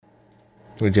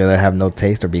Would you rather have no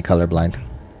taste or be colorblind?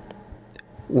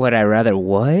 Would I rather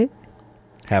what?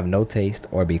 Have no taste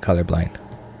or be colorblind?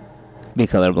 Be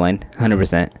colorblind.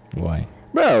 100%. Why?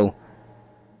 Bro.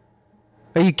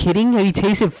 Are you kidding? Have you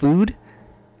tasted food?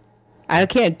 I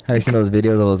can't. Have you seen those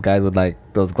videos of those guys with like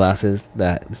those glasses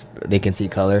that they can see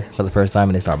color for the first time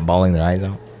and they start bawling their eyes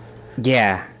out?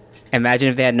 Yeah. Imagine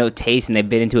if they had no taste and they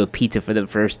bit into a pizza for the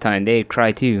first time. They'd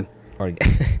cry too.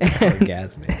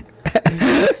 Orgasmic.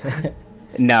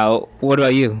 Now, what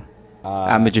about you?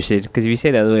 I'm interested. Because if you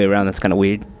say the other way around, that's kind of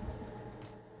weird.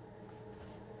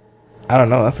 I don't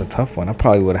know. That's a tough one. I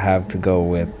probably would have to go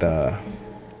with...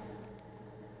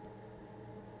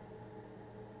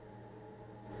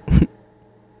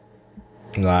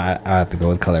 No, I have to go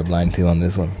with colorblind too on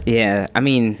this one. Yeah, I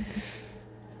mean,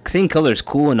 seeing color is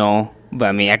cool and all, but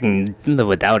I mean, I can live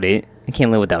without it. I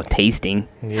can't live without tasting.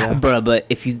 Yeah. Bro, but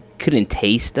if you couldn't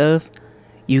taste stuff,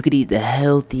 you could eat the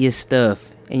healthiest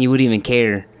stuff, and you wouldn't even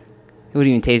care. It wouldn't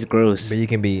even taste gross. But you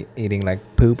can be eating like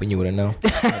poop and you wouldn't know.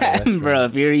 Bro,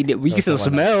 if you're eating, we can still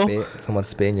smell. Someone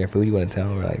spit in your food, you wouldn't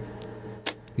tell. We're like,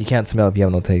 you can't smell if you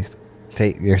have no taste.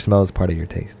 Your smell is part of your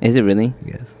taste. Is it really?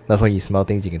 Yes. That's when you smell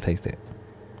things, you can taste it.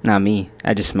 Not me.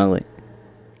 I just smell it.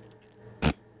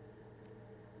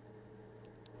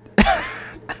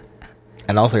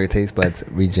 And also your taste buds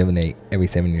rejuvenate every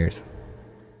 7 years.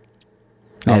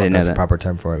 I didn't know that's that. the proper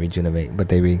term for it, rejuvenate. But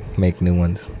they make new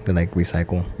ones. They like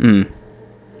recycle.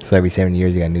 So every 7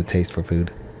 years you got a new taste for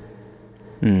food.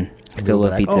 Still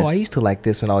love like, pizza. oh, I used to like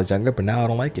this when I was younger, but now I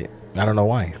don't like it. I don't know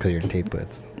why. Because your taste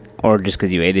buds. Or just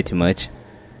because you ate it too much.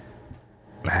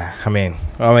 I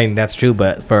mean that's true.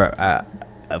 But for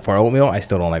oatmeal, I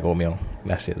still don't like oatmeal.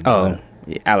 That shit. Oh,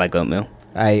 yeah, I like oatmeal.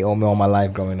 I ate oatmeal all my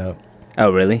life growing up. Oh,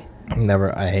 really?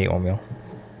 Never. I hate oatmeal.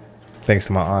 Thanks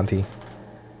to my auntie.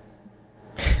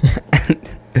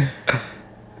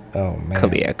 Oh man.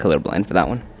 Colorblind for that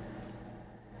one.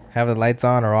 Have the lights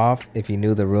on or off if you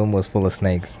knew the room was full of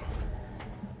snakes.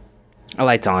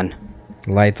 Lights on.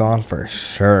 Lights on for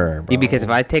sure, bro. Yeah, because if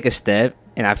I take a step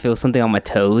and I feel something on my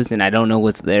toes and I don't know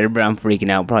what's there, but I'm freaking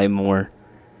out probably more.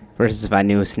 Versus if I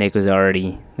knew a snake was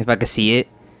already... If I could see it,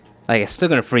 like, it's still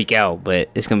going to freak out, but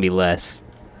it's going to be less.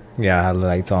 Yeah, I have the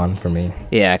lights on for me.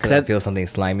 Yeah, because I feel something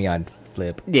slimy, I'd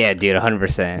flip. Yeah, dude,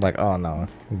 100%. Like, oh no,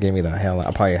 give me the hell.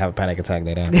 I'll probably have a panic attack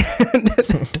that day.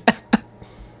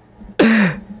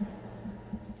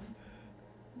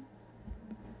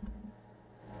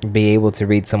 Be able to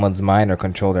read someone's mind or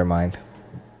control their mind.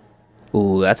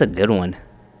 Ooh, that's a good one.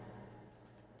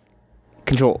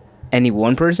 Control any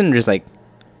one person, or just like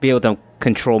be able to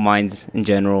control minds in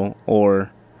general,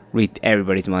 or read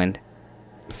everybody's mind?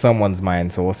 Someone's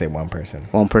mind, so we'll say one person.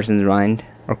 One person's mind,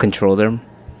 or control them?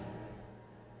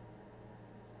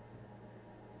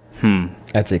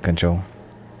 I'd say control.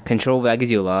 Control, that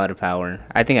gives you a lot of power.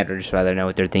 I think I'd just rather know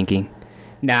what they're thinking.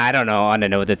 Nah, I don't know. I don't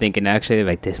know what they're thinking, actually. They're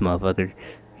like, this motherfucker,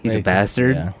 he's a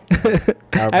bastard. Yeah.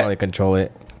 I'll probably control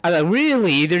it. I'm like,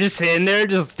 really? They're just sitting there,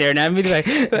 just staring at me. They're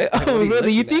like oh, brother,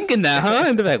 you thinking that, huh?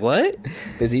 And they're like, what?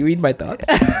 Does he read my thoughts?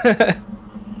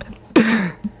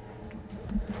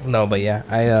 No, but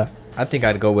yeah, I think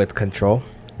I'd go with control.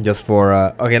 Just for,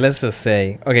 okay, let's just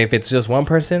say, okay, if it's just one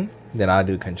person, then I'll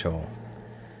do control.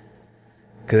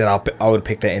 Because then I would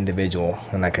pick that individual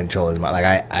and like control his mind.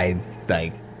 Like I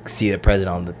like see the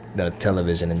president on the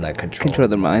television and like control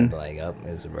their mind. Like, up,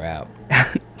 it's a wrap.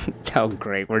 Oh,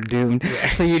 great, we're doomed.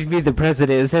 So you'd be the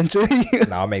president, essentially.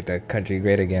 No, I'll make the country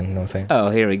great again. You know what I'm saying? Oh,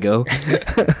 here we go.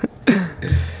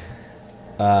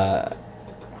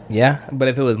 Yeah, but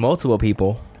if it was multiple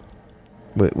people,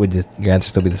 would just your answer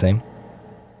still be the same?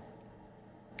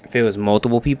 If it was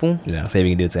multiple people? Yeah, say we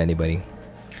can do it to anybody.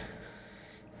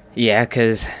 Yeah,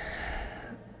 because,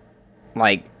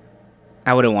 like,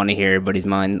 I wouldn't want to hear everybody's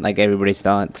mind, like, everybody's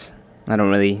thoughts. I don't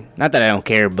really, not that I don't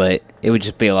care, but it would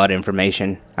just be a lot of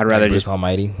information. I'd rather like just... Bruce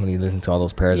Almighty, when he listened to all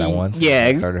those prayers at once. Yeah.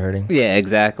 It started hurting. Yeah,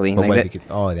 exactly. But like what that, if you could,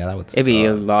 oh, yeah, that would it'd be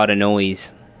a lot of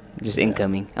noise just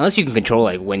incoming. Unless you can control,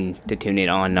 like, when to tune it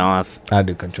on and off. I'd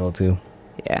do control, too.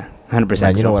 Yeah, 100%.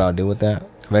 Man, you know what I'll do with that?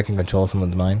 If I can control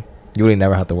someone's mind, you would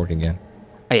never have to work again.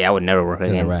 Oh, yeah, I would never work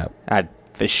It's again. a wrap. I'd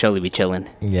for surely be chilling.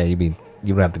 Yeah, you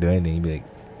wouldn't have to do anything. You'd be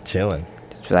like chilling.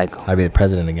 Just be like, I'd be the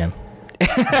president again.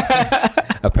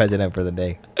 A president for the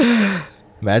day.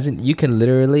 Imagine you can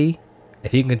literally,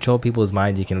 if you can control people's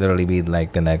minds, you can literally be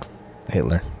like the next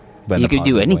Hitler. But you could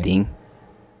do anything.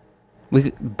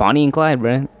 Bonnie and Clyde,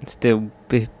 bro. It's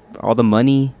all the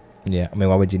money. Yeah, I mean,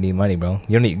 why would you need money, bro?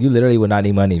 You literally would not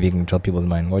need money if you can control people's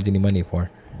mind. What would you need money for?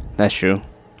 That's true.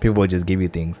 People would just give you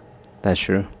things. That's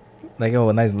true. Like, oh,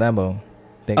 a nice Lambo.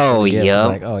 Oh, yeah.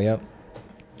 Like, oh, yep.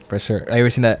 for sure. Have you ever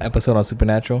seen that episode on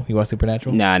Supernatural? You watch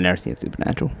Supernatural? Nah, I never seen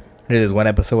Supernatural. There's this one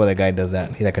episode where the guy does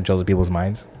that. He like controls people's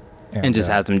minds. And just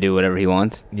has him do whatever he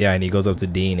wants. Yeah, and he goes up to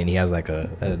Dean and he has like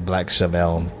a black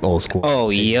Chevelle, old school. Oh,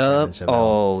 67 yup. Chevelle.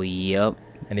 Oh, yup.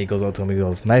 And he goes up to him. He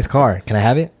goes, "Nice car. Can I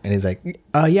have it?" And he's like,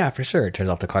 "Yeah, for sure." Turns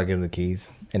off the car, gives him the keys,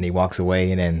 and he walks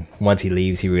away. And then once he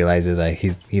leaves, he realizes like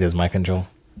he does mind control.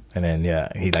 And then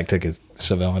he like took his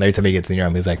Chevelle. And every time he gets near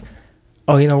him, he's like,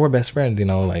 "Oh, we're best friends.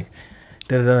 Like,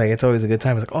 like it's always a good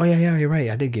time." It's like, "Oh yeah, you're right.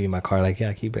 I did give you my car. Like,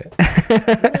 yeah, keep it."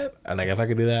 I'm like, if I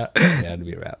could do that, yeah, it'd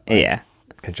be a wrap. Yeah.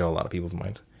 Control a lot of people's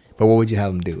minds. But what would you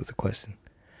have him do? Is a question.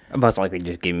 Most likely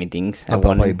just give me things. I'll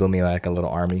probably build me like a little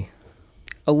army.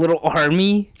 A little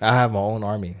army? I have my own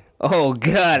army. Oh,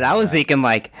 God. I was thinking,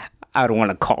 like, I would want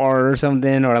a car or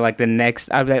something, or, like, the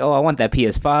next... I'd be like, oh, I want that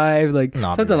PS5, like,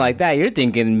 something like that. You're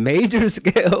thinking major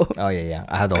scale. Oh, yeah.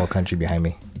 I have the whole country behind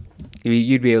me.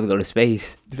 You'd be able to go to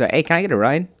space. You'd be like, hey, can I get a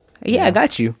ride? Yeah, I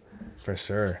got you. For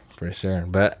sure.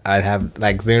 But I'd have,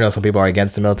 like, some people are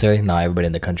against the military. No, everybody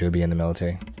in the country would be in the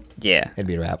military. Yeah. It'd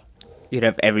be a wrap. You'd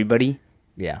have everybody?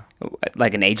 Yeah.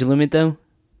 Like an age limit, though?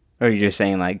 Or you're just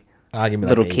saying, like... I'll give me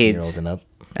little like kids 18-year-olds and up.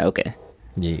 Okay.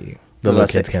 Yeah. The little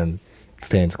kids can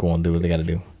stay in school and do what they got to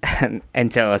do.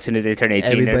 Until as soon as they turn 18.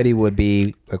 Everybody would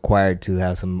be required to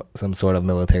have some sort of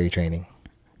military training.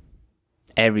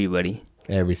 Everybody.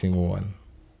 Every single one.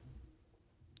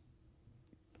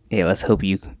 Yeah, let's hope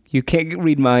you can't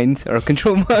read minds or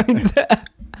control minds.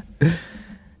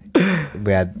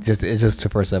 Yeah, it's just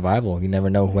for survival. You never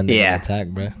know when they're gonna attack,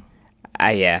 bro.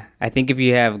 Yeah. I think if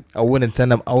you have... I wouldn't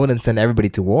send everybody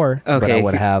to war, okay. But I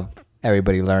would have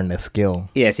everybody learn the skill.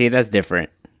 Yeah, see, that's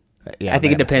different. Yeah, I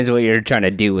think it depends what you're trying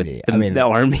to do with the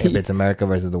army. If it's America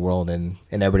versus the world and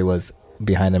everybody was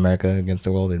behind America against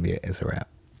the world, it's a wrap.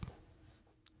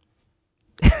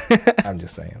 I'm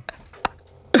just saying.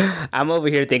 I'm over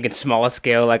here thinking small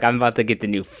scale, like I'm about to get the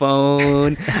new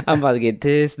phone, I'm about to get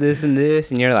this, and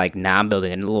this, and you're like, nah, I'm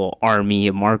building a little army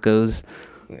of Marcos.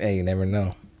 Hey, you never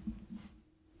know.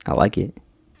 I like it.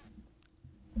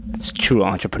 It's a true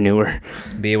entrepreneur.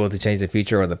 Be able to change the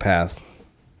future or the past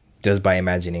just by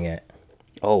imagining it.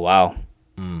 Oh, wow.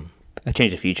 I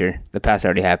changed the future. The past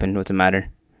already happened. What's the matter?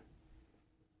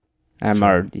 I'm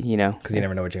already, Because you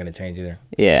never know what you're going to change either.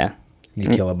 Yeah. You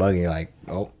kill a bug and you're like,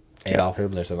 oh, Adolf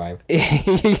Hitler survived.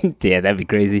 Yeah, that'd be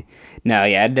crazy. No,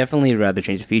 yeah, I'd definitely rather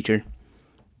change the future.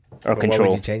 Or control. Why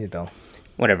would you change it, though?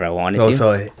 Whatever I wanted to.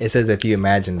 So it says if you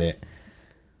imagined it.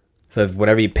 So if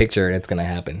whatever you picture, it's going to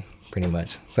happen, pretty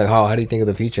much. It's like, how do you think of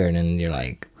the future? And then you're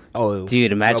like, oh,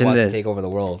 dude, imagine this. Take over the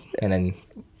world. And then...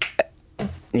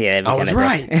 Yeah, I was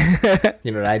right.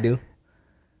 You know what I do?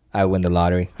 I win the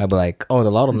lottery. I'd be like, oh,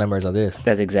 the lotto numbers are this.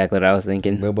 That's exactly what I was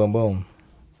thinking. Boom, boom, boom.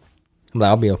 I'm like,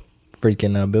 I'll be a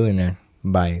freaking billionaire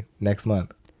by next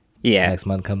month. Yeah. Next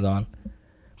month comes on.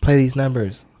 Play these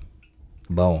numbers.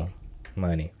 Boom.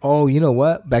 Money. Oh, you know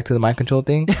what? Back to the mind control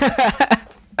thing.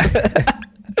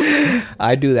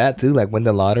 I do that too. Like win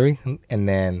the lottery. And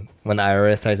then when the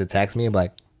IRS tries to tax me, I'm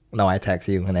like, no, I tax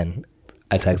you. And then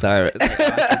I tax the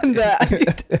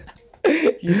IRS.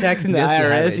 You taxing the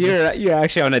IRS? You're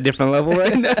actually on a different level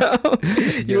right now.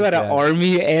 You got an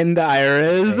army and the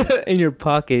IRS in your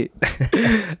pocket.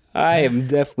 I am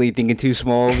definitely thinking too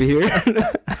small over here.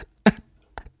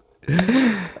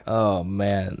 Oh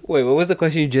man. Wait, what was the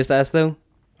question you just asked though?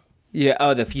 Yeah.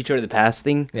 Oh, the future or the past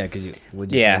thing. Yeah,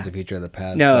 would you change the future or the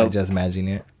past? No, by just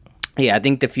imagining it. Yeah, I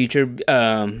think the future.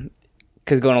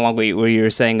 Because going along with what you were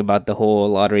saying about the whole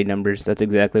lottery numbers, that's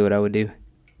exactly what I would do.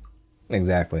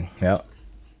 Exactly. Yep.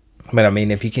 But I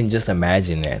mean, if you can just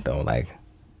imagine it, though, like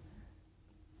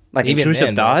intrusive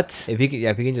then, thoughts. If you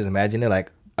can just imagine it,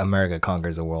 like America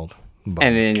conquers the world, boom.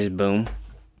 And then just boom,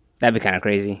 that'd be kind of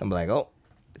crazy. I'm like, oh.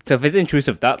 So if it's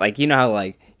intrusive thought, like you know how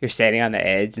like you're standing on the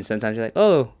edge, and sometimes you're like,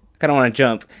 oh, I kind of want to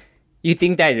jump. You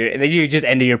think that then you just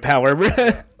ended your power, bro.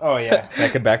 Oh yeah,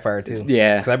 that could backfire too.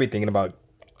 Yeah. Because I'd be thinking about.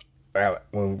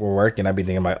 When we're working, I'd be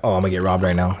thinking about, oh, I'm gonna get robbed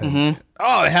right now. Mm-hmm.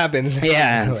 Oh, it happens.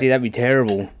 Yeah, see, that'd be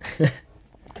terrible.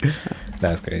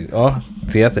 That's crazy. Oh,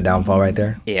 see, that's a downfall right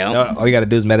there. Yeah. All you gotta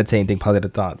do is meditate and think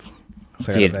positive thoughts.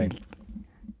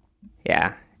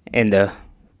 Yeah, and the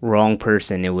wrong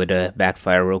person, it would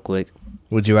backfire real quick.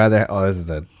 Would you rather? Oh, this is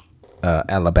a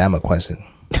Alabama question.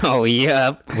 Oh,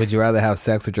 yeah. Would you rather have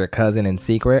sex with your cousin in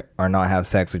secret or not have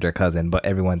sex with your cousin, but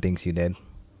everyone thinks you did?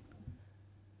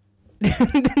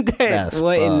 That's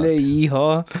what fucked. In the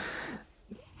yeehaw?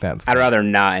 I'd rather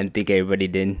not and think everybody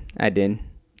did. I did.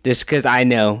 Just because I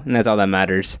know, and that's all that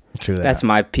matters. True that. That's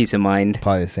my peace of mind.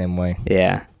 Probably the same way.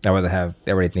 Yeah. I'd rather have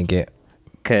everybody think it,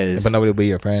 Cause But nobody will be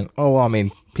your friend. Oh well, I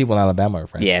mean, people in Alabama are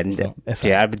friends. yeah, So it's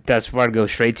yeah, that's where I'd go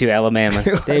straight to Alabama.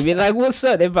 They'd be like, "What's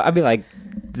up?" I'd be like,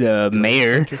 "The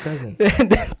mayor." Your cousin.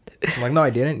 I'm like, no, I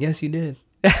didn't. Yes, you did.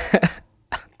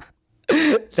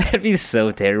 That'd be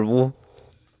so terrible.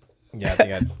 Yeah,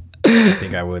 I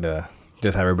think I would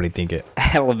just have everybody think it.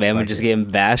 Alabama Like just it. getting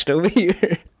bashed over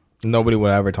here. Nobody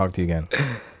would ever talk to you again.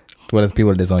 What if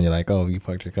people disown you? Like, oh, you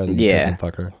fucked your cousin. Yeah. You cousin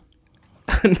fuck her.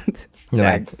 You're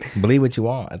like, believe what you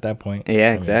want at that point. Yeah,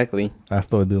 I mean, exactly. I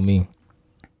still do me.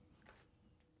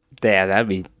 Yeah, that'd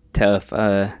be tough.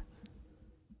 I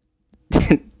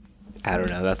don't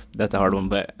know. That's a hard one,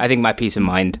 but I think my peace of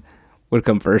mind would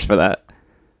come first for that.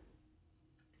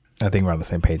 I think we're on the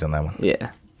same page on that one.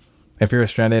 Yeah. If you're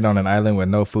stranded on an island with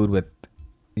no food with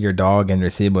your dog and your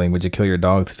sibling, would you kill your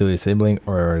dog to feed your sibling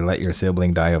or let your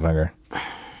sibling die of hunger?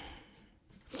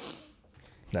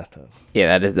 That's tough.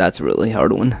 Yeah, that's a really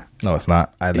hard one. No, it's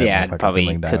not. I'd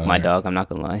probably cook my dog. I'm not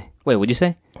gonna lie. Wait, what'd you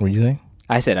say? What'd you say?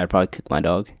 I said I'd probably cook my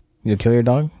dog. You'd kill your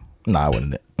dog? Nah, I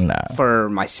wouldn't. Nah. For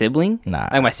my sibling? Nah.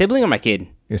 Like my sibling or my kid?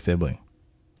 Your sibling.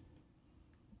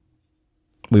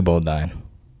 We both die.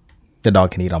 The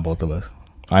dog can eat on both of us.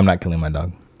 I'm not killing my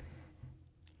dog.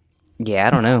 Yeah, I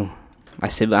don't know.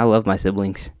 I love my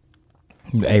siblings.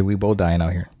 Hey, we both dying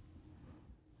out here.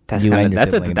 That's You and your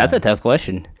that's sibling a die. tough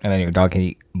question. And then your dog can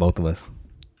eat both of us.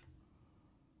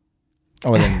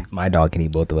 Or then my dog can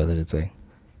eat both of us, I should say.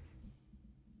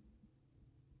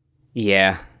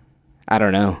 Yeah, I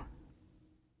don't know.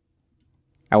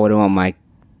 I wouldn't want my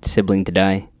sibling to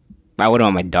die. I wouldn't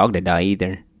want my dog to die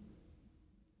either.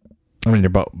 I mean, you're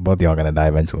both y'all gonna die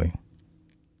eventually.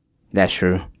 That's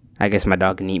true. I guess my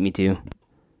dog can eat me too.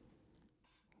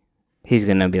 He's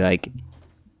gonna be like,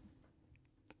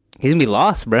 he's gonna be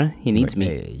lost, bruh. He needs Like, me.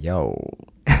 hey, yo.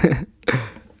 That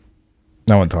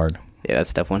one's hard. Yeah,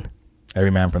 that's a tough one.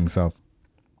 Every man for himself.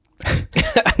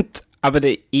 I'm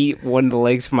gonna eat one of the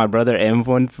legs from my brother and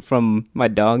one from my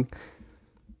dog.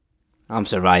 I'm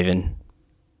surviving.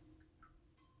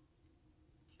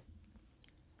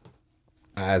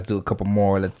 Let's do a couple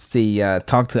more. Let's see.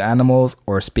 Talk to animals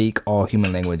or speak all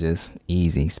human languages.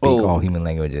 Easy. Speak all human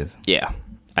languages. Yeah,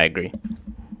 I agree.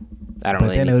 I don't But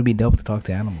really. then it would be dope to talk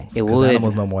to animals. It 'cause would.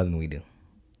 Animals know more than we do.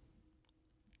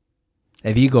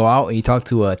 If you go out and you talk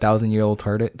to a 1,000-year-old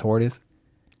tortoise,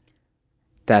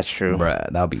 That's true.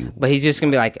 bruh, that'll be. But he's just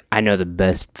gonna be like, I know the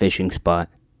best fishing spot.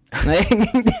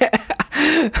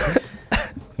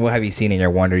 What have you seen in your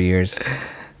wonder years?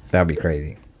 That'd be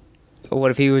crazy. What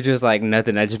if he was just like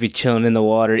nothing? I'd just be chilling in the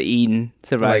water, eating, Like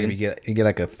surviving. you get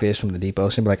like a fish from the deep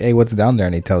ocean, be like, hey, what's down there?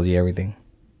 And he tells you everything.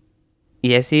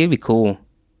 Yeah, see, it'd be cool.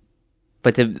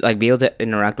 But to like be able to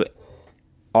interact with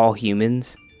all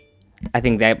humans, I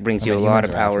think that brings you a lot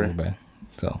of power.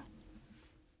 So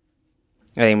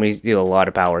I think it brings you a lot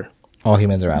of power. all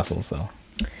humans are assholes. So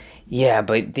Yeah,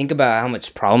 but think about how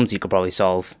much problems you could probably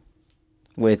solve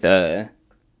with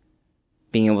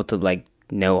being able to like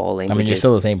know all languages. I mean, you're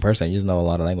still the same person. You just know a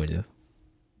lot of languages.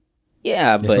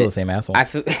 Yeah, You're but still the same asshole. I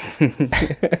feel,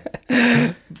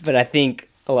 but I think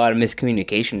a lot of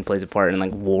miscommunication plays a part in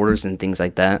like wars and things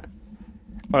like that,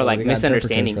 or Well, like we got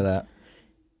misunderstanding. interpreters for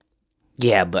that.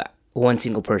 Yeah, but one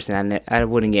single person, I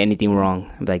wouldn't get anything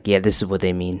wrong. I'm like, yeah, this is what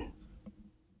they mean.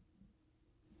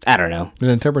 I don't know.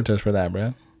 There's interpreters for that,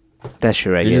 bro. That's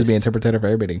true. I You guess just be interpreter for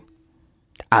everybody.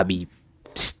 I'd be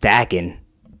stacking.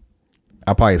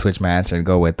 I'll probably switch my answer and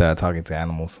go with talking to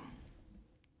animals.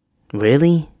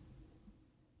 Really?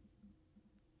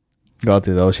 Go out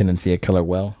to the ocean and see a killer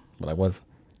whale. But like, what's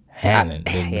happening?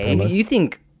 Yeah, you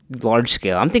think large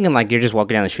scale. I'm thinking like you're just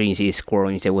walking down the street and you see a squirrel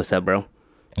and you say, "What's up, bro?"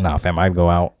 Nah, fam. I go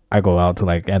out to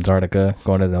like Antarctica,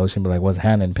 go into the ocean, be like, "What's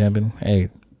happening, pimping? Hey."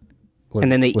 And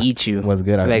then they eat you. What's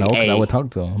good? Like, Because I hey. would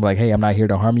talk to him. I'm like, hey, I'm not here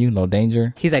to harm you. No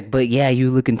danger. He's like, "But yeah, you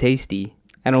looking tasty.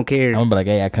 I don't care." I'm gonna be like,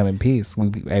 hey, I come in peace. We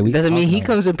Doesn't mean talk he now.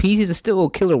 comes in pieces. It's still a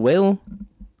killer whale.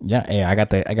 Yeah, hey, I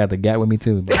got the gat with me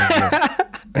too.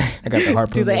 I got the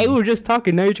harpoon. He's like, with "Hey, we me. were just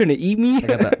talking. Now you're trying to eat me."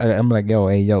 I'm like,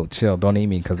 yo, chill. Don't eat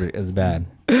me because it's bad.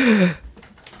 And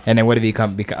then what if I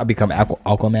become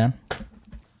Aquaman?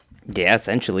 Yeah,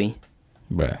 essentially.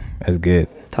 Bruh, that's good.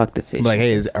 Talk to fish. I'm like,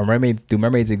 hey, do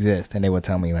mermaids exist? And they would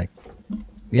tell me like,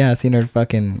 yeah, I seen her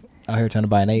fucking out here trying to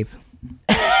buy an eighth.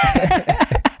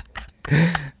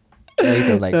 Eighth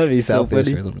of like That'd be so shellfish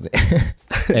funny. or something.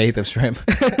 Eighth of shrimp.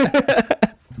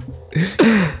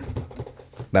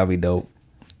 That'd be dope.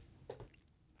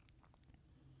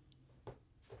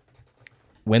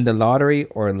 Win the lottery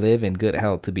or live in good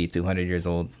health to be 200 years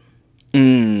old.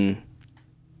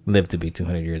 Live to be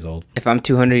 200 years old. If I'm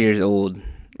 200 years old,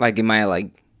 like, am I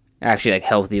like actually like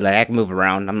healthy? Like I can move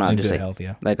around. I'm not In just good like health,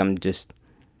 yeah. like I'm just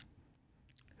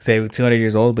Say 200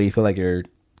 years old, but you feel like you're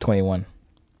 21.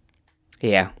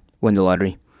 Yeah, win the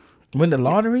lottery. Win the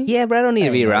lottery? Yeah, bro, I don't need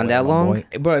to be around that long. Boy.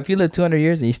 Bro, if you live 200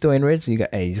 years and you still ain't rich, you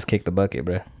just kick the bucket,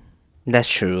 bro. That's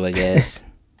true, I guess.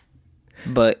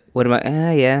 But what am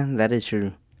I? Yeah, that is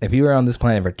true. If you were on this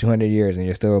planet for 200 years and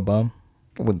you're still a bum,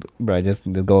 bro,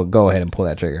 just go ahead and pull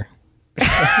that trigger.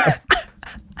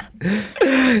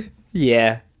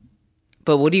 Yeah.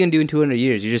 But what are you going to do in 200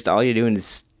 years? All you're doing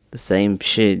is the same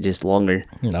shit, just longer.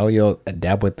 No, you'll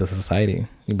adapt with the society.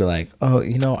 You'll be like, oh,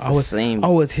 I same.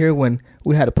 was here when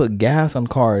we had to put gas on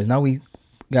cars. Now we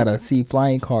gotta see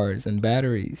flying cars and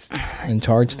batteries and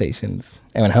charge stations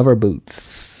and hover boots.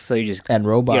 So and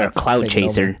robots. You're a cloud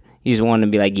chaser. You just want to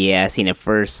be like, yeah, I seen it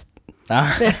first.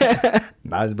 I'll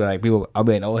just be like, I'll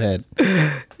be an old head.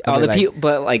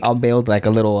 I'll build like a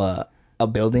little a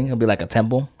building. It'll be like a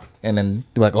temple. And then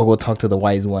be like, oh, go talk to the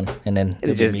wise one. And then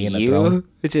it's just me in the throne.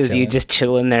 It's just you just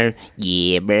chilling there.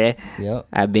 Yeah, bruh. Yep.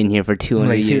 I've been here for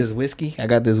 200 years. See this whiskey? I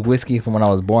got this whiskey from when I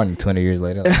was born 200 years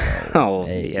later. Like,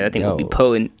 yeah, that thing will be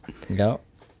potent. Yep.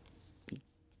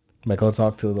 Like, go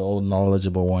talk to the old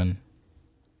knowledgeable one.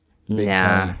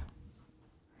 Nah.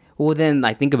 Well, then,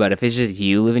 like, think about it. If it's just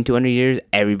you living 200 years,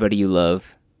 everybody you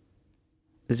love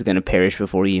is going to perish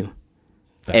before you.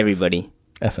 Everybody.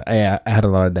 I had a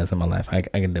lot of deaths in my life. I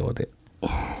can deal with it.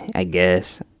 I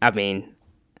guess. I mean,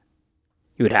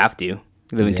 you would have to. You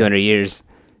live in 200 years.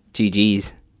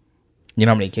 GG's. You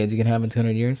know how many kids you can have in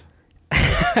 200 years?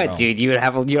 Dude, you would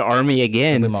have your army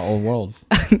again. It'd be my old world.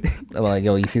 I'm like,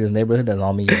 yo, you see this neighborhood? That's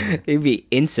all me. It'd be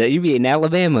instant. You'd be in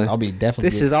Alabama. I'll be definitely.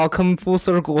 This is all coming full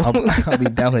circle. I'll be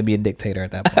definitely be a dictator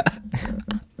at that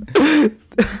point.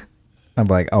 I'm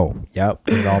like, oh, yep,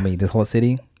 this is all me. This whole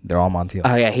city, they're all Montiel.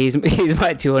 Oh yeah, he's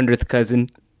my 200th cousin.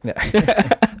 Yeah.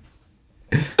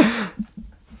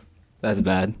 That's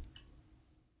bad.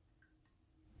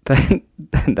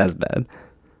 That's bad.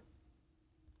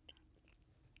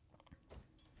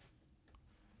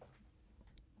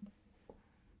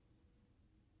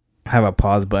 Have a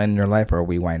pause button in your life or a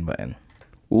rewind button?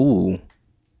 Ooh.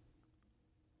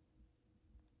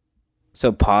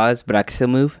 So pause, but I can still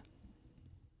move?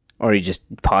 Or you just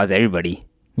pause everybody?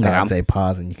 No, I'd say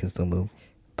pause and you can still move.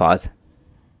 Pause.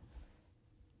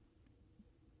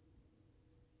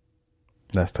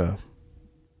 That's tough.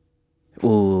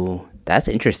 Ooh, that's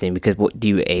interesting because what do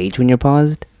you age when you're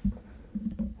paused?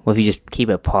 Well, if you just keep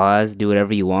it paused, do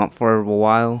whatever you want for a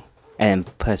while, and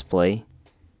then press play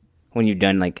when you've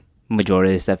done like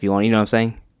majority of the stuff you want, you know what I'm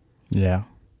saying? Yeah.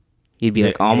 You'd be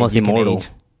like almost immortal.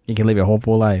 You can live your whole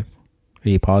full life. Or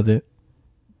you pause it.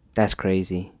 That's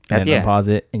crazy. And then pause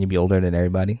it and you'd be older than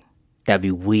everybody. That'd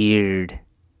be weird.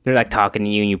 They're like talking to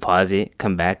you and you pause it,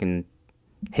 come back and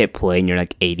hit play and you're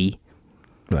like 80.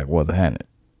 You're like, what the heck?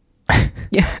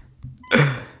 Yeah.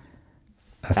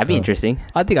 That'd be interesting.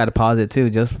 I think I'd pause it too,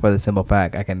 just for the simple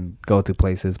fact I can go to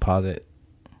places, pause it.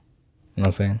 You know what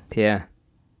I'm saying? Yeah.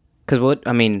 Because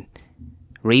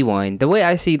rewind. The way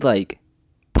I see like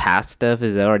past stuff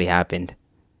is it already happened.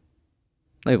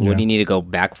 Like, what do you need to go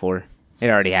back for? It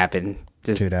already happened.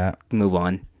 Just do that. Move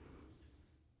on.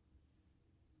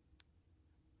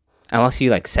 Unless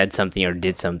you like said something or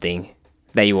did something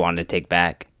that you wanted to take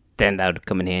back, then that would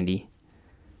come in handy.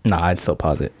 Nah, I'd still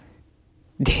pause it.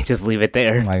 Just leave it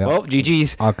there. Like, oh,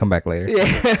 GG's. I'll come back later.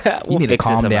 Yeah. You need to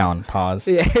calm down. Pause.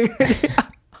 Yeah.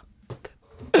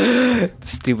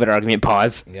 Stupid argument.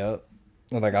 Pause. Yep.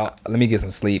 Like, let me get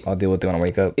some sleep. I'll deal with it when I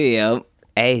wake up. Yep.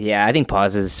 Hey, yeah, I think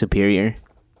pause is superior.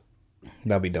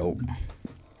 That'd be dope.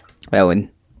 That would.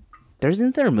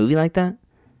 Isn't there a movie like that?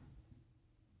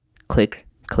 Click,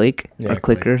 or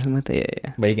clicker or something like that.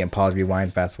 Yeah. But you can pause,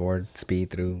 rewind, fast forward, speed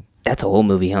through. That's a whole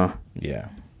movie, huh? Yeah.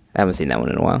 I haven't seen that one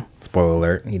in a while. Spoiler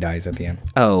alert: he dies at the end.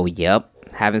 Oh, yep.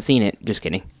 Haven't seen it. Just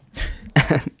kidding.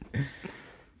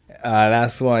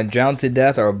 Last one: drown to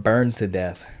death or burn to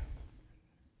death.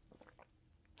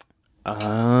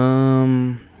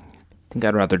 I think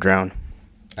I'd rather drown.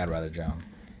 I'd rather drown.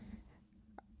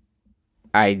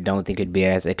 I don't think it'd be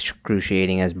as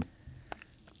excruciating as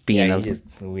being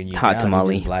hot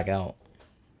tamale. You just black out.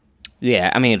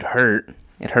 Yeah, I mean, it hurt.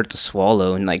 It hurt to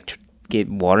swallow and like get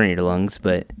water in your lungs,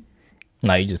 but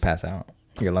no, you just pass out.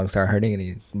 Your lungs start hurting and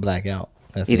you black out.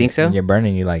 That's you think so? When you're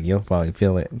burning, you'll probably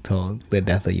feel it until the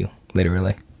death of you,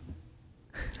 literally.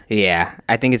 Yeah,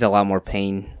 I think it's a lot more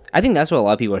pain. I think that's what a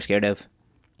lot of people are scared of.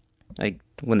 Like,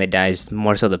 when they die, it's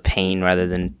more so the pain rather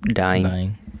than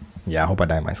dying. Yeah, I hope I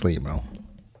die in my sleep, bro.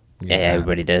 Yeah,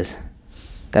 everybody does.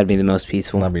 That'd be the most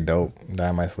peaceful. That'd be dope. Die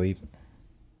in my sleep.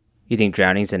 You think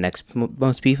drowning's the next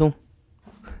most peaceful?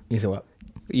 You said what?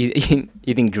 You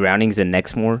think drowning's the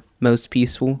next most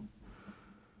peaceful?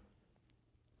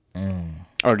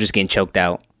 Or just getting choked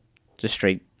out. Just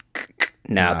straight.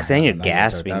 No, because then you're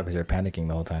gasping. Because you're panicking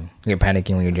the whole time. You're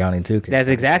panicking when you're drowning too. That's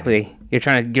exactly.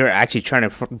 You're actually trying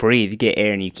to breathe, get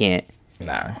air, and you can't.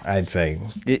 Nah, I'd say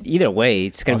either way,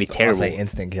 it's gonna be terrible. I'll say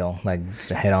instant kill, like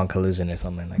head-on collision or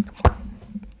something like.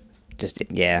 Just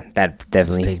that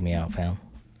definitely. Just take me out, fam.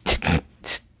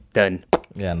 Done.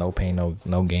 Yeah, no pain,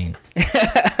 no gain.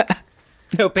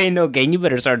 No pain, no gain. You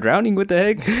better start drowning. What the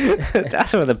heck?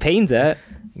 That's where the pain's at.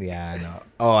 Yeah, I know.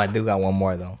 Oh, I do got one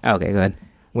more though. Okay, go ahead.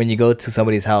 When you go to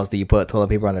somebody's house, do you put toilet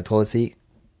paper on the toilet seat,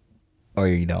 or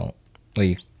you don't? Or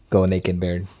you go naked,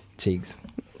 bare cheeks?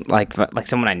 Like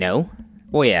someone I know?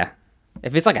 Well, yeah.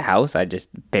 If it's like a house, I just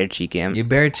bare cheek him. You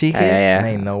bare cheek it? Yeah.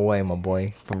 Ain't no way, my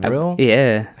boy. For real?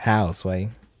 Yeah. House way.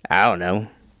 I don't know.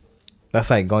 That's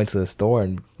like going to the store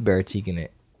and bare cheeking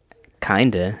it.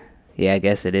 Kinda. Yeah, I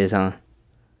guess it is, huh?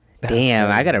 That's Damn,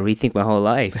 crazy. I gotta rethink my whole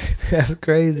life. That's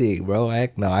crazy, bro.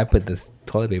 I put this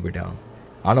toilet paper down.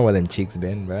 I don't know where them cheeks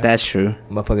been, bro. That's true.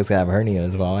 Motherfuckers could have hernia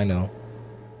as well. I know.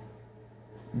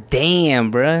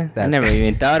 Damn, bruh. I never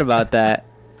even thought about that.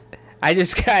 I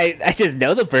just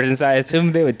know the person, so I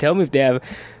assume they would tell me if they have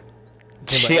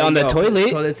shit on the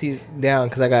toilet. Toilet seat down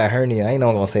because I got a hernia. I ain't no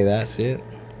one gonna say that shit.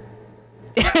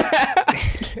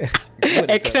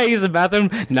 Hey, can I use the bathroom?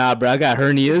 Nah, bro, I got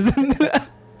hernias.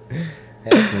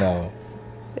 Heck no.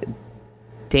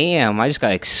 Damn, I just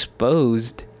got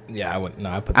exposed. Yeah, I would. No,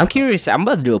 I put. I'm curious. I'm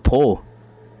about to do a poll.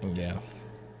 Yeah.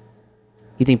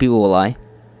 You think people will lie?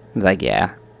 I'm like,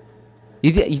 yeah.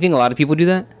 You think a lot of people do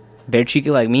that? Bare cheeky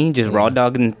like me, just raw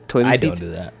dogging toilet I seats? don't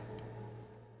do that.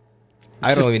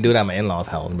 I don't even do that at my in-laws'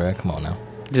 house, bro. Come on now.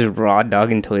 Just raw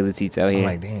dogging toilet seats out here. I'm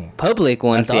like, dang. Public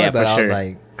ones, yeah, for I sure. was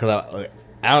like, because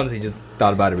I honestly just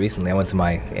thought about it recently. I went to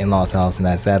my in-laws' house and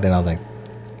I sat there and I was like,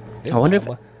 I wonder if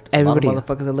everybody. a lot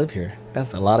of motherfuckers that live here.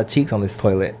 That's a lot of cheeks on this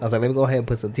toilet. I was like, let me go ahead and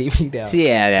put some TV down.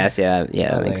 Yeah,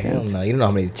 that makes sense. No, you don't know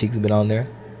how many cheeks have been on there.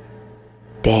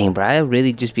 Dang, bro, I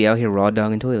really just be out here raw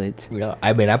dogging toilets. Yeah,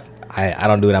 I mean, I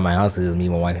don't do it at my house. It's just me,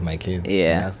 my wife, and my kids.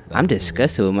 Yeah, that's I'm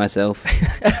disgusted with myself.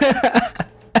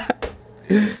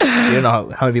 You don't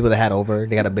know how many people they had over.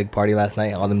 They got a big party last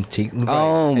night. All them cheeks.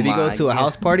 Oh, if you go my to a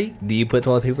house party, do you put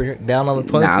toilet paper down on the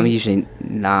toilet Nah, seat? I'm usually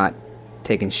not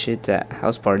taking shits at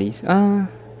house parties. But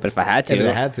if I had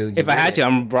to, If I had to,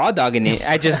 I'm raw dogging it.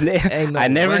 I just, I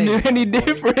never knew any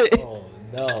different. Oh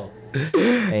no!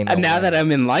 Now that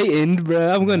I'm enlightened, bro,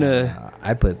 I'm gonna.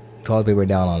 I put toilet paper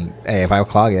down on. Hey, if I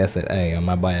clog it, I said, "Hey,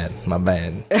 my bad." My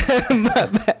bad.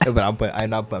 But I'm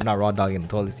not raw dogging the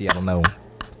toilet seat. I don't know.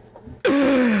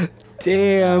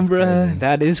 Damn, bro, crazy.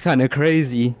 that is kind of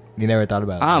crazy. You never thought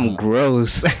about it? I'm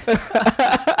gross.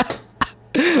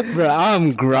 Bro,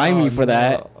 I'm grimy for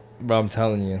that. Bro, I'm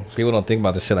telling you, people don't think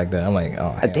about the shit like that. I'm like,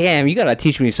 oh, hell. Damn, you gotta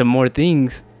teach me some more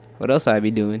things. What else I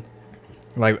be doing?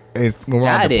 Like when we're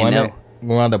I on didn't deployment, know. when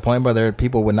we're on deployment, brother,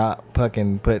 people would not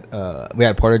fucking put. We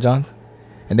had porta johns,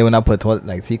 and they would not put toilet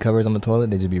like seat covers on the toilet.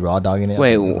 They'd just be raw dogging it.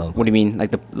 Wait, So, what do you mean? Like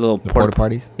the little the porta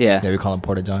parties? Yeah. Yeah, we call them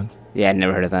porta johns. Yeah, I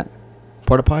never heard of that.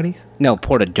 Porta parties? No,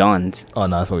 Porta Johns. Oh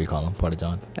no, that's what we call them, porta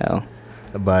johns. Oh,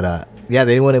 But yeah,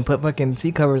 they wouldn't put fucking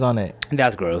seat covers on it.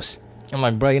 that's gross. I'm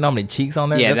like, bro, you know how many cheeks on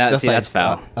there? Yeah, that's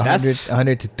foul.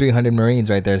 100 to 300 Marines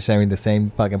right there sharing the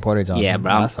same fucking porta john. Yeah,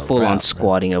 bro, I'm That's a full on wrap,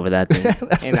 squatting over that thing,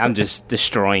 and I'm just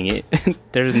destroying it.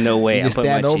 There's no way You I'm just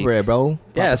putting stand my over cheek. it, bro.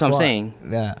 Yeah, that's what I'm Squat. saying.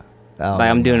 Yeah. Like,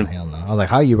 I'm doing- Hell no. I was like,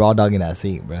 how are you raw dogging that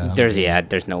seat, bro?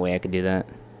 There's no way I could do that.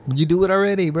 You do it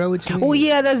already, bro. What you mean? Oh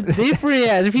yeah, that's different.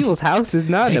 Yeah, it's people's houses,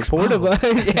 not in a portable.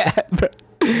 Yeah, bro.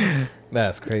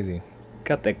 That's crazy.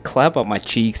 Got the clap on my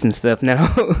cheeks and stuff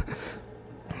now.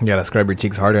 You gotta scrub your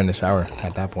cheeks harder in the shower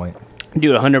at that point.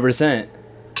 Dude, 100%.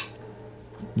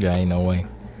 Yeah, ain't no way.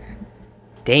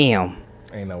 Damn.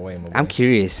 Ain't no way, my boy. I'm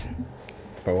curious.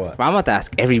 For what? I'm about to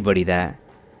ask everybody that.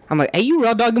 I'm like, hey, you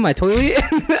raw dogging my toilet?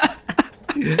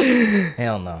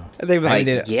 Hell no. They be I like,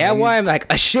 did- yeah, when I why? I'm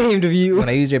like, ashamed of you. When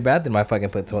I use your bathroom, I fucking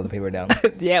put toilet paper down.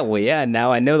 Yeah, well, yeah,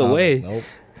 now I know the way. Nope.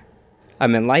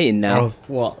 I'm enlightened now. Oh,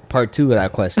 well, part 2 of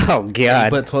that question. Oh, When you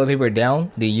God. put toilet paper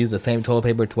down, do you use the same toilet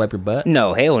paper to wipe your butt?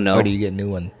 No, hell no. Or do you get a new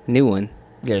one? New one.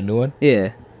 You get a new one?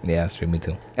 Yeah. Yeah, that's true. Me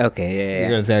too. Okay, You're yeah,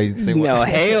 gonna say I use the same No, one?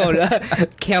 hell no.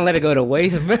 Can't let it go to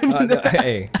waste, man. No,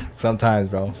 hey, sometimes,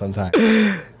 bro. Sometimes.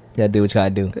 You gotta do what you gotta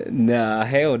do. Nah,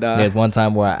 hell no. There's one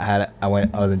time where I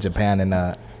was in Japan and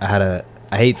I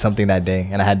ate something that day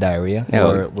and I had diarrhea.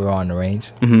 Oh. We were on the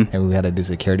range Mhm. and we had to do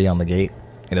security on the gate.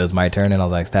 And it was my turn and I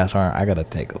was like, Staff Sergeant, I gotta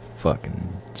take a fucking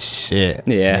shit.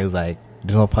 Yeah. And he was like,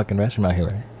 there's no fucking restroom out here.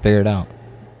 Right? Figure it out.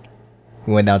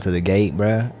 We went down to the gate,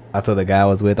 bruh. I told the guy I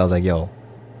was with, I was like, yo,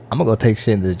 I'm gonna go take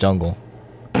shit in this jungle.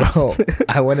 Bro,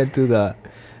 I went into the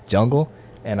jungle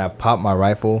and I popped my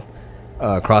rifle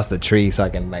across the tree so I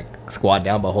can like squat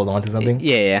down but hold on to something.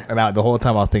 Yeah. And the whole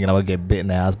time I was thinking I would get bit in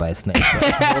the ass by a snake.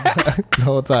 The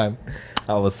whole time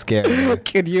I was scared. Man.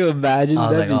 Could you imagine? I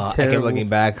was like, I kept looking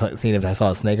back, like, seeing if I saw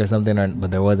a snake or something,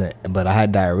 but there wasn't. But I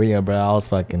had diarrhea, bro. I was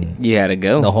fucking. You had to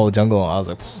go. The whole jungle. I was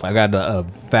like, I got a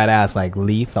fat ass like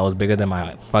leaf that was bigger than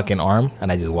my fucking arm,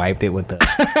 and I just wiped it with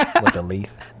the leaf.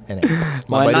 And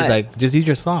my buddy's like, just use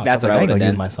your sock. That's I was what like, I ain't I gonna would've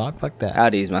use done. my sock. Fuck that.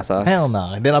 I'd use my socks. Hell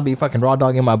no. And then I'll be fucking raw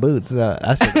dogging my boots.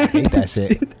 I hate that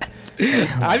shit.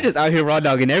 I'm just out here raw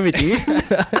dogging everything.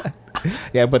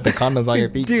 Yeah, put the condoms on your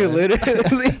feet. Dude, man.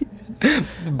 literally.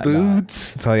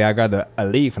 Boots. So yeah, I grabbed a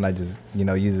leaf and I just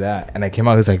use that. And I came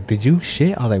out. He was like, "Did you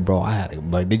shit?" I was like, "Bro, I had it.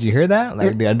 Like, did you hear that?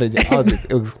 Like, I was like,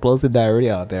 it was explosive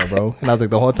diarrhea out there, bro." And I was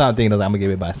like, the whole time thinking, I'm gonna get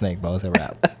bit by a snake, bro. It's a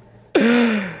wrap.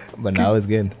 But now it's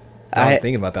good. I was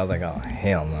thinking about that. I was like, oh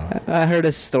hell no. I heard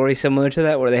a story similar to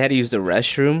that where they had to use the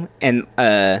restroom, and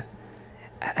I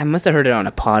must have heard it on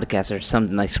a podcast or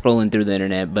something, like scrolling through the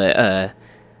internet, but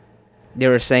they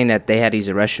were saying that they had to use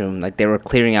the restroom, like they were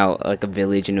clearing out like a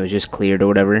village and it was just cleared or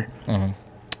whatever. Mm-hmm.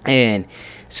 And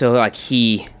so like I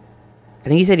think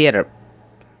he said he had a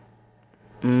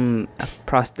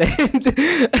prosthetic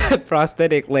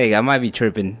leg. I might be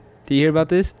tripping. Do you hear about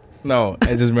this? No,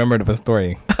 I just remembered the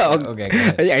story. Oh, okay, go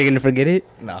ahead. Are you gonna forget it?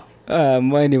 No.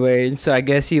 Well, anyway, so I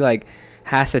guess he like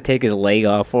has to take his leg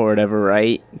off or whatever,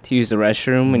 right, to use the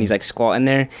restroom, and he's like squatting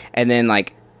there, and then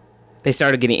like they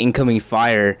started getting incoming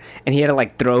fire, and he had to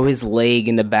like throw his leg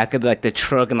in the back of like the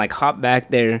truck and like hop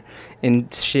back there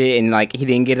and shit, and like he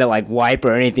didn't get to like wipe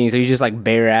or anything, so he's just like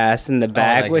bare ass in the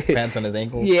back like with his pants on his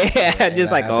ankles. Yeah,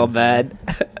 just like all happens,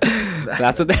 bad.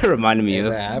 That's what that reminded me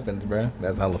of. That happens, bro.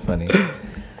 That's hella funny.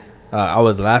 I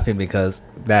was laughing because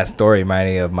that story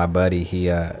reminded me of my buddy. He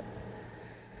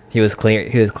was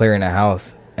clearing a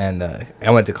house, and I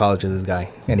went to college with this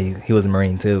guy, and he was a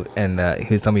Marine too, and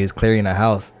he was telling me he was clearing a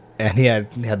house, and he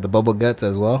had the bubble guts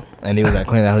as well, and he was like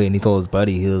cleaning out, and he told his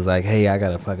buddy, he was like, "Hey, I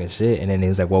gotta fucking shit," and then he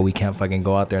was like, "Well, we can't fucking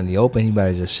go out there in the open. You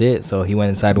better just shit." So he went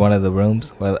inside one of the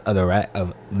rooms,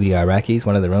 of the Iraqis,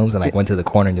 one of the rooms, and like went to the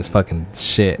corner and just fucking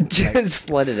shit. Just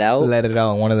let it out. Let it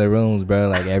out in one of the rooms, bro,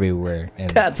 like everywhere.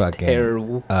 And That's fucking,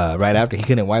 terrible. Right after, he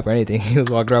couldn't wipe or anything. He was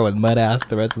walking around with mud ass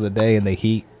the rest of the day in the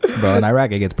heat, bro. In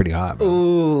Iraq, it gets pretty hot, bro.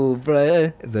 Ooh,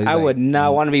 bro. So I would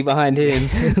not want to be behind him.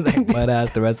 He was like mud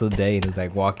ass the rest of the day, and he's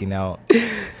like walking out.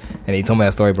 And he told me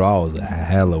that story, bro. I was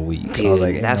hella weak. Dude, I was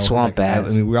like, that's swamp like,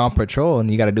 ass. I mean, we're on patrol,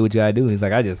 and you got to do what you got to do. He's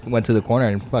like, I just went to the corner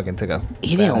and fucking took a.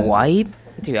 He didn't wipe?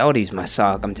 Dude, I would use my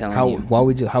sock, I'm telling you. How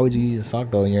would you use a sock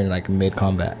though when you're in like mid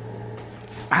combat?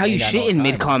 How you shit in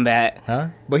mid combat? Huh?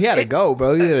 But he had to go,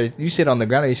 bro. Either you shit on the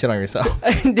ground or you shit on yourself.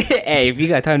 Hey, if you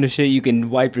got time to shit, you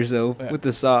can wipe yourself with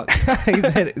the sock. He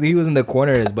said he was in the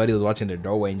corner and his buddy was watching the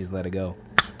doorway and just let it go.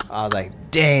 I was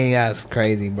like, dang, that's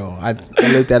crazy, bro. I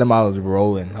looked at him, I was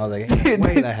rolling. I was like, hey,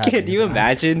 why did that happen? Can you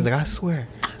imagine? He's like, I swear,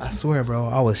 bro,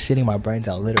 I was shitting my brains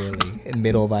out literally in the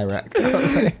middle of Iraq. I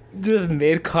was like, just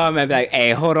mid comment, like,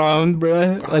 hey, hold on,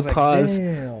 bro. Let's pause.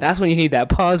 Damn. That's when you need that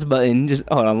pause button. Just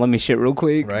hold on, let me shit real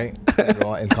quick. Right?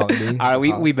 In Call of Duty. All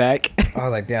right, we back. I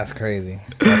was like, that's crazy.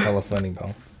 That's hella funny,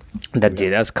 bro.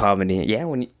 That's comedy. Yeah,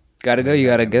 when you gotta go, you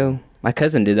gotta go. My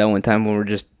cousin did that one time when we were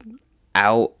just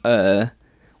out.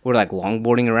 We're like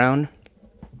longboarding around,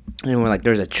 and we're like,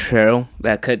 there's a trail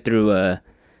that cut through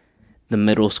the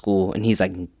middle school, and he's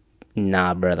like,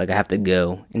 nah, bro, like I have to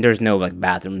go, and there's no like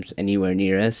bathrooms anywhere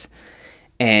near us,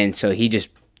 and so he just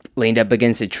leaned up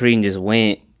against a tree and just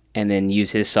went, and then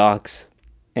used his socks,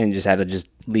 and just had to just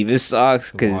leave his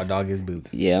socks because dog his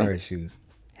boots, yeah, or his shoes.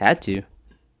 Had to.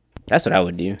 That's what I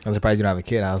would do. I'm surprised you don't have a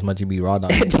kid. How much you be raw dog?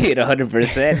 Dude,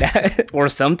 100%. Or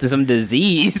some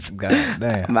disease. God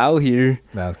damn. I'm out here.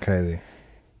 That's crazy.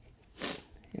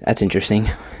 That's interesting.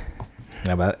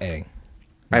 Yeah, but hey,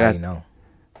 I got, you know,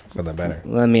 for the better.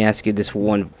 Let me ask you this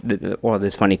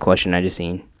this funny question I just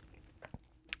seen.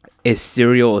 Is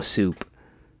cereal a soup?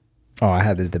 Oh, I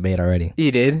had this debate already.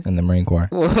 You did? In the Marine Corps.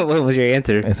 What was your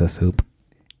answer? It's a soup.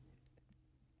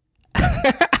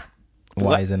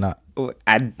 Why is it not?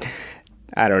 I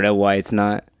don't know why it's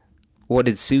not. What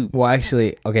is soup? Well,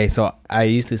 actually, okay, so I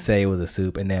used to say it was a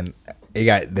soup, and then it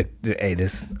got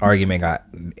this argument got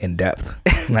in depth.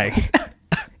 Like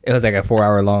it was like a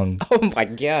 4-hour long. Oh my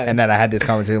god! And then I had this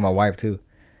conversation with my wife too.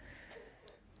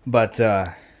 But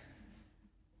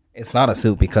it's not a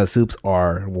soup because soups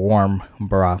are warm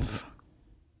broths.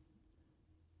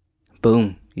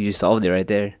 Boom! You just solved it right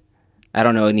there. I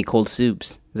don't know any cold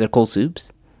soups. Is there cold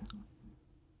soups?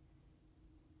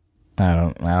 I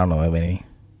don't know of any.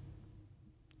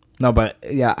 No, but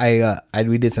yeah,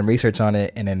 we did some research on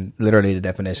it, and then literally the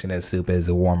definition of soup is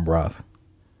a warm broth.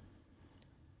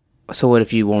 So what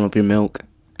if you warm up your milk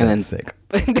and That's then sick.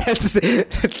 that's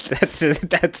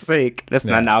sick. That's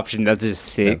not an option. That's just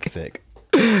sick. That's sick.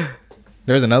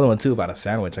 There's another one too about a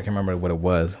sandwich. I can't remember what it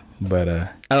was, but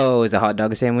Oh, is a hot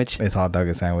dog a sandwich? it's hot dog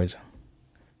a sandwich.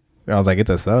 I was like, it's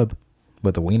a sub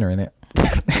with the wiener in it.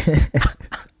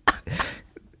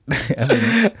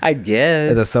 I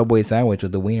guess. It's a Subway sandwich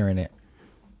with the wiener in it.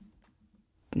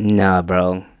 Nah,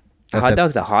 bro. A hot Except-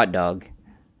 dog's a hot dog.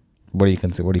 What do you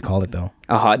consider? What do you call it though?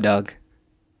 A hot dog.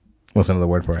 What's another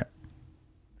word for it?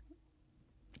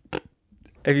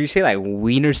 If you say like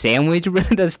wiener sandwich, bro,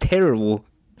 that's terrible.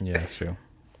 Yeah, that's true.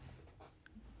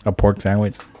 A pork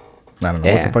sandwich. I don't know.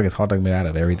 What Yeah. the fuck is hot dog made out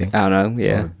of? Everything. I don't know.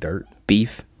 Yeah. Or dirt.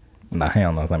 Beef. Nah,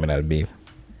 hell no, it's not made out of beef.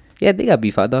 Yeah, they got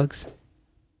beef hot dogs.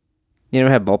 You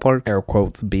never had ballpark? Air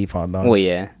quotes beef hot dogs. Well,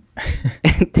 yeah.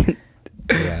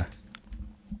 Yeah.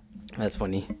 That's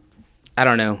funny. I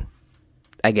don't know.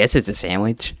 I guess it's a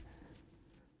sandwich.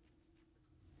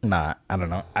 Nah, I don't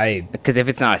know. Because if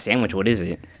it's not a sandwich, what is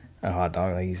it? A hot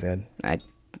dog, like you said. It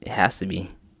has to be.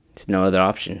 It's no other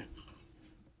option.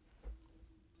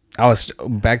 I was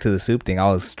back to the soup thing.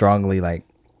 I was strongly like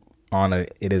on a.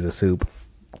 It is a soup.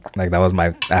 Like that was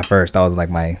my at first. That was like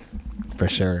my for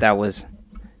sure. That was.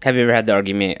 Have you ever had the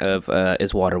argument of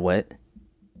is water wet?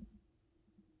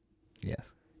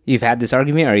 Yes. You've had this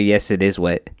argument, or yes, it is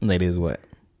wet. It is what.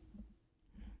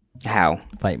 How?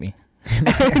 Fight me.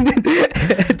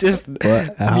 Just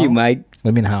What? How? you, Mike.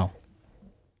 I mean, how?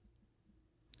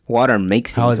 Water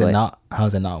makes How things is it wet. not? How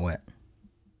is it not wet?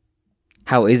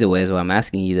 How is it wet? Is what I'm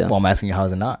asking you though. Well, I'm asking you, how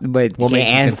is it not? But What you makes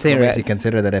can't you, answer what makes it. you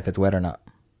consider that if it's wet or not?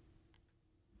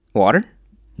 Water?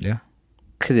 Yeah.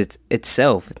 Because it's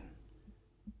itself.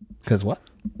 Because what?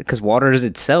 Because water is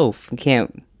itself. It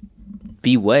can't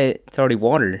be wet. It's already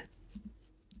water.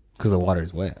 Because the water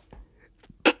is wet.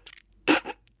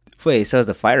 Wait, so is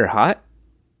the fire hot?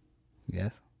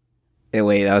 Yes.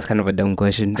 Wait, that was kind of a dumb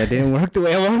question. That didn't work the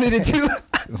way I wanted it to.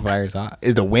 The fire's hot.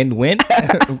 Is the wind wind?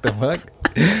 What the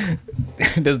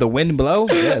fuck? Does the wind blow?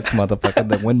 Yes, motherfucker.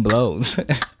 The wind blows.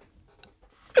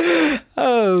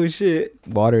 Oh, shit.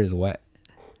 Water is wet.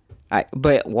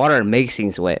 But water makes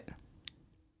things wet.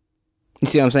 You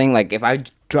see what I'm saying? Like, if I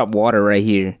drop water right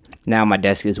here, now my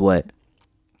desk is wet.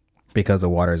 Because the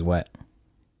water is wet.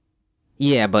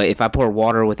 Yeah, but if I pour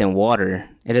water within water,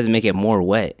 it doesn't make it more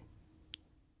wet.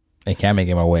 It can't make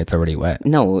it more wet. It's already wet.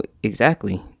 No,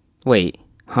 exactly. Wait,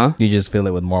 huh? You just fill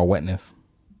it with more wetness.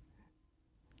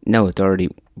 No, it's already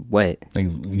wet.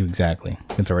 Exactly.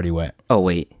 It's already wet. Oh,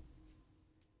 wait.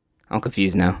 I'm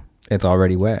confused now. It's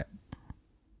already wet.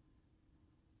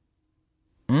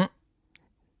 Yeah,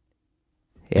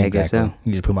 I guess so.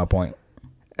 You just proved my point.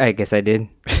 I guess I did.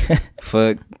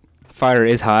 Fuck. Fire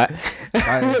is hot.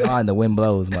 Fire is hot and the wind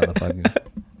blows, motherfucker.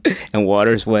 And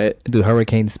water's wet. Do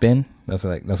hurricanes spin? That's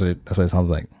what it sounds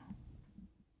like.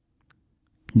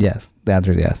 Yes, the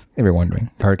answer is yes. If you're wondering,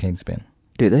 hurricanes spin.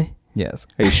 Do they? Yes.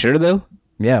 Are you sure though?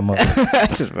 Yeah,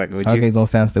 Just fucking with hurricanes don't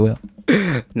stand still.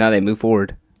 you. Now they move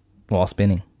forward. While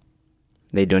spinning,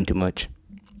 They doing too much.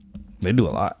 they do a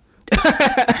lot.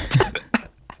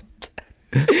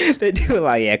 They do a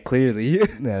lot, yeah, clearly. Yeah,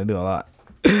 they do a lot.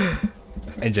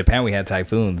 In Japan, we had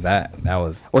typhoons. That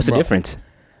was. What's the difference?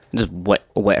 Just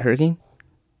a wet hurricane?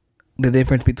 The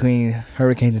difference between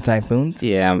hurricanes and typhoons?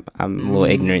 Yeah, I'm a little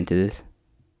ignorant to this.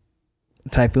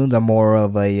 Typhoons are more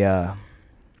of a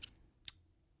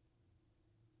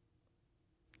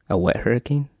wet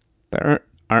hurricane? But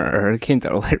aren't hurricanes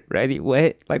already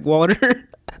wet like water?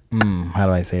 how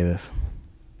do I say this?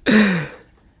 I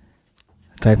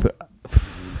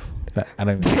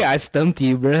don't. Yeah, I stumped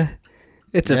you, bruh.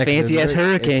 It's a fancy ass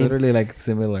hurricane. It's literally like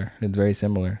similar. It's very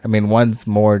similar. I mean, one's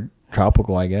more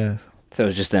tropical, I guess. So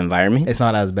it's just the environment? It's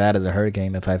not as bad as a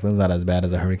hurricane. The typhoon's not as bad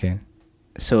as a hurricane.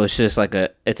 So it's just like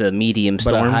it's a medium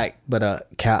storm? But a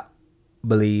cat,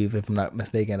 believe, if I'm not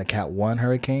mistaken, a Cat 1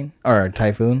 hurricane or a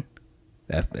typhoon,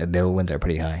 their winds are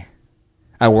pretty high.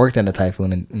 I worked in a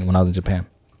typhoon when I was in Japan.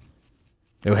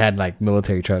 It had like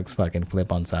military trucks fucking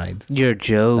flip on sides. You're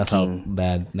joking. That's how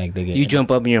bad like they get. You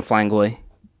jump up and you're flying away.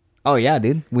 Oh yeah,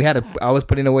 dude. I was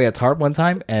putting away a tarp one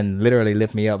time and literally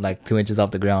lift me up like 2 inches off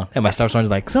the ground. And my star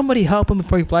sergeant's like, somebody help him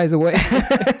before he flies away.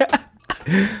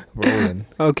 Rolling.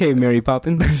 Okay, Mary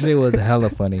Poppins. It was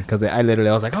hella funny because I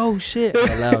was like, oh shit,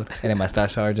 out loud. And then my star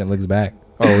sergeant looks back.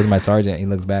 Oh, it was my sergeant. He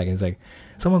looks back and he's like,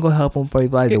 someone go help him before he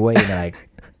flies away. And then like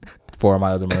 4 of my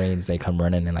other Marines, they come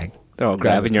running and like They're all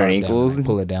grabbing your down, ankles. like,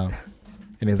 pull it down.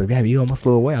 And he's like, damn, you almost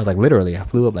flew away. I was like, literally, I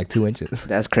flew up like 2 inches.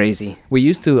 That's crazy. We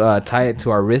used to tie it to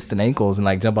our wrists and ankles and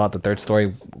like jump out the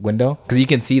 3rd-story window because you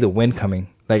can see the wind coming.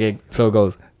 So it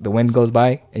goes, the wind goes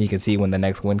by and you can see when the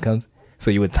next wind comes. So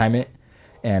you would time it,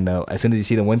 and as soon as you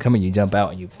see the wind coming, you jump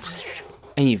out and you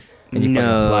fucking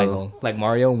fly like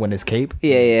Mario when his cape.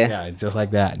 Yeah, it's just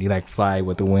like that. You like fly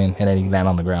with the wind and then you land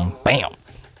on the ground. Bam.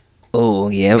 Oh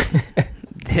yeah.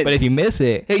 But if you miss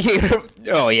it,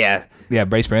 oh yeah. Yeah,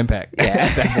 brace for impact. Yeah.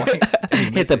 At that point,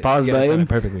 Hit the pause button.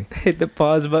 Perfectly. Hit the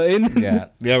pause button.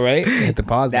 Yeah, right. Hit the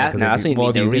pause button. That's when you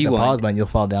need to hit the rewind. pause button, you'll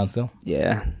fall down still.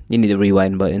 Yeah, you need the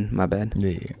rewind button. My bad.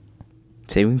 Yeah.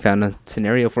 See, we found a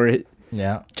scenario for it.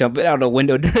 Yeah. Jumping out a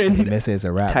window during You miss it, it's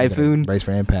a wrap. typhoon. Brace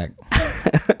for impact.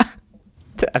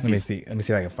 Let me see if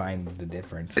I can find the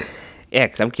difference. Yeah,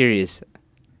 because I'm curious.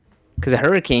 Because a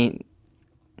hurricane,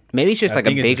 maybe it's just like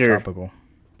a bigger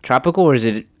tropical, or is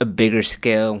it a bigger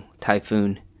scale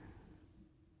typhoon?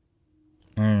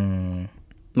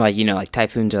 Like, you know, like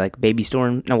typhoons are like baby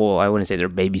storms. No, well, I wouldn't say they're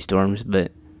baby storms,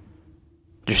 but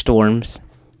they're storms,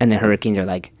 and then hurricanes are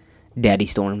like daddy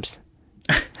storms.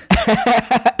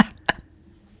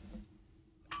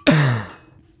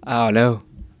 I don't know.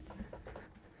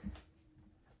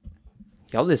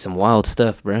 Y'all did some wild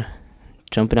stuff, bruh.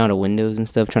 Jumping out of windows and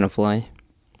stuff, trying to fly.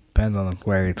 Depends on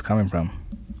where it's coming from.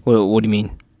 What do you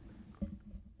mean?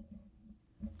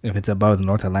 If it's above the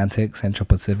North Atlantic, Central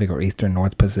Pacific, or Eastern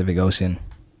North Pacific Ocean,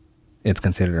 it's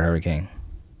considered a hurricane.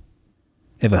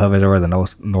 If it hovers over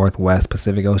the Northwest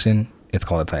Pacific Ocean, it's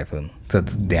called a typhoon. So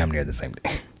it's damn near the same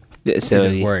thing. So it's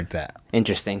just where it's at.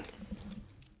 Interesting.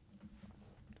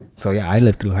 So yeah, I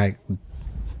lived through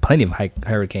plenty of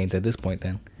hurricanes at this point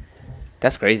then.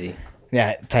 That's crazy.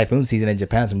 Yeah, typhoon season in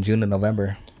Japan is from June to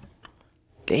November.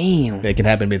 Damn. It can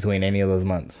happen between any of those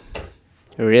months.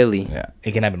 Really? Yeah,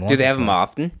 it can happen once. Do they have them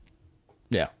often?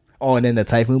 Yeah. Oh, and then the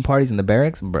typhoon parties in the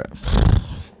barracks, bro.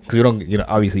 Because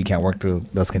obviously you can't work through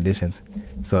those conditions.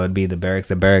 So it'd be the barracks.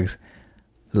 The barracks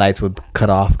lights would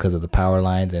cut off because of the power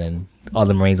lines, and then all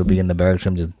the Marines would be in the barracks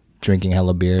room just drinking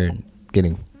hella beer and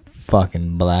getting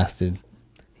fucking blasted.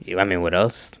 I mean, what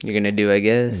else you're gonna do? I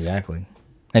guess. Exactly.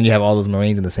 And you have all those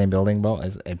Marines in the same building, bro,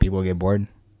 and people get bored.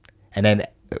 And then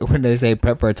when they say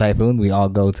prep for a typhoon, we all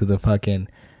go to the fucking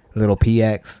little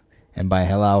PX and buy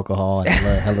hella alcohol and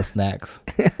hella snacks.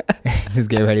 Just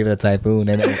get ready for the typhoon.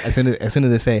 And as soon as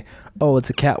they say, "Oh, it's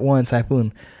a Cat 1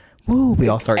 typhoon," woo, we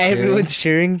all start cheering. Everyone's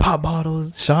cheering. Pop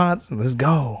bottles, shots, let's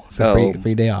go. So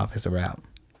free day off. It's a wrap.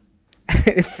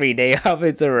 Free day off.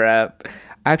 It's a wrap.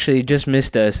 Actually, just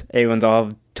missed us. Everyone's all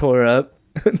tore up.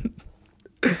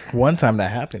 One time that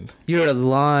happened. You're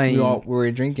lying. We were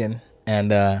drinking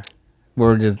and we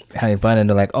were just having fun, and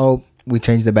they're like, "Oh, we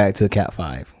changed it back to a Cat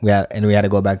 5." We had to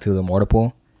go back to the mortar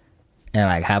pool, and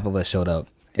like half of us showed up,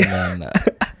 and then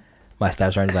my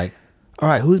staff sergeant's like, "All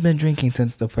right, who's been drinking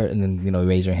since the first?" And then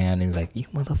raise your hand, and he's like, "You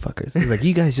motherfuckers!" He's like,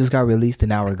 "You guys just got released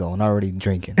an hour ago and already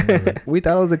drinking." Like, we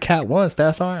thought it was a Cat 1,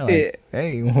 staff sergeant. Like,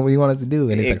 hey, what do you want us to do?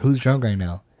 And he's like, "Who's drunk right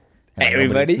now?" And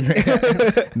everybody.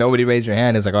 Nobody raised your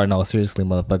hand. It's like, "Oh no, seriously,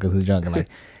 motherfuckers, who's drunk?" And like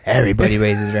everybody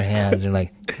raises their hands. They're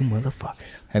like, "You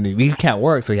motherfuckers!" And we can't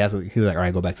work, so he was like, "All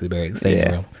right, go back to the barracks, stay in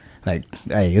the room." Like,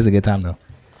 hey, it was a good time though.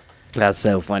 That's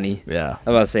so funny. Yeah, I was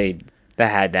about to say that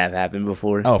had to have happened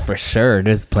before. Oh, for sure.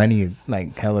 There's plenty of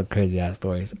like hella crazy ass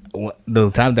stories.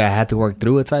 The time that I had to work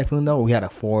through a typhoon though, we had to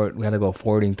go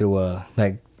fording through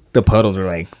the puddles were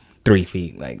like 3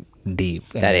 feet like deep.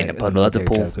 That ain't a puddle, that's a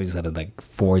pool. So we just had to like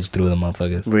forge through the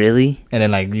motherfuckers. Really? And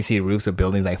then like you see roofs of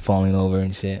buildings like falling over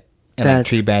and shit. And like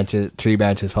tree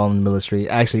branches falling in the middle of the street.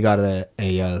 I actually got a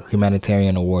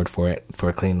humanitarian award for it,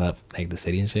 for cleaning up like the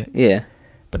city and shit. Yeah.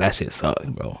 But that shit sucked,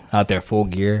 bro. Out there full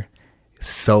gear,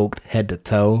 soaked head to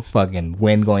toe, fucking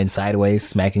wind going sideways,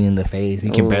 smacking you in the face.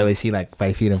 You can barely see like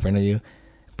 5 feet in front of you.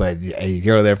 But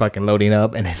you're there fucking loading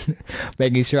up and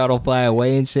making sure I don't fly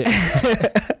away and shit.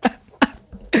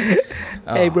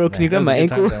 Hey, bro, can you grab my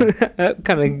ankle?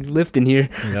 Kind of lifting here.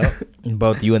 Yep.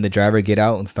 Both you and the driver get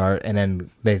out and start, and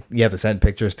then you have to send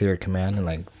pictures to your command and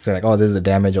like say like, "Oh, this is the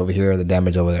damage over here, or the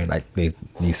damage over there." And like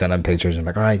you send them pictures and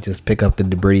like, "All right, just pick up the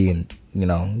debris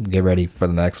and get ready for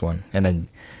the next one." And then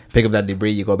pick up that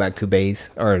debris. You go back to base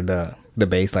or the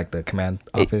base, like the command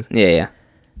office. Yeah.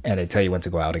 And they tell you when to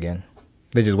go out again.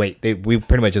 They just wait. We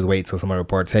pretty much just wait till someone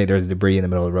reports, "Hey, there's debris in the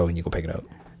middle of the road," and you go pick it up.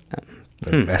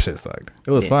 That shit sucked.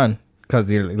 It was fun. Because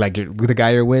you're with the guy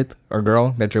you're with or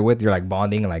girl that you're with, you're like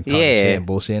bonding and like talking shit and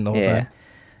bullshitting the whole time.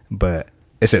 But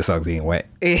it shit sucks being wet.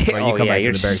 Or you come back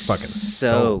to the barracks fucking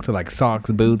soaked to like socks,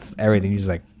 boots, everything. You just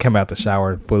like come out the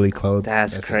shower fully clothed.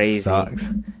 That's crazy. Sucks.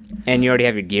 And you already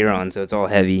have your gear on, so it's all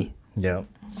heavy. Yep.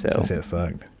 So that shit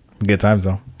sucked. Good times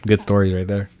though. Good stories right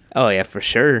there. Oh yeah, for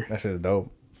sure. That shit's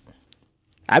dope.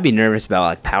 I'd be nervous about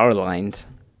like power lines.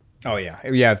 Oh yeah,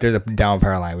 yeah. If there's a down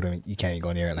power line, you can't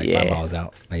go near it. Like Yeah. 5 miles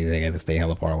out. Like you have to stay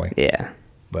hella far away. Yeah.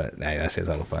 But hey, that shit's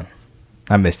hella fun.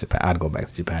 I miss Japan. I'd go back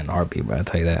to Japan in a heartbeat, bro. I'll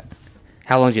tell you that.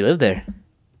 How long did you live there?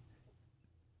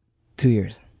 2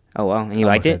 years. Oh wow, and you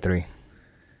liked it? 3.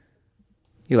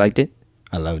 You liked it?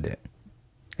 I loved it.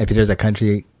 If there's a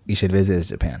country you should visit, it's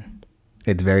Japan.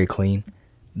 It's very clean.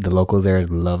 The locals there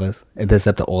love us,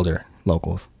 except the older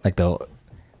locals, like the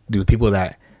people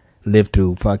that live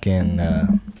through fucking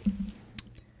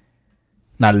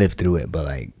not live through it, but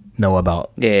like know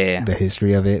about Yeah. the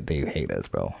history of it. They hate us,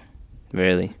 bro.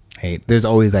 Really? Hate. There's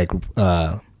always like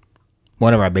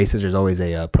one of our bases. There's always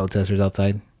a protesters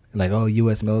outside, like, oh,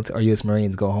 U.S. military or U.S.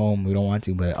 Marines, go home. We don't want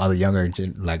you. But all the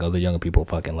younger people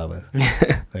fucking love us.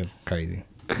 That's crazy.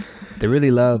 They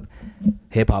really love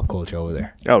hip hop culture over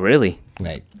there. Oh really?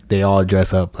 Like they all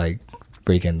dress up like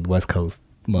freaking West Coast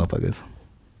motherfuckers.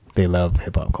 They love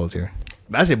hip hop culture.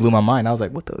 That shit blew my mind. I was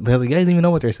like, what the? I was like, you guys even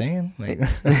know what they're saying? Like,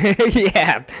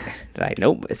 Yeah. Like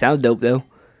nope. It sounds dope though.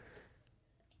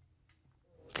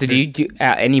 So do you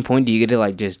at any point do you get to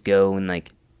like just go and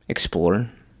like explore?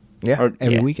 yeah, Or-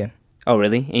 every yeah. weekend. Oh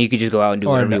really? And you could just go out and do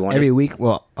Or whatever you want. every week.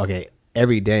 Well, okay,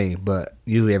 every day, but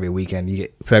usually every weekend.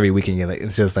 Every weekend you like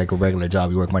it's just like a regular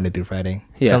job. You work Monday through Friday.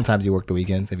 Yeah. Sometimes you work the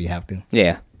weekends if you have to,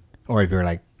 Yeah. or if you're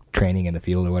like training in the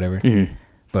field or whatever. Mm-hmm.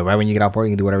 But right when you get off work,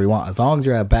 you can do whatever you want as long as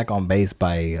you're back on base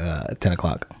by 10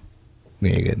 o'clock.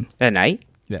 Then you're good. At night?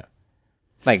 Yeah,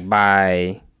 Like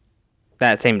by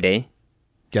that same day?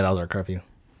 yeah, that was our curfew.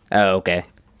 Oh, okay.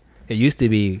 It used to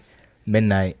be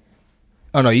midnight.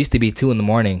 Oh no, it used to be 2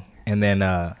 a.m. and then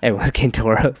Everyone's getting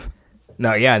tore up.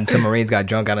 no, yeah, and some Marines got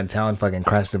drunk out in town, fucking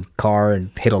crashed the car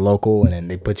and hit a local, and then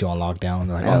they put you on lockdown.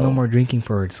 They're like, oh, no more drinking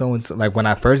for so and so. Like when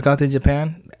I first got to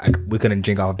Japan, we couldn't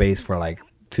drink off base for like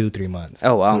 2-3 months.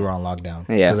 Oh, wow. We were on lockdown.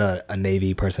 Yeah. Because a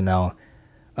Navy personnel,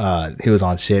 he was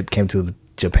on ship, came to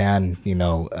Japan. You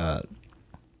know,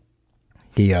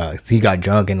 he got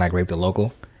drunk and like raped a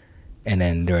local, and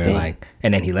then they were like,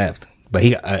 and then he left. But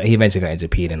he eventually got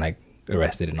IJP'd and like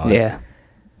arrested and all that. Yeah.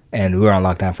 And we were on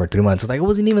lockdown for 3 months. It's like, it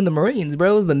wasn't even the Marines,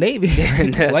 bro. It was the Navy.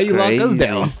 Why you lock us crazy.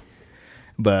 down?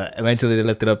 But eventually they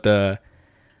lifted up the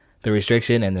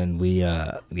restriction, and then we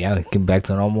came back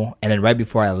to normal. And then right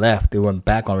before I left, they went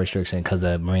back on restriction because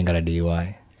the Marine got a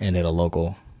DUI and hit a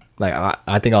local. Like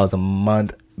I think I was a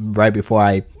month right before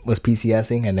I was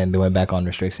PCSing, and then they went back on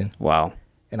restriction. Wow.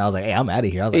 And I was like, hey, I'm out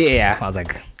of here. I was like, Yeah. I was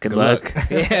like, Good luck.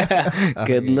 Yeah.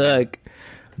 Good luck.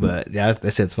 But yeah,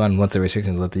 that shit's fun. Once the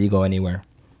restrictions lifted, you go anywhere.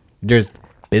 There's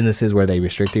businesses where they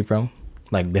restrict you from.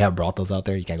 Like they have brothels out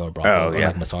there. You can't go to brothels. Oh, Or yeah.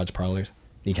 like massage parlors.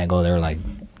 You can't go there like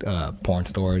porn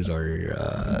stores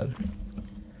or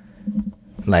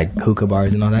like hookah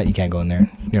bars and all that. You can't go in there.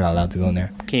 You're not allowed to go in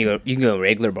there. You can go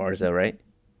regular bars though, right?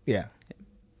 Yeah.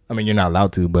 I mean, you're not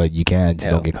allowed to, but you can. Just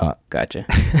don't get caught. Gotcha.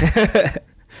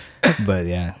 But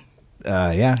yeah.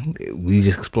 We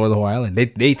just explore the whole island.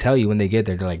 They tell you when they get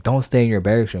there, they're like, don't stay in your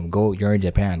barracks room. You're in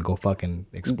Japan. Go fucking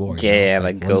explore. you Yeah, know?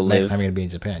 like, when's go the next live. time you're gonna be in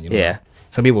Japan. You know? Yeah.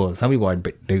 Some people are.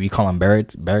 We call them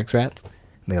barracks rats.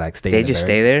 They like stay. They in the just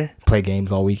stay barracks, there? play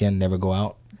games all weekend, never go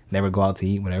out to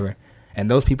eat, whatever. And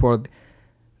those people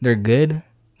they're good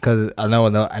because I know a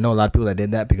lot of people that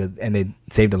did that and they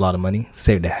saved a lot of money,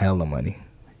 saved a hell of money.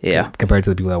 Yeah. Compared to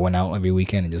the people that went out every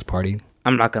weekend and just partied.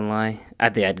 I'm not gonna lie. I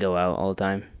think I'd go out all the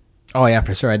time. Oh yeah,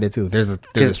 for sure I did too. There's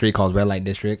a street called Red Light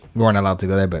District. We weren't allowed to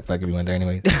go there, but fuck it, we went there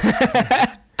anyways.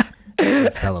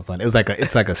 It's hella fun. It's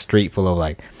like a street full of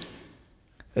like.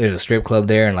 There's a strip club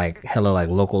there and like hella like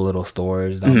local little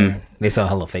stores down there. They sell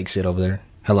hella fake shit over there.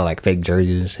 Hella like fake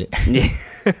jerseys and shit. Yeah.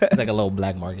 It's like a little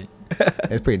black market.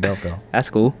 It's pretty dope though. That's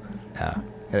cool.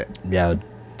 Yeah,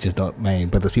 just don't man.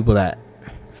 But those people that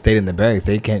stayed in the barracks,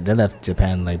 they left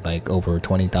Japan like over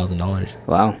 $20,000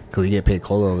 Wow. because we get paid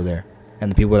cola over there. And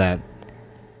the people that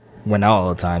went out all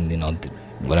the time, you know,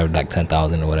 whatever, like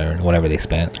 10,000 or whatever they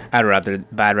spent. I'd rather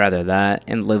that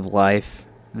and live life.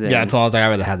 Yeah, so I was like, I'd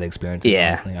rather have the experience.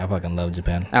 Yeah. Honestly. I fucking love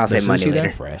Japan. I'll The save money sushi there,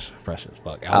 later. fresh as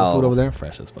fuck. All the food over there,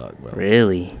 fresh as fuck, bro.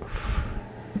 Really?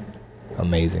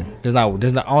 Amazing. There's not. I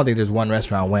don't think there's one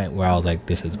restaurant I went where I was like,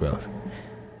 this is gross.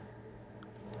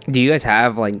 Do you guys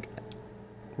have like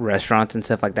restaurants and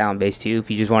stuff like that on base too? If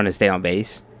you just wanted to stay on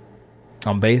base.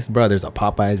 On base, bro, there's a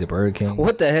Popeyes, a Burger King.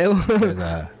 What the hell?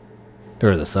 There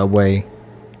was a Subway.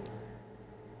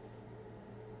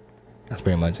 That's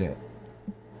pretty much it.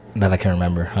 That I can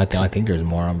remember. I think there's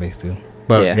more on base too.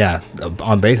 But yeah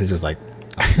on base it's just like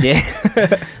Yeah.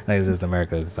 like it's just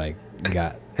America. It's like you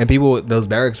got And people, those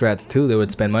barracks rats too, they would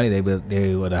spend money. They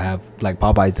would have like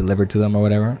Popeyes delivered to them or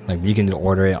whatever. Like you can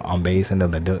order it on base and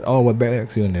they'll what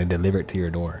barracks you, and they deliver it to your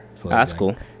door. So like, that's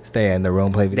cool. Stay in the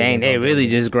room, play video Dang, games they all really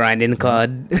day. just grinding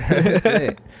COD.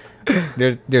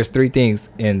 There's 3 things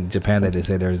in Japan that they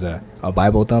say. There's a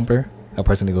Bible thumper, a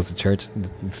person who goes to church,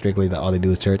 strictly all they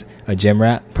do is church. A gym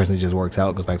rat, a person who just works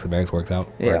out, goes back to the barracks, works out.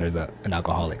 Yeah. Or there's an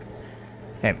alcoholic.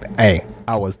 And hey,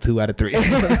 I was 2 out of 3.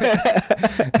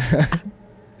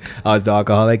 I was the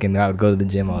alcoholic, and I would go to the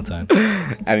gym all the time.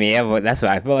 I mean, yeah, but that's what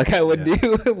I feel like I would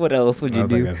do. What else would you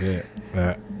do? Like, that's it.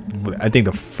 I think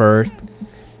the first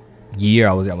year I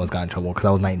almost got in trouble because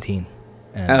I was 19.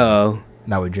 And,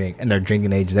 and I would drink, and their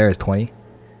drinking age there is 20.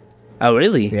 Oh,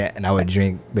 really? Yeah, and I would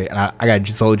drink. And I got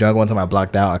so drunk one time I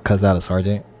blocked out. I cussed out a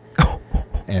sergeant.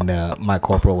 And my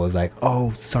corporal was like,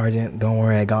 "Oh, sergeant, don't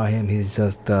worry, I got him. He's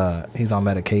just he's on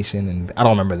medication." And I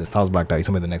don't remember this. I was blacked out. He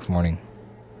told me the next morning.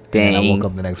 Dang. And I woke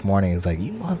up the next morning. It's like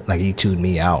he chewed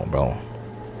me out, bro.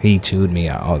 He chewed me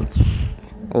out.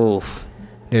 Oof.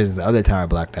 There's the other time I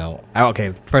blacked out.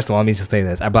 Okay, first of all, let me just say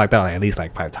this. I blacked out at least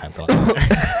like 5 times.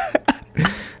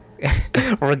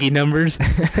 Rookie numbers.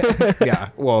 Yeah.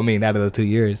 Well, I mean, out of those 2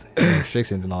 years,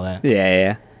 restrictions and all that.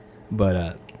 Yeah.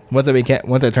 But once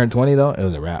I turned 20, though, it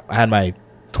was a wrap. I had my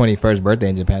 21st birthday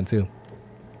in Japan too.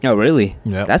 Oh, really?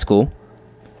 Yep. That's cool.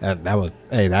 That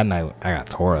night I got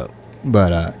tore up.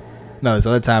 But no, this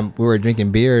other time we were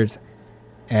drinking beers,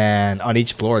 and on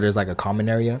each floor there's like a common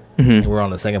area. Mm-hmm. We're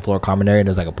on the second floor common area.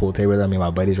 There's like a pool table there. Me and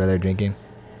my buddies were there drinking,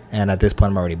 and at this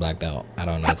point I'm already blacked out. I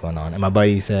don't know what's going on. And my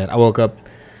buddy said I woke up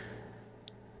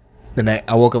the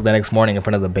next morning in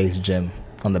front of the base gym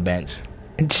on the bench.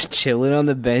 Just chilling on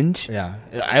the bench. Yeah,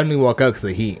 I only woke up because of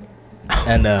the heat.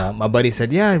 And my buddy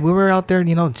said, "Yeah, we were out there,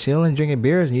 chilling, drinking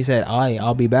beers." And he said,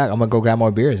 "I'll be back. I'm gonna go grab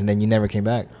more beers." And then you never came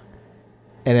back.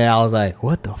 And then I was like,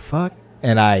 "What the fuck?"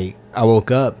 And I woke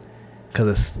up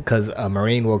because a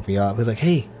Marine woke me up. He was like,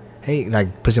 "Hey,"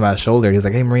 like pushing my shoulder. He was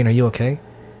like, "Hey, Marine, are you okay?"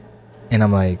 And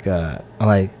I'm like,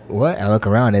 "What?" And I look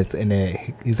around. He's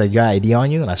like, "You got ID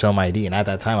on you?" And I show him my ID. And at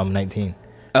that time, I'm 19.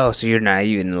 Oh, so you're not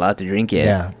even allowed to drink yet?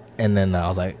 Yeah. And then I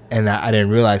was like, and I didn't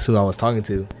realize who I was talking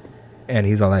to. And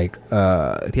he's all like,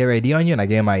 "Do you have ID on you?" And I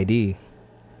gave him my ID.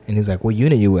 And he's like, "What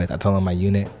unit you with?" I told him my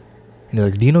unit. And he's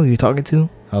like, "Do you know who you're talking to?"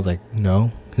 I was like,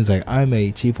 "No." He's like, "I'm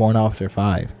a Chief Warrant Officer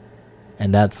 5.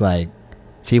 And that's like,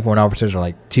 Chief Warrant Officer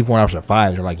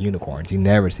 5s are like unicorns. You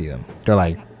never see them. They're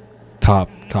like top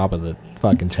of the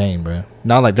fucking chain, bro.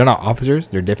 Not like they're not officers.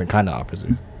 They're different kind of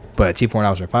officers. But Chief Warrant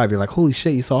Officer 5, you're like, holy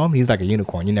shit, you saw him? He's like a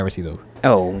unicorn. You never see those.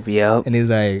 Oh, yeah. And he's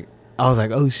like, I was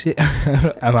like, oh shit.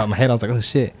 I'm out my head. I was like, oh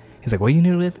shit. He's like, what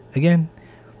unit with again?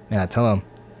 And I tell him,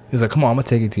 he's like, come on, I'm gonna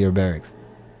take you to your barracks.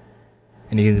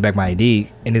 And he gives me back my ID.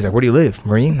 And he's like, where do you live,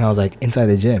 Marine? And I was like, inside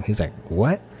the gym. He's like,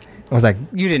 what? I was like,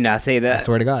 You did not say that. I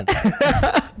swear to God.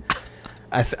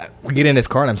 We get in his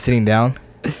car and I'm sitting down.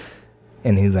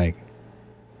 And he's like,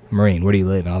 Marine, where do you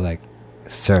live? And I was like,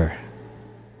 sir,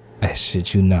 I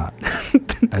shit you not.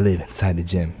 I live inside the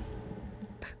gym.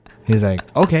 He's like,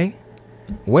 okay.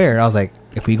 Where? I was like,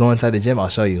 if we go inside the gym, I'll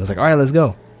show you. I was like, all right, let's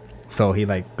go. So he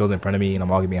like goes in front of me and I'm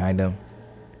walking behind him.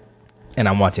 And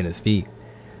I'm watching his feet.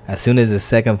 As soon as his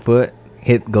second foot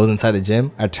goes inside the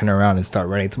gym, I turn around and start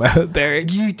running to my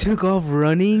barracks. You took off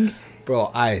running?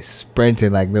 Bro, I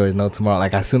sprinted like there was no tomorrow.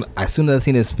 Like as soon as I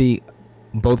seen his feet,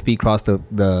 both feet crossed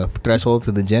the threshold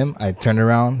to the gym, I turned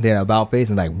around, did an about face,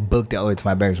 and like booked it all the way to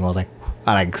my barracks. And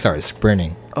I like started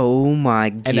sprinting. Oh my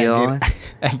god! And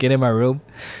I get in my room,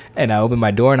 and I open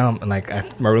my door, and I'm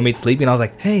like, my roommate's sleeping. I was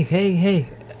like, hey.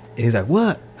 And he's like,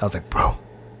 what? I was like, bro,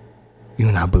 you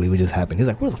would not believe what just happened. He's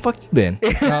like, where the fuck you been?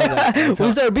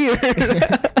 Where's that beer?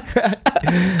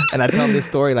 And I tell him this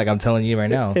story like I'm telling you right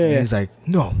now. Yeah. And he's like,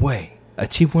 no way. A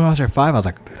Chief Warrant Officer 5? I was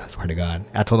like, dude, I swear to God.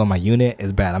 I told him my unit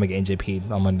is bad. I'm going to get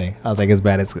NJP'd on Monday. I was like, it's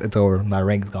bad. It's over. My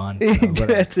rank's gone.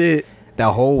 That's it.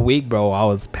 That whole week, bro, I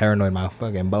was paranoid. My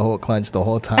fucking butthole clenched the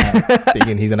whole time,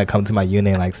 thinking he's going to come to my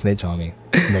unit and like snitch on me.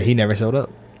 And he never showed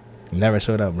up. Never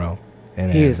showed up, bro.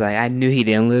 And he was like, I knew he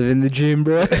didn't live in the gym,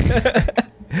 bro.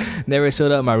 Never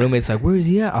showed up. My roommate's like, where is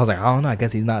he at? I was like, I don't know. I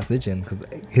guess he's not snitching. Cause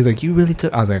he's like, you really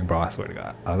took? I was like, bro, I swear to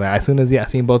God. I was like, as soon as I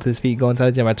seen both his feet go inside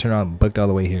the gym, I turned around and booked all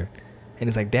the way here. And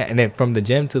it's like that. And then from the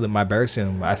gym to my barracks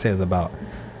gym, I say it's about,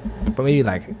 but maybe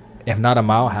like, if not a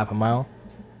mile, half a mile.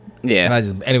 Yeah.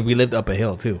 And we lived up a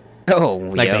hill too. Oh,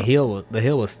 like yeah. the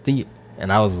hill was steep,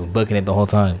 and I was booking it the whole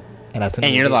time.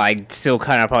 And you're like still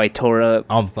kind of probably tore up.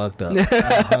 I'm fucked up. I'm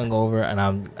hungover,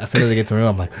 and as soon as I get to the room,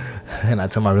 I'm like, and I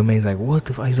tell my roommate, he's like, what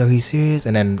the fuck? He's like, are you serious?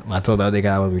 And then I told the other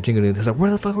guy we were drinking. He's like,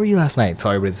 where the fuck were you last night?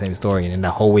 Tell everybody the same story, and then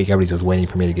the whole week everybody's just waiting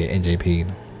for me to get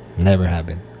NJP. Never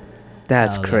happened.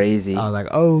 That's I was crazy. Like, I was like,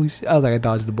 oh, I was like, I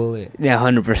dodged the bullet. Yeah,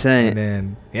 100%.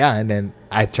 And then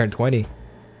I turned 20.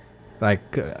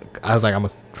 Like, I was like, I'm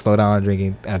gonna slow down on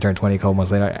drinking. And I turned 20 a couple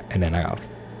months later, and then I got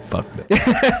fucked.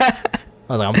 I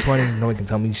was like, I'm 20. No one can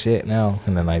tell me shit now.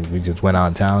 And then like we just went out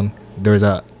in town. There was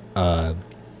a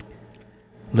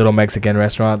little Mexican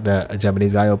restaurant that a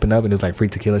Japanese guy opened up, and it was like free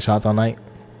tequila shots all night.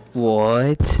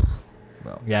 What?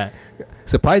 Well, yeah.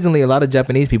 Surprisingly, a lot of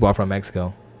Japanese people are from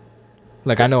Mexico.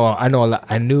 Like I know a lot.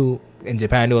 I knew in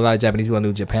Japan. I knew a lot of Japanese people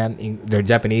knew they're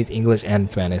Japanese, English,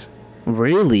 and Spanish.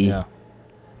 Really? Yeah.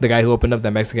 The guy who opened up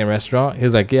that Mexican restaurant, he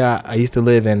was like, yeah, I used to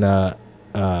live in I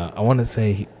want to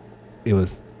say it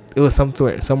was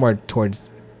somewhere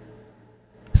towards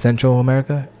Central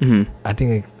America. Mm-hmm. I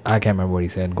can't remember what he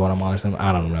said, Guatemala or something.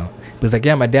 I don't know. But it's like,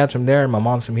 yeah, my dad's from there and my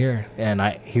mom's from here. And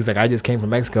he's like, I just came from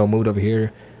Mexico, moved over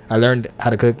here. I learned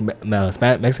how to cook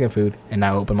Mexican food, and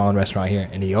now I opened my own restaurant here.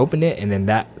 And he opened it, and then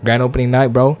that grand opening night,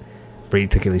 bro, free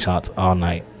tequila shots all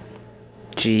night.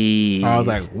 Jeez. I was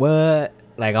like, what?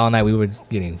 Like all night we were just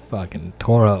getting fucking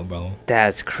tore up, bro.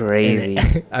 That's crazy.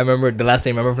 I remember the last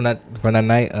thing I remember from that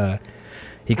night.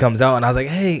 He comes out and I was like,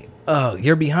 hey,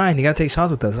 you're behind. You gotta take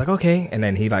shots with us. Like, okay. And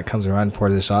then he like comes around and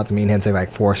pours the shots. Me and him take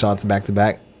like 4 shots back to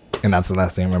back, and that's the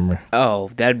last thing I remember. Oh,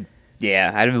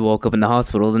 yeah. I woke up in the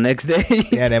hospital the next day.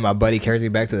 Yeah. And then my buddy carries me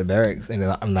back to the barracks, and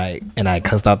then I'm like, and I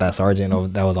cussed out that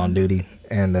sergeant that was on duty,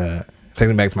 and takes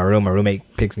me back to my room. My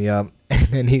roommate picks me up, and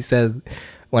then he says,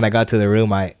 when I got to the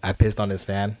room, I pissed on his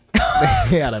fan.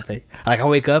 Like I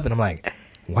wake up and I'm like,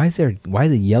 why is it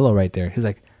yellow right there? He's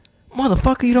like,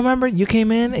 motherfucker, you don't remember? You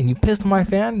came in and you pissed on my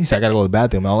fan. He said, I gotta go to the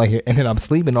bathroom. And all I hear, and then I'm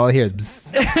sleeping. All I hear is,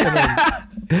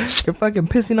 bzz, you're fucking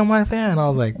pissing on my fan. I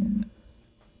was like,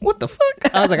 what the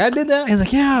fuck? I was like, I did that. He's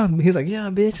like, yeah. He's like, yeah,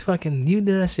 bitch, fucking you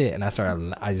did that shit. And I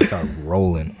just started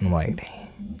rolling. I'm like,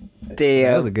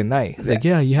 damn. That was a good night. He's like,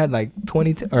 yeah, you had like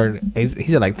 20, or he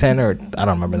said like 10, or I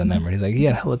don't remember the number. He's like, he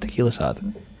had hella tequila shots.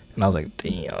 And I was like,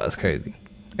 damn, that's crazy.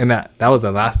 And that was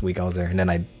the last week I was there. And then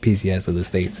I PCS to the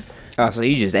States. Oh, so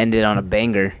you just ended on a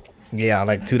banger. Yeah,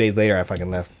 like 2 days later, I fucking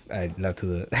left. I left to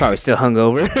the... Probably still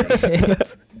hungover.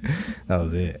 That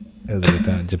was it. It was a good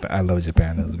time. Japan, I love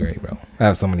Japan. That was great, bro. I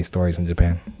have so many stories from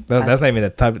Japan. That's not even the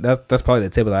type... That's probably the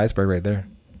tip of the iceberg right there.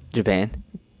 Japan?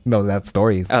 No, that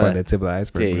story is probably the tip of the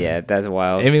iceberg. Dude, yeah, that's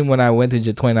wild. Even when I went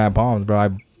to 29 Palms,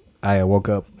 bro, I woke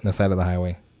up on the side of the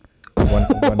highway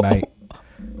one night.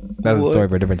 That's a story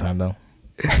for a different time, though.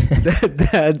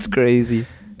 That's crazy.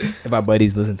 If my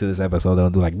buddies listen to this episode, they'll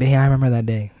be like, damn, I remember that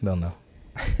day. They'll know.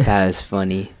 That is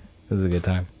funny. This is a good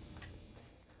time.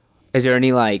 Is there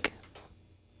any, like,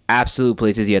 absolute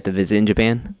places you have to visit in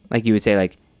Japan? Like, you would say,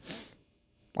 like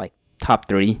top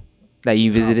 3 that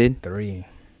you visited? Top 3.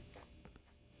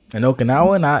 In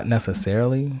Okinawa, not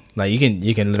necessarily. Like,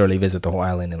 you can literally visit the whole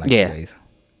island in, like, 2 days.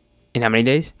 In how many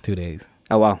days? 2 days.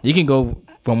 Oh, wow. You can go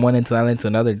from one end of the island to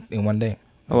another in 1 day.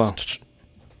 Oh, wow.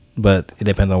 But it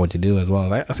depends on what you do as well.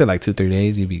 Like I said, like 2-3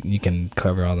 days, you can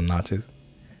cover all the notches.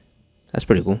 That's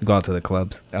pretty cool. Go out to the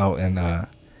clubs. Oh, and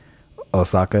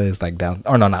Osaka is like down.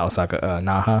 Or no, not Osaka.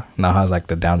 Naha. Naha is like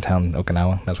the downtown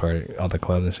Okinawa. That's where all the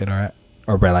clubs and shit are at.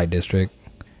 Or Red Light District.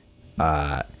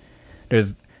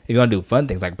 There's, if you want to do fun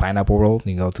things like Pineapple World,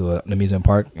 you go to an amusement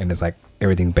park and it's like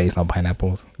everything based on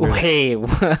pineapples. Wait,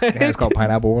 what? Yeah, it's called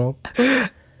Pineapple World.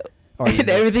 And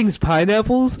everything's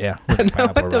pineapples? Yeah. Like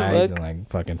pineapple rides and like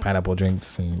fucking pineapple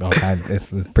drinks and all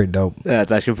kinds. It's pretty dope.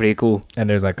 That's actually pretty cool. And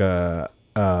there's like a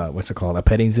what's it called? A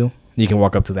petting zoo. You can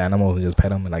walk up to the animals and just pet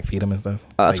them and like feed them and stuff.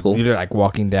 Oh, that's like, cool. You're like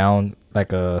walking down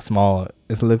like a small.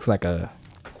 It looks like a.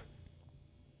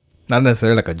 Not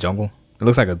necessarily like a jungle. It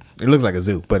looks like a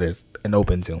zoo, but it's an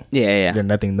open zoo. Yeah. There's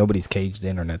nothing. Nobody's caged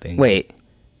in or nothing. Wait,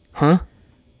 huh?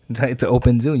 It's an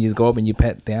open zoo. You just go up and you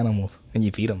pet the animals and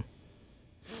you feed them.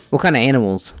 What kind of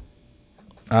animals?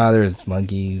 There's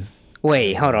monkeys.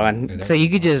 Wait, hold on. So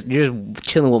you're just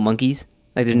chilling with monkeys?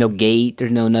 Like there's no gate,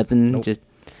 there's no nothing. Nope. Just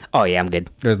oh yeah, I'm good.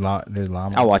 There's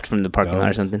llamas. I'll watch from the parking lot or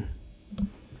goats, something.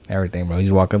 Everything, bro. You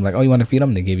just walk up like, oh, you want to feed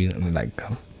them? They give you and like,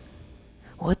 come.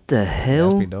 What the Yeah, hell?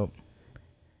 that's pretty dope.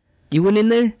 You went in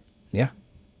there? Yeah.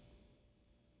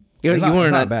 You It's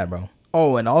weren't not bad, bro.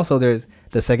 Oh, and also there's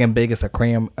the second biggest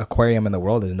aquarium in the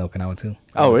world is in Okinawa too.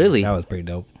 Oh, really? That was pretty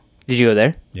dope. Did you go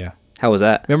there? Yeah. How was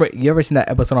that? Remember, you ever seen that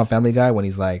episode on Family Guy when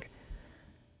he's like,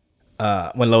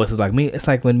 when Lois is like, it's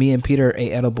like when me and Peter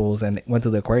ate edibles and went to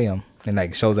the aquarium and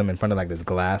like shows them in front of like this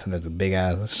glass and there's a big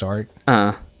ass shark.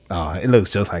 Oh, it looks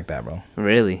just like that, bro.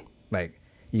 Really? Like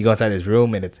you go inside this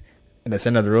room and it's in the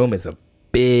center of the room is a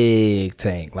big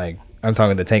tank, like I'm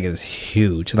talking the tank is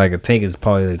huge. Like a tank is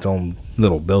probably its own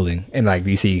little building, and like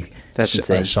you see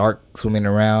a shark swimming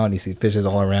around. You see fishes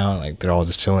all around. Like they're all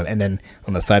just chilling. And then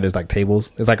on the side there's like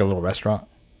tables. It's like a little restaurant.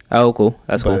 Oh, cool.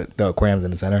 That's cool. The aquarium's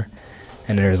in the center,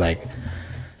 and then there's like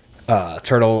a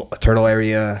turtle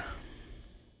area.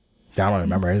 I don't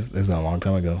remember. It's been a long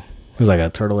time ago. There's like a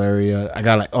turtle area. I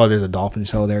got like there's a dolphin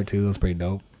show there too. It's pretty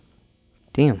dope.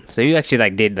 Damn. So you actually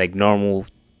like did like normal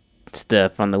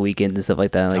stuff on the weekends and stuff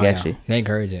like that. Like actually, they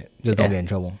encourage it. Just don't get in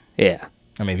trouble. Yeah.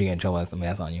 I mean, if you get in trouble,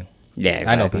 that's on you. Yeah.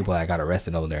 Exactly. I know people that got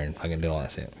arrested over there and fucking did all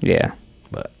that shit. Yeah.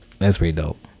 But that's pretty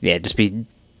dope. Yeah. Just be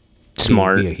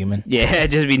smart. Be a human. Yeah.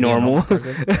 Just be normal.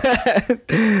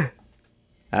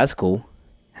 That's cool.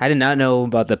 I did not know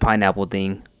about the pineapple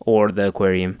thing or the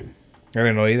aquarium. I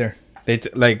didn't know either. They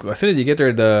like as soon as you get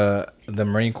there, the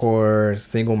Marine Corps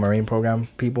single Marine program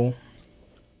people,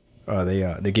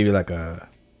 they give you like a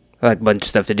bunch of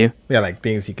stuff to do. Yeah, like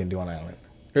things you can do on the island.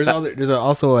 There's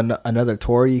also another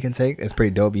tour you can take. It's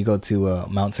pretty dope. You go to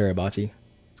Mount Suribachi.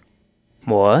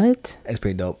 What? It's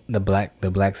pretty dope. The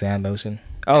black sand ocean.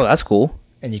 Oh, that's cool.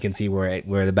 And you can see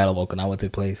where the Battle of Okinawa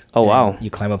took place. Oh, wow. You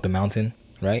climb up the mountain,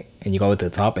 right? And you go to the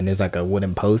top, and there's like a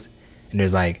wooden post, and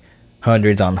there's like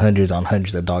hundreds on hundreds on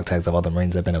hundreds of dog tags of all the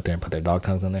Marines that have been up there and put their dog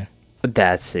tags in there.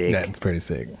 That's sick. That's pretty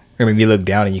sick. I mean, you look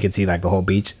down and you can see like the whole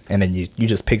beach, and then you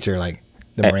just picture like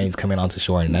the Marines coming onto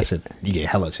shore, and that shit, you get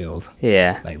hella chills.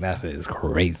 Yeah. Like that shit is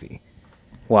crazy.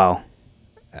 Wow.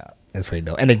 It's pretty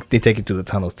dope. And they take you through the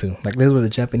tunnels too. Like this is where the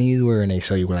Japanese were, and they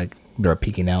show you where like they're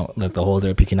peeking out, like the holes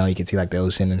are peeking out. You can see like the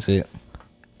ocean and shit.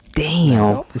 Damn.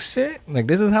 Oh shit! Like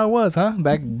this is how it was, huh?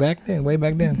 Back then, way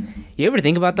back then. You ever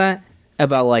think about that?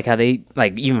 About like how they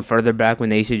like even further back when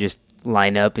they used to just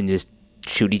line up and just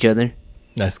shoot each other.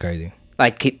 That's crazy.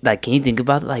 Like can you think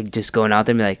about it? Like just going out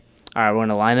there and be like, all right, we're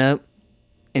gonna line up,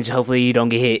 and just hopefully you don't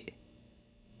get hit.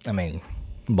 I mean,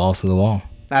 balls to the wall.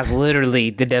 That's literally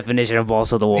the definition of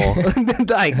balls to the wall.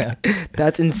 Like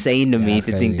that's insane to me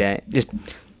to think that. Just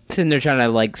sitting there trying to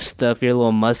like stuff your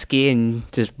little muskie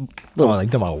and just. Like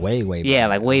talking about way back. Yeah,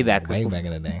 like way back. Way back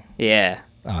in the day. Yeah.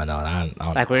 Oh no, I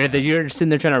don't like where you're sitting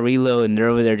there trying to reload and they're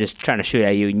over there just trying to shoot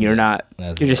at you and you're not.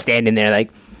 You're just standing there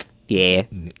like, yeah.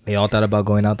 They all thought about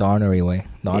going out the honorary way.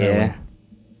 Way.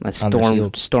 Like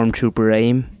stormtrooper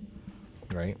aim.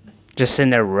 Right. Just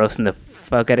sitting there roasting the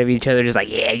fuck out of each other, just like,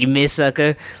 yeah, you miss,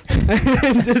 sucker.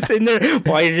 Just sitting there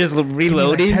while you're just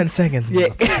reloading. Like 10 seconds, yeah.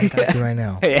 I got you right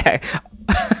now. Yeah.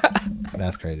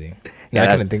 That's crazy. Yeah, I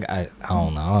couldn't think. I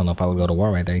don't know. I don't know if I would go to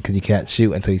war right there because you can't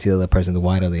shoot until you see the other person's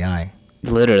wide of the eye.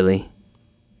 Literally.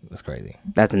 That's crazy.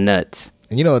 That's nuts.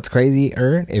 And you know what's crazy, I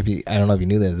don't know if you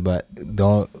knew this, but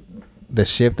the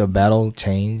shift of battle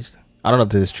changed. I don't know if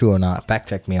this is true or not. Fact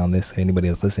check me on this. Anybody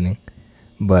else listening?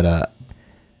 But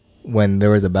when there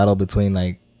was a battle between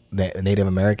like the Native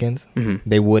Americans,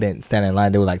 they wouldn't stand in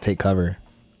line. They would like take cover,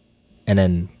 and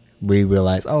then we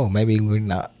realized, maybe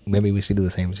we should do the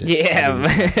same shit. Yeah,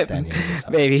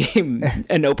 maybe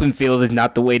an open field is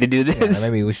not the way to do this. Yeah,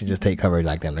 maybe we should just take cover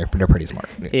like them. They're pretty smart.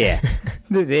 Yeah,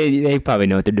 they probably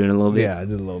know what they're doing a little bit. Yeah,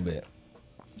 just a little bit.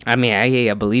 I mean,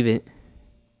 I believe it.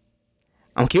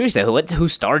 I'm curious though, who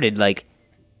started like,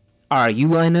 all right, you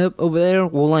line up over there,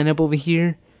 we'll line up over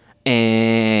here,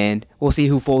 and we'll see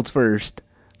who folds first.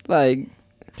 Like,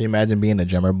 can you imagine being a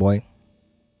drummer boy?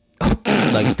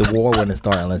 Like the war wouldn't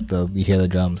start unless you hear the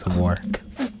drums of war.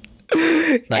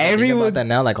 Like, everyone about that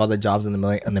now, like all the jobs in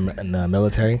the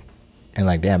military, and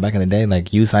like damn, back in the day,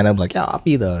 like you sign up, like yeah, I'll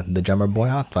be the drummer boy.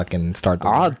 I'll fucking start.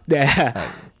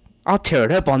 I'll tear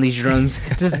it up on these drums.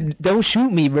 Just don't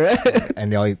shoot me, bro.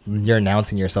 And you're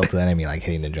announcing yourself to the enemy, like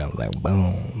hitting the drums, like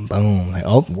boom, boom, like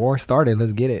war started.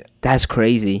 Let's get it. That's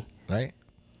crazy, right?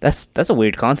 That's a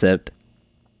weird concept.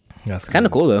 That's kind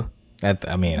of cool though.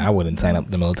 I mean, I wouldn't sign up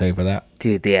the military for that.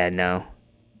 Dude, yeah, no.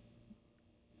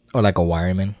 Or like a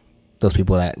wireman. Those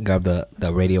people that grab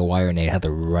the radio wire and they have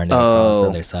to run it across the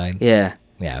other side. Yeah.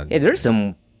 Yeah. Yeah, there's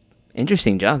some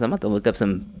interesting jobs. I'm about to look up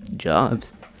some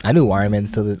jobs. I knew wiremen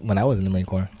when I was in the Marine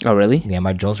Corps. Oh, really? Yeah,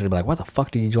 my drill sergeant would be like, what the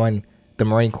fuck did you join the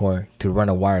Marine Corps to run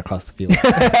a wire across the field?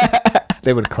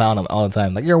 They would clown him all the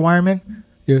time. Like, you're a wireman?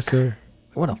 Yes, sir.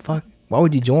 What the fuck? Why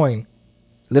would you join?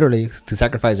 Literally to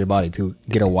sacrifice your body to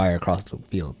get a wire across the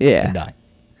field and die.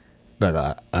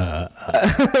 But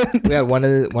we had one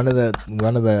of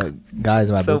the guys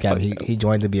in my boot camp. He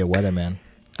joined to be a weatherman.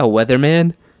 A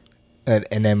weatherman?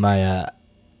 And then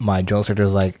my drill sergeant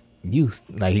was like,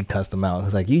 he cussed him out. He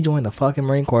was like, you joined the fucking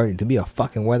Marine Corps to be a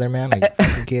fucking weatherman? Like,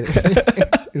 fucking kid.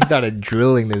 He started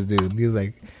drilling this dude. He was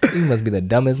like, he must be the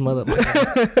dumbest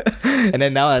motherfucker. And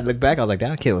then now I look back, I was like,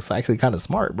 that kid was actually kind of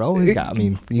smart, bro.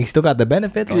 He still got the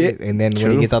benefits. Yeah, and then when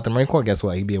true. he gets out the Marine Corps, guess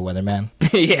what? He'd be a weatherman.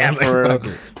 Yeah, for real. Fuck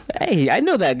it. Hey, I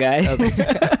know that guy.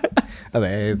 I was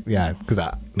like, hey, yeah, because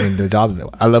I mean, the job,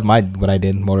 I love what I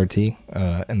did, motor T,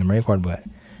 in the Marine Corps, but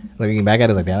looking back at it, I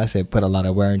was like, damn, that shit put a lot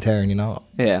of wear and tear,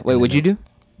 Yeah. Wait, what'd you do?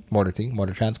 Motor T,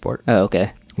 motor transport. Oh,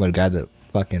 okay. Like, drive the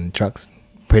fucking trucks,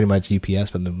 pretty much UPS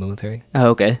for the military. Oh,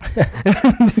 okay.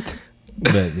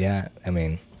 But yeah, I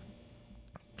mean,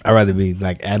 I'd rather be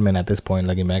like admin at this point.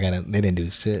 Looking back at it, they didn't do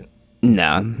shit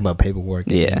No. but paperwork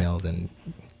and Yeah. emails, and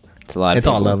It's a lot. it's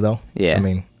of all people. love though. Yeah. I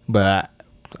mean, but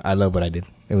I love what I did.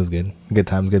 It was good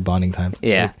times, good bonding times.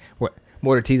 Yeah. Like,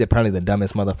 Motor T's are probably the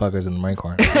dumbest motherfuckers in the Marine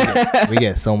Corps. We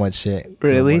get so much shit. from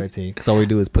Really? Motor T, because all we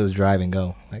do is push, drive, and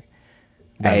go. Like,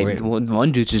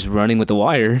 One dude's just running with the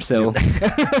wire, so.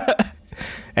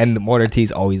 and the Motor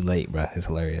T's always late, bro. It's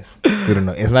hilarious. We don't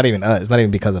know. It's not even us. It's not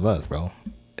even because of us, bro.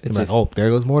 It's like, oh, there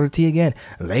goes Motor T again.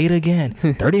 Late again.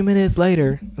 30 minutes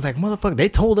later. It's like, motherfucker, they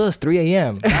told us 3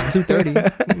 a.m., not 2:30.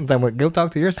 It's like, well, go talk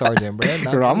to your sergeant,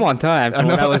 bro. Bro, I'm on time from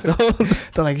what I was told.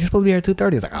 They're like, you're supposed to be here at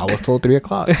 2:30. It's like, I was told 3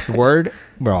 o'clock. Word,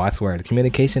 bro, I swear, the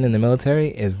communication in the military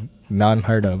is not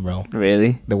unheard of, bro.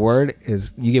 Really? The word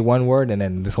is, you get one word, and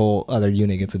then this whole other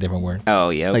unit gets a different word. Oh,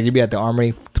 yeah. Like, you be at the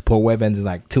armory to pull weapons, it's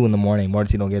like 2 in the morning.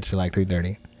 Motor T don't get you like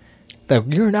 3:30. Like,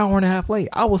 you're an hour and a half late.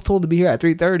 I was told to be here at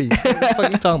 3:30. What the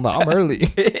fuck you talking about? I'm early.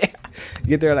 You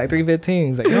get there at like 3:15.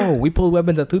 He's like, no, we pulled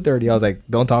weapons at 2:30. I was like,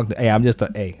 don't talk to. Hey,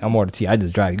 I'm Motor T. I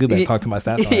just drive. You better talk to my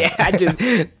staff. Yeah, I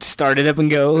just start it up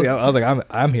and go. Yeah, I was like,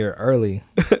 I'm here early,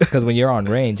 because when you're on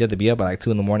range, you have to be up at like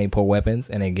 2 in the morning, pull weapons,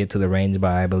 and then get to the range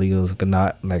by, I believe it was, but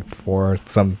not like 4,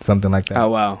 something like that. Oh,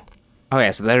 wow. Oh,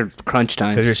 yeah, so they're crunch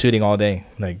time. Because you're shooting all day,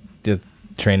 like just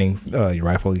training your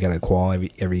rifle. You got a qual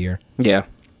every year. Yeah.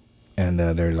 And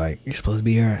they're like, you're supposed to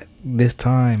be here at this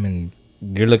time, and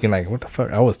you're looking like, what the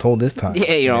fuck? I was told this time.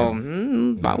 Yeah,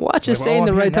 my watch is Like, saying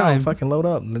the right time. Fucking load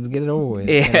up. Let's get it over with.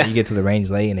 Yeah. And then you get to the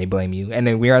range late, and they blame you. And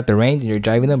then we're at the range, and you're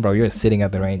driving them, bro. You're sitting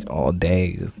at the range all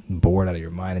day, just bored out of your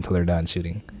mind until they're done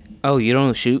shooting. Oh, you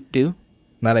don't shoot, do?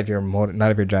 Not if you're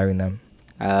driving them.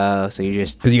 So you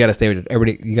just... Because you gotta stay with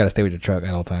everybody. You gotta stay with your truck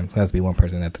at all times. There has to be one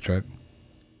person at the truck.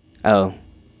 Oh,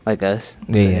 like us?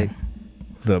 Yeah.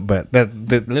 But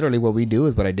literally what we do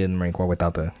is what I did in the Marine Corps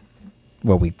without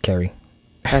what we carry.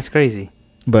 That's crazy.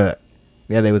 But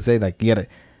yeah, they would say like, you gotta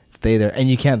stay there and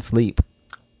you can't sleep.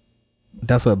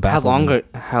 That's what baffled me.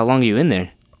 How long are you in there?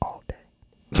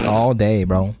 All day,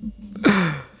 bro.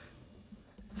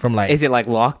 From like, is it like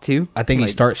locked too? I think like,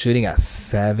 you start shooting at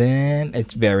 7.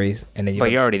 It varies, and then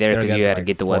but you're already there because you had to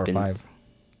get the 4 or weapons, 5.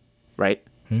 right?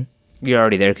 You're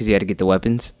already there because you had to get the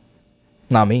weapons.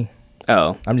 Not me.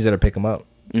 Oh, I'm just there to pick them up.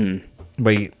 Mm.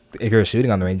 But if you're shooting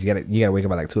on the range, you gotta wake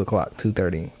up at like 2 o'clock,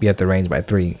 2:30. Be at the range by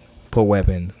 3. Pull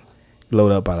weapons,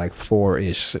 load up by like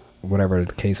 4-ish, whatever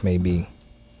the case may be,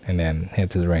 and then head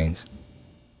to the range.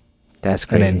 That's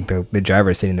crazy. And then the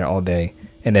driver is sitting there all day.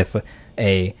 And if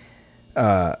a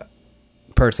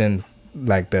person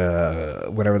like the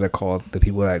whatever they're called, the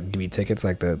people that give you tickets,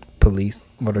 like the police,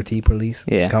 Motor T police,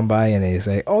 come by and they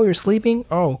say, "Oh, you're sleeping?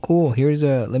 Oh, cool. Here's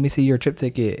let me see your trip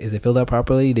ticket. Is it filled out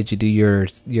properly? Did you do your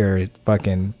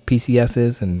fucking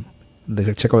PCSs and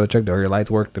they check over the truck? Do your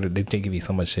lights work?" They give you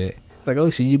so much shit. It's like, "Oh,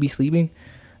 should you be sleeping?"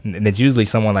 And it's usually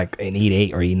someone like an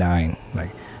E8 or E9, like,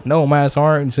 "No, my ass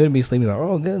aren't. Shouldn't be sleeping." Like,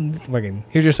 "Oh, good. Fucking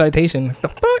here's your citation." The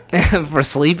fuck? For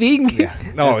sleeping? Yeah.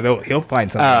 No, he'll find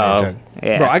something. Oh,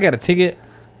 yeah. Bro, I got a ticket.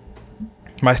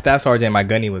 My staff sergeant, my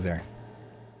gunny was there,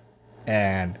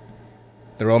 and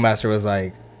the roadmaster was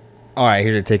like, "All right,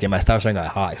 here's your ticket." My staff sergeant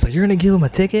got hot. He's like, "You're gonna give him a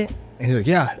ticket?" And he's like,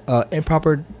 "Yeah,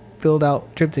 improper filled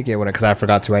out trip ticket," or whatever. Because I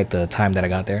forgot to write the time that I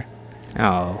got there.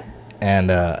 Oh.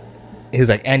 And he's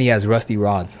like, "And he has rusty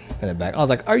rods in the back." I was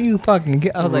like, "Are you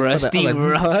fucking?" I was like, "Rusty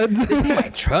rods? This ain't my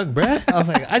truck, bruh." I was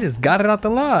like, "I just got it out the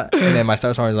lot." And then my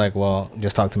staff sergeant was like, "Well,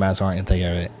 just talk to Master Sergeant and take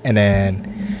care of it." And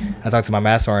then I talked to my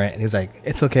Master Sergeant, and he's like,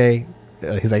 "It's okay."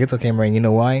 He's like, "It's okay, Marine. You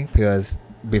know why? Because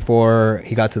before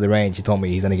he got to the range, he told me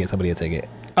he's gonna get somebody a ticket."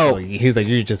 Oh, so he's like,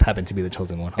 "You just happen to be the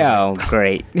chosen one." Oh,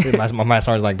 great. My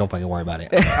Master Sergeant's like, "Don't fucking worry about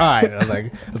it." All right. I was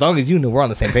like, as long as you knew we're on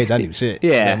the same page, I do shit.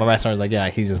 Yeah. My Master Sergeant's like, "Yeah,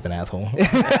 he's just an asshole."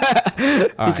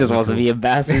 He just wants to be a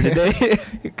bastard today.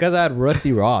 Because I had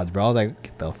rusty rods, bro. I was like,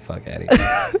 "Get the fuck out of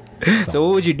here." So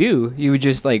what would you do? You would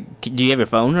just like, do you have your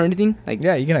phone or anything? Like,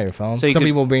 yeah, you can have your phone. So some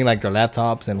people bring like their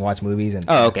laptops and watch movies and.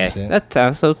 Oh, okay. That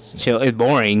sounds so chill. It's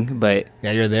boring, but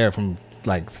yeah, you're there from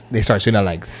like they start shooting at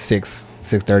like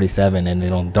 6:37, and they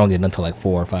don't get until like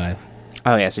 4 or 5.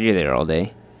 Oh yeah, so you're there all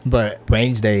day. But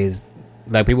range days,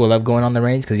 like people love going on the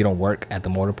range because you don't work at the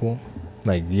motor pool.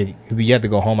 Like you have to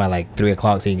go home at like 3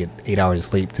 o'clock so you get 8 hours of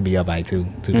sleep to be up by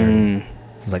 2:30.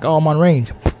 It's like, oh, I'm on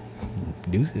range.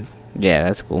 Deuces. Yeah,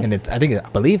 that's cool. And I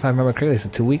believe if I remember correctly, it's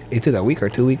 2 weeks. It's a week or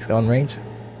 2 weeks on range.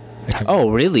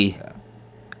 Oh, really? Yeah.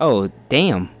 Oh,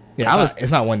 damn. Yeah, it's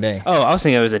not one day. Oh, I was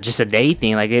thinking it was just a day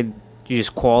thing. Like you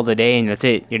just call the day and that's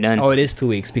it. You're done. Oh, it is 2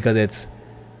 weeks because it's.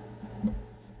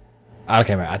 I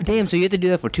can't remember. Damn, so you have to do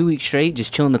that for 2 weeks straight,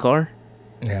 just chill in the car?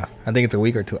 Yeah, I think it's a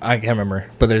week or two. I can't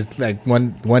remember. But there's like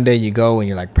one day you go and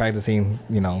you're like practicing,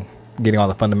 getting all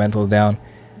the fundamentals down.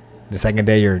 The second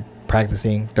day you're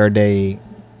practicing. Third day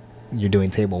you're doing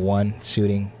table 1,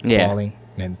 shooting, crawling,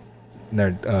 and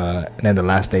then the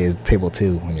last day is table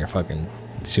 2 when you're fucking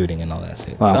shooting and all that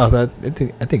shit. Wow. Oh, so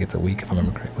I think it's a week if I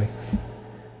remember correctly.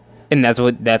 And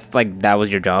that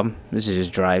was your job? This is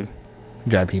just drive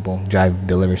people,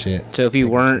 deliver shit. So if you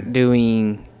weren't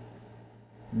doing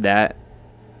that,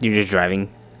 you're just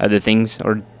driving other things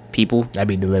or people? I'd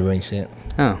be delivering shit.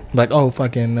 Oh. Like,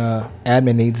 fucking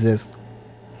admin needs this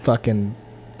fucking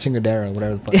chingadera,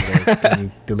 whatever the fuck it is. Can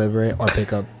you deliver it or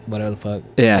pick up whatever the fuck?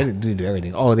 Yeah. I do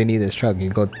everything. Oh, they need this truck. You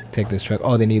go take this truck.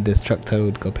 Oh, they need this truck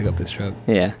towed. Go pick up this truck.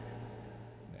 Yeah.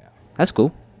 That's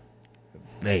cool.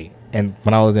 Hey. And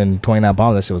when I was in 29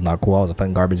 Bombs, that shit was not cool. I was a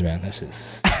fucking garbage man. That shit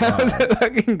sucked. I was a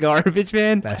fucking garbage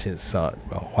man? That shit sucked,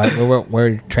 bro.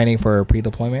 We're training for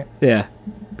pre-deployment. Yeah.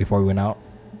 Before we went out,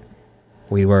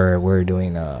 we were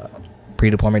doing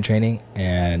pre-deployment training,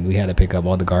 and we had to pick up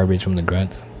all the garbage from the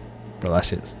grunts. Bro, that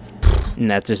shit's...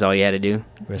 And that's just all you had to do?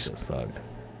 That shit sucked.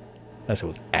 That shit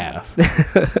was ass.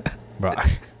 Bro,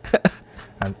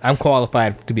 I'm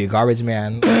qualified to be a garbage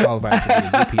man. I'm qualified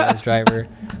to be a UPS driver.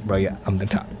 Bro, yeah, I'm the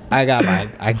top.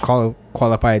 I'm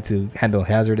qualified to handle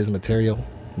hazardous material.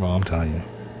 Bro, I'm telling you.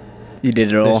 You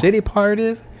did it all. The shitty part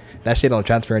is, that shit don't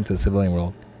transfer into the civilian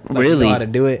world. Really? You know how to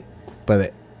do it,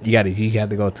 but you have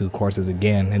to go to courses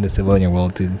again in the civilian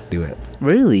world to do it.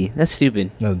 Really? That's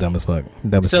stupid. That's dumb as fuck.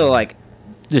 So, like,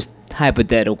 just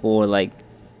hypothetical, or like,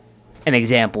 an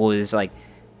example is like,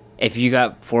 if you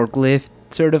got forklift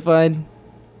certified,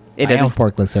 I am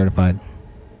forklift certified.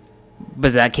 But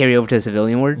does that carry over to the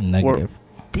civilian world? Negative.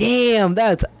 Damn,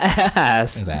 that's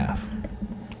ass. It's ass.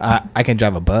 I can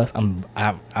drive a bus.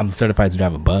 I'm certified to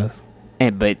drive a bus.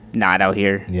 But not out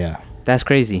here. Yeah. That's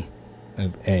crazy.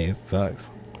 Hey, it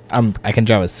sucks. I can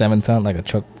drive a 7-ton, like a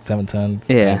truck 7 tons.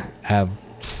 Yeah.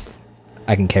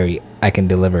 I can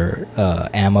deliver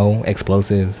ammo,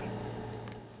 explosives,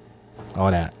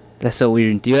 all that. That's so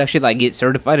weird. Do you actually like get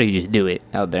certified, or you just do it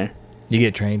out there? You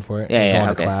get trained for it. Yeah, you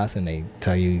go to class and they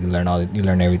tell you learn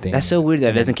everything. That's so weird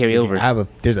that it doesn't carry over.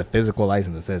 There's a physical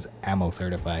license that says ammo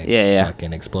certified. Yeah.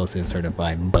 Fucking explosive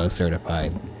certified, bus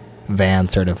certified, van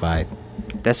certified.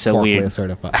 That's so weird.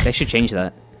 Certified. They should change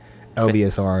that.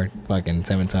 LBSR, fucking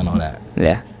 7-ton, all that.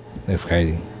 Yeah. That's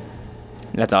crazy.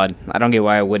 That's odd. I don't get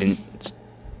why I wouldn't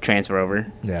transfer over.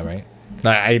 Yeah, right.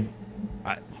 Like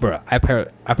I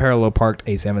parallel parked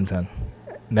a 7-ton.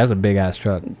 That's a big ass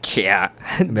truck. Yeah.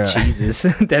 Jesus.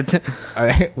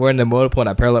 We're in the motor pool and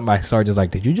I parallel. My sergeant's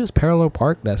like, "Did you just parallel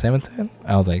park that 7-ton?"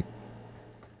 I was like,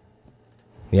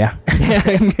 "Yeah."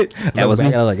 That was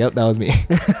me. I was like, "Yep, that was me."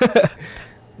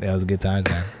 That was a good time,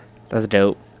 man. That's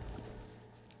dope.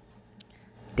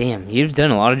 Damn, you've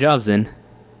done a lot of jobs then.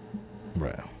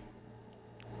 Bro.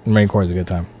 Marine Corps is a good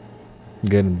time.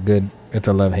 Good. It's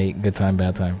a love-hate. Good time,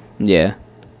 bad time. Yeah.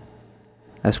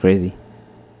 That's crazy.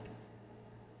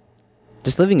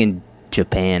 Just living in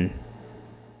Japan.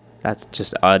 That's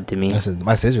just odd to me.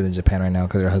 My sister's in Japan right now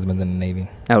because her husband's in the Navy.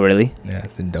 Oh, really? Yeah,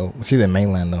 it's dope. She's in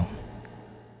mainland, though.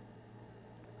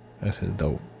 That's just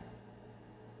dope.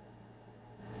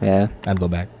 Yeah. I'd go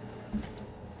back.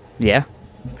 Yeah?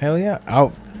 Hell yeah.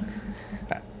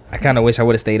 I kind of wish I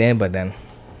would have stayed in, but then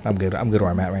I'm good. I'm good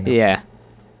where I'm at right now. Yeah.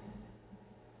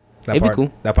 It'd be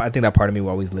cool. I think that part of me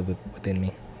will always live within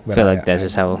me. I feel like that's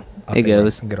just how it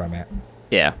goes. I'm good where I'm at.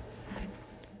 Yeah.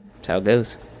 That's how it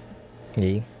goes.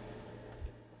 Yeah.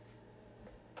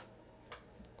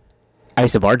 I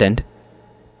used to bartend.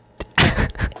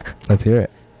 Let's hear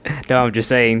it. No, I'm just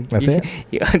saying. That's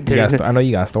it? I know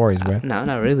you got stories, bro. No,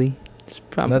 not really.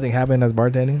 Nothing happened as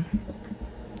bartending?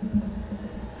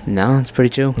 No, it's pretty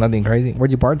chill. Nothing crazy?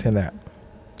 Where'd you bartend at?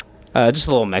 Just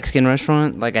a little Mexican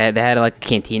restaurant. Like, they had like a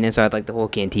cantina, so I had like the whole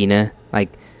cantina, like,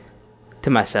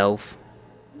 to myself.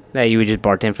 That you would just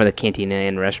bartend for the cantina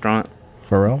and restaurant.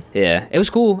 For real? Yeah. It was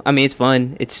cool. I mean, it's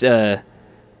fun. It's, I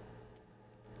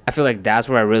feel like that's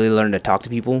where I really learned to talk to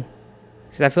people.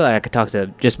 Because I feel like I could talk to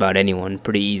just about anyone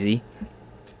pretty easy.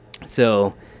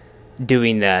 So,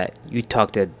 doing that, you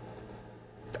talk to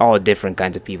all different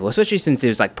kinds of people. Especially since it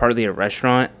was, like, partly a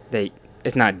restaurant. That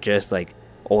it's not just, like,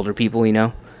 older people, you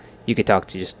know. You could talk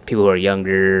to just people who are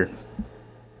younger,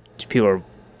 just people who are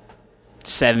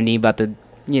 70 about to,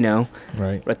 you know,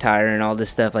 retire and all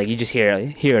this stuff. Like, you just hear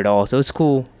it all. So it's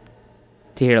cool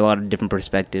to hear a lot of different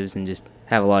perspectives and just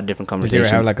have a lot of different conversations.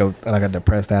 Did you ever have like a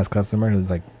depressed ass customer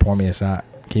who's like, pour me a shot,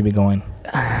 keep it going?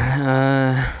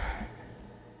 Yeah,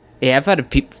 I've had a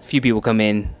few people come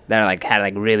in that are like had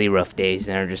like really rough days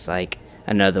and are just like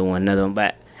another one.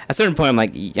 But at a certain point, I'm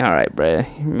like, all right, bro,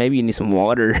 maybe you need some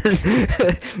water,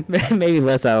 maybe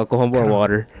less alcohol, more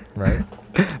water. Right.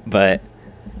 But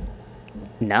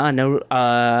no.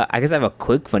 I guess I have a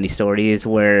quick funny story is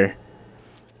where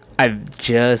I've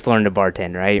just learned to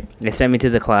bartend. Right, they sent me to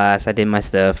the class. I did my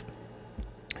stuff.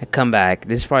 I come back.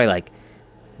 This is probably like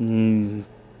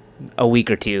a week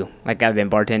or two. Like, I've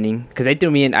been bartending because they threw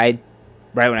me in.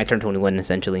 Right when I turned 21,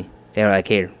 essentially, they were like,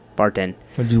 "Here, bartend."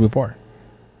 What did you do before?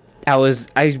 I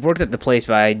worked at the place,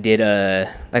 but I did I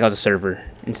was a server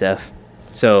and stuff.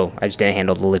 So I just didn't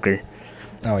handle the liquor.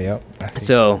 Oh, yep.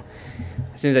 So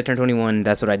as soon as I turned 21,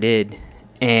 that's what I did.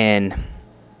 And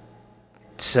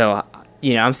so,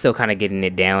 you know, I'm still kind of getting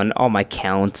it down, all my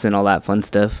counts and all that fun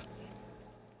stuff.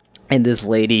 And this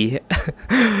lady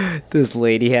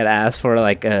had asked for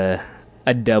like a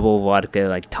double vodka,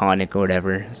 like tonic or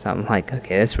whatever. So I'm like,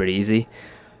 okay, that's pretty easy.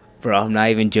 Bro, I'm not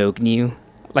even joking you.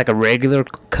 Like a regular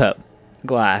cup,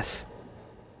 glass,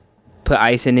 put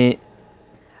ice in it,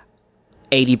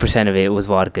 80% of it was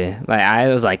vodka. Like, I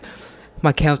was like,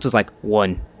 my count was like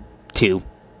 1, 2,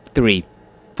 3,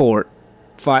 4,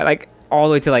 5, like all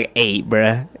the way to like 8,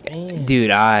 bruh. Damn.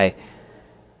 Dude, I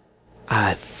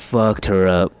fucked her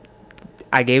up.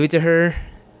 I gave it to her,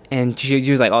 and she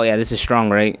was like, "Oh yeah, this is strong,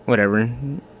 right? Whatever."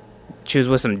 She was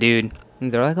with some dude,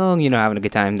 and they're like, "Oh, you know, having a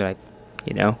good time." They're like,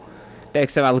 you know.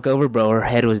 Next time I look over, bro, her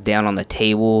head was down on the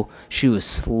table. She was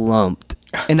slumped,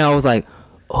 and I was like,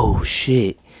 "Oh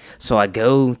shit!" So I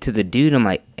go to the dude. I'm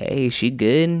like, "Hey, she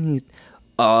good?" And he's,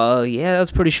 yeah, that was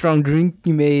a pretty strong drink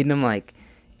you made." And I'm like,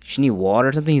 "She need water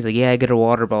or something?" He's like, "Yeah, get her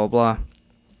water." Blah blah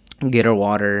blah. Get her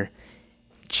water.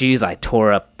 She's like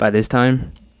tore up by this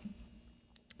time.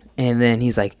 And then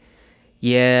he's like,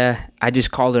 "Yeah, I just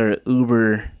called her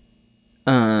Uber,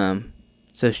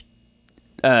 because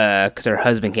her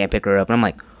husband can't pick her up." And I'm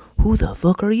like, "Who the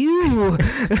fuck are you?"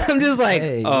 I'm just like,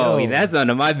 hey, that's none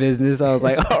of my business. I was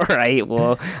like, all right,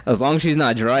 well, as long as she's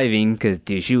not driving, because,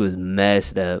 dude, she was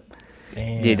messed up.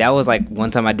 Damn. Dude, that was like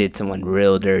one time I did someone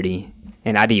real dirty.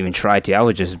 And I didn't even try to. I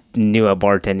was just new at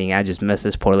bartending. I just messed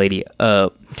this poor lady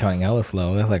up. Counting hella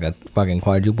slow. That's like a fucking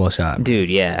quadruple shot. Dude,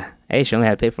 yeah. Hey, she only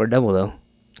had to pay for a double, though.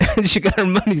 She got her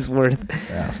money's worth.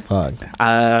 Yeah, it's fucked.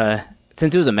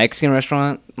 Since it was a Mexican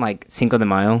restaurant, like Cinco de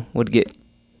Mayo would get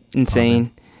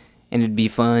insane. And it'd be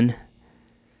fun.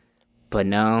 But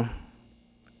no.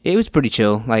 It was pretty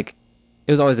chill. Like,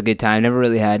 it was always a good time.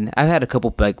 I've had a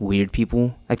couple, like, weird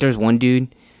people. Like, there's one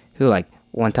dude who, like,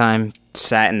 one time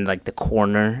sat in like the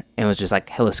corner and was just like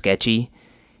hella sketchy,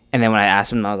 and then when I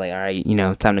asked him, I was like, all right, you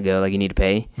know, time to go, like, you need to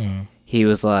pay. He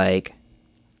was like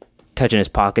touching his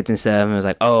pockets and stuff, and was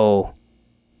like, "Oh,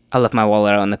 I left my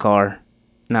wallet out in the car."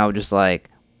 And I was just like,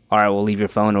 all right, we'll leave your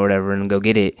phone or whatever and go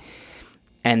get it.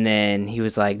 And then he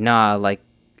was like, nah, like,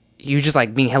 he was just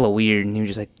like being hella weird, and he was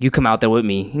just like, "You come out there with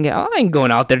me." And I ain't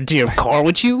going out there to your car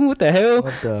with you. What the hell?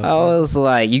 I was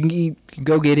like, you can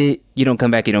go get it. You don't come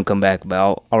back, but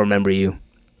I'll remember you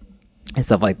and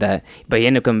stuff like that. But he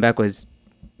ended up coming back with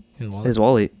his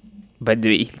wallet. But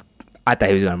dude, I thought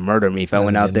he was gonna murder me if I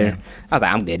went out there. I was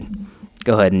like, I'm good.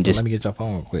 Go ahead and just let me get your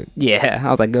phone real quick. Yeah,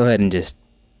 I was like, go ahead and just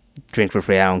drink for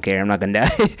free. I don't care. I'm not gonna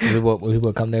die. Will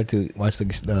people come there to watch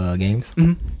the games?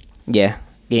 Mm-hmm. Yeah.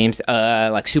 Games,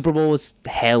 like Super Bowl was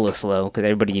hella slow because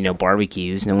everybody, you know,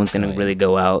 barbecues. No one's gonna really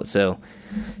go out, so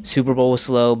Super Bowl was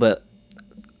slow. But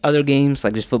other games,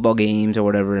 like just football games or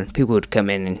whatever, people would come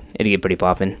in and it'd get pretty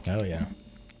popping. Oh yeah,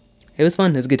 it was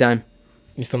fun. It was a good time.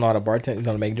 You still know how to bartend? You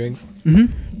know how to make drinks?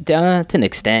 Mm-hmm. To an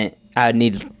extent, I'd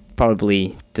need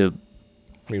probably to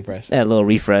refresh. A little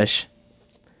refresh.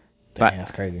 Dang,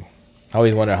 that's crazy. I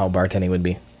always wonder how bartending would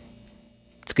be.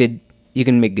 It's good. You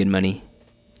can make good money.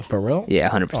 For real? Yeah,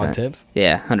 100%. On tips?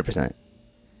 Yeah, 100%.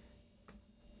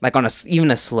 Like on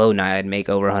even a slow night, I'd make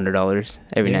over $100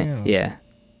 every night. Yeah,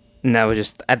 and that was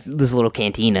just at this little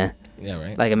cantina. Yeah,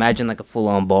 right. Like imagine like a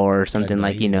full-on bar or something,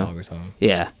 like you know. Or something.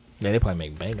 Yeah. Yeah, they probably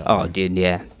make bank. Oh, dude,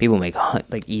 yeah, people make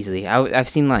like easily. I've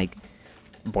seen like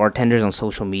bartenders on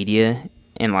social media,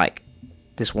 and like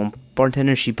this one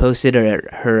bartender, she posted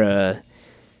her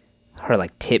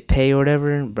like tip pay or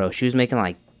whatever, bro. She was making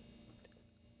like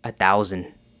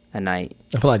 1,000 a night.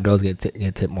 I feel like girls get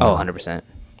tipped more. Oh, 100%.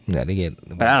 Yeah, they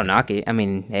get. But I don't knock it. I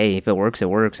mean, hey, if it works, it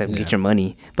works. I can get your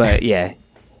money. But yeah,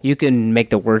 you can make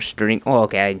the worst drink. Oh,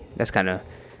 okay, that's kind of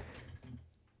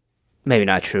maybe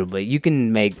not true, but you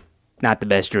can make not the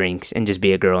best drinks and just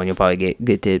be a girl, and you'll probably get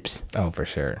good tips. Oh, for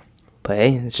sure. But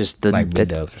hey, it's just the like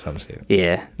B-dubs or some shit.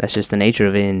 Yeah, that's just the nature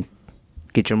of it. And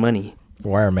get your money.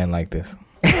 Why are men like this?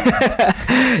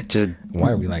 Just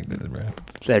why are we like this, bro?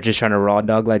 They're just trying to raw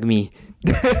dog like me.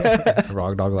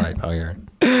 Raw dog like oh yeah.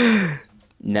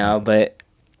 No, but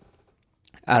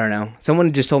I don't know.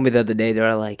 Someone just told me the other day, they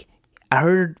were like, I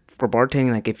heard for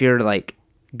bartending, like, if you're, like,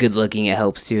 good looking, it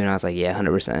helps, too. And I was like, yeah,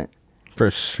 100%.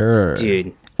 For sure.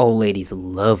 Dude, old ladies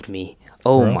loved me.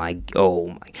 Oh, my.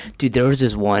 Dude, there was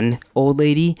this one old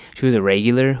lady, she was a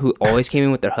regular, who always came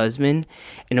in with her husband.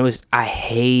 And I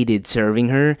hated serving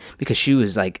her because she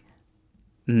was, like,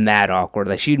 mad awkward.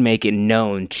 Like, she'd make it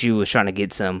known she was trying to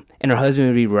get some. And her husband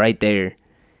would be right there.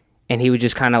 And he would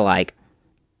just kind of, like,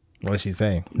 what'd she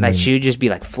say? Like, she would just be,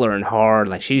 like, flirting hard.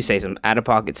 Like, she would say some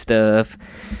out-of-pocket stuff.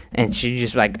 And she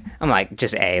just, like, I'm like,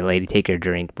 just, hey, lady, take your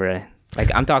drink, bruh. Like,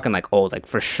 I'm talking, like, old, like,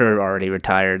 for sure already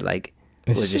retired. Like,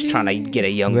 was just trying to get a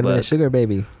young buck. A sugar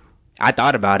baby. I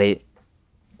thought about it.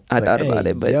 But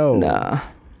nah.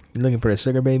 You looking for a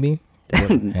sugar baby?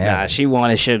 Nah, she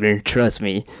wanted sugar. Trust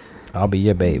me. I'll be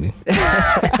your baby.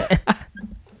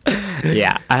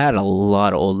 Yeah, I had a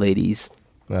lot of old ladies.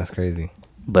 That's crazy.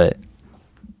 But...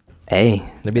 hey,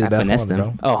 they'd be the best ones, them.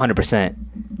 Bro. Oh, 100%.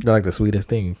 They're like the sweetest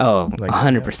things. Oh, like,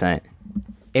 100%.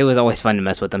 It was always fun to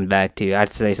mess with them back, too. I'd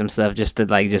say some stuff just to,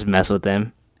 like, just mess with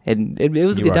them. It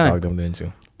was a good time. You them, didn't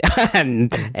you?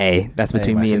 Hey, that's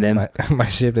between me and them. My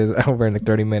shift is over in like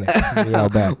 30 minutes.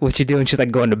 What you doing? She's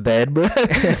like going to bed, bro.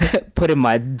 Putting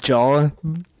my jaw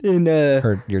in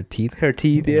your teeth. Her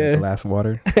teeth, yeah. Glass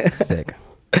water. Sick.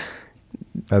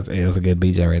 It was a good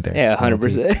BJ right there. Yeah,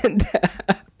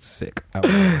 100%. Sick.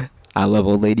 I love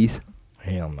old ladies.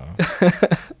 Hell no.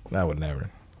 I would never.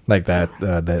 Like that,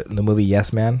 the movie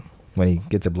Yes Man, when he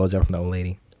gets a blowjob from the old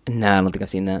lady. Nah, I don't think I've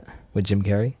seen that. With Jim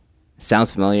Carrey?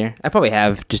 Sounds familiar. I probably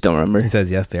have, just don't remember. He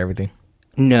says yes to everything.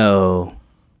 No.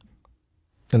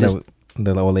 And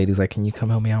the old lady's like, can you come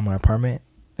help me out in my apartment?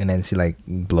 And then she like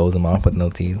blows him off with no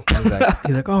teeth.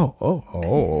 He's like, oh.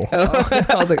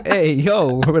 I was like, hey,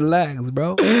 yo, relax,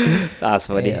 bro. That's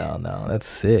funny. Hell no, that's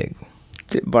sick.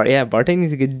 Bartending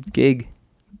is a good gig.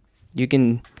 You'd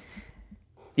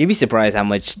be surprised how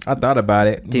much. I thought about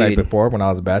it, dude, like before when I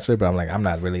was a bachelor, but I'm like, I'm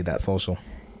not really that social.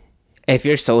 If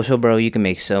you're social, bro, you can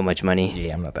make so much money.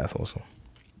 Yeah, I'm not that social.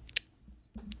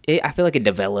 I feel like it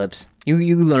develops.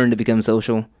 You learn to become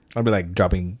social. I'll be like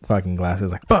dropping fucking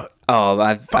glasses, like fuck. Oh,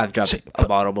 I've dropped a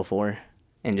bottle before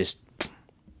and just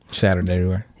shattered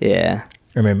everywhere. Yeah.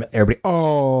 I remember everybody.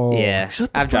 Oh. Yeah.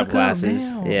 I've dropped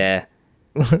glasses. Yeah.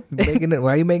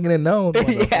 Why are you making it known?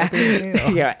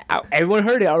 Yeah. Everyone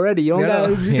heard it already. You don't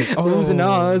gotta losing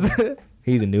Oz.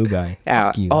 He's a new guy.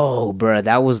 Oh, bro,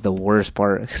 that was the worst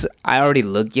part. 'Cause I already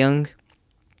look young,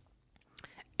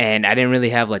 and I didn't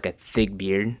really have like a thick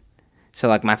beard, so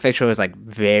like my facial was like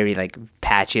very like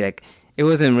patchy. Like it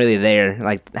wasn't really there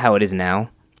like how it is now.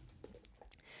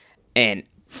 And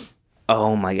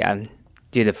oh my god,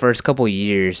 dude, the first couple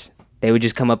years they would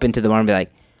just come up into the bar and be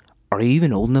like, "Are you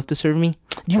even old enough to serve me?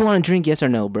 Do you want a drink? Yes or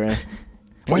no, bro?"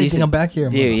 Why do you think I'm back here,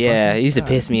 dude? Yeah, it used to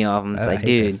piss me off. It's like,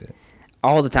 dude.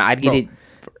 All the time. I'd get it.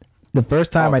 The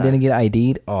first time I didn't get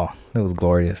ID'd, it was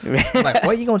glorious. Like,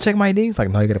 what, you gonna check my ID? It's like,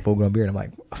 no, you got a full-grown beard. I'm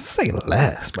like, say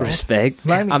less, bro. Respect.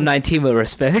 I'm 19, but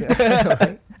respect.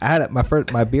 I had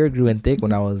my beard grew in thick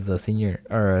when I was a senior,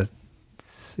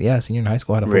 senior in high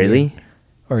school. I had a really?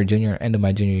 Or end of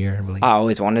my junior year, I believe. I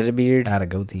always wanted a beard. I had a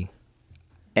goatee.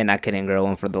 And I couldn't grow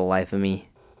one for the life of me.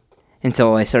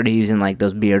 Until I started using, like,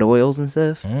 those beard oils and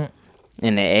stuff. And,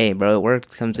 hey, bro, it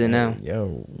worked. Comes in now.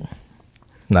 Yo.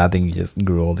 No, I think you just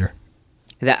grew older.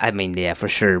 Yeah, for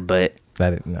sure, but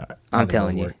I'm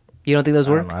telling you. You don't think those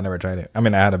work? I never tried it. I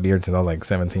mean, I had a beard since I was like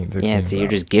 17, 16. Yeah, so you're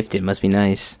just gifted. Must be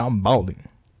nice. I'm balding.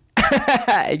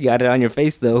 You got it on your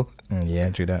face, though. Yeah,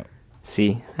 true that.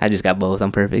 See, I just got both.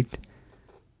 I'm perfect.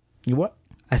 You what?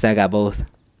 I said I got both.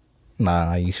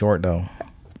 Nah, you short, though.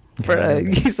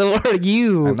 So are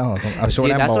you? I know. I'm short.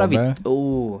 Dude, and that's bald, what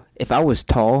Oh, if I was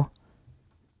tall.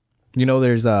 You know,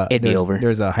 there's a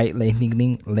height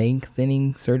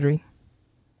lengthening surgery.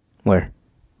 Where?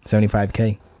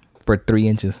 $75K for 3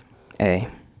 inches. Hey,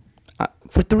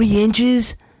 for 3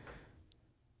 inches?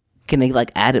 Can they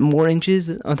like add more inches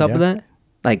on top of that?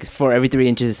 Like for every 3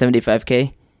 inches, is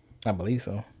 $75K? I believe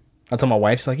so. I told my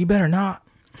wife, she's like, "You better not."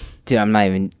 Dude, I'm not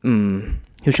even.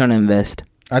 Who's trying to invest?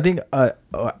 I think.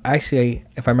 Actually,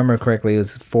 if I remember correctly, it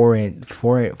was 4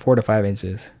 to 5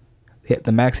 inches.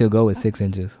 The max he'll go is 6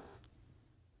 inches.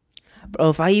 Bro,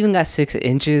 if I even got 6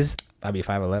 inches, I'd be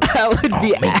 5'11".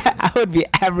 I would be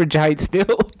average height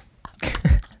still.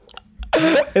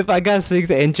 If I got 6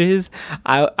 inches,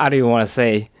 I don't even want to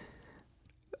say.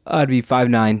 I'd be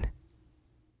 5'9".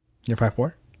 You're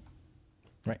 5'4"?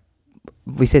 Right.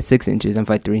 We said 6 inches. I'm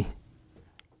 5'3".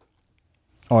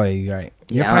 Oh, yeah, you're right.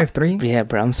 You're Yeah, 5'3"? Yeah,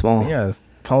 bro, I'm small. Yeah, as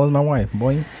tall as my wife,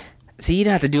 boy. See, you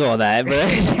don't have to do all that, bro.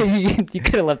 You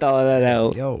could have left all of that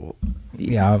out. Yo.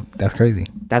 Yeah, that's crazy.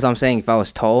 That's what I'm saying. If I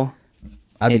was tall,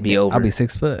 it'd be over. I'll be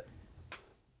 6 foot.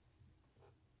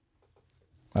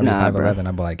 I'd be 5'11".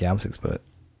 I'd be like, yeah, I'm 6 foot.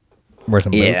 Wear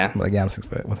some boots. Yeah. I'm like, yeah, I'm 6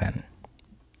 foot. What's happening?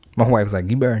 My wife was like,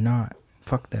 you better not.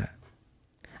 Fuck that.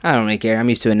 I don't really care. I'm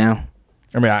used to it now.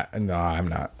 I mean, no, I'm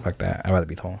not. Fuck that. I'd rather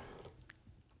be tall.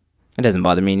 It doesn't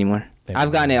bother me anymore.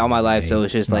 I've gotten it all my life, so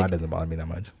it's just no, like... it doesn't bother me that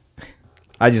much.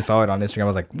 I just saw it on Instagram. I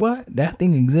was like, what? That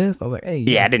thing exists? I was like, hey.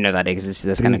 Yeah, I didn't know that existed.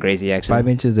 That's kind of crazy, actually. 5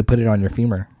 inches to put it on your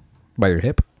femur. By your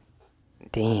hip.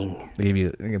 Dang. They give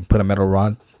you can put a metal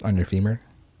rod on your femur.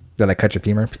 They like cut your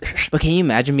femur. But can you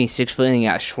imagine me 6 foot and you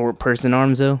got short person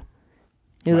arms, though?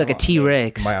 You look like a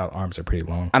T-Rex. My arms are pretty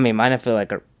long. I mean, mine I feel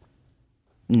like are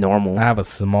normal. I have a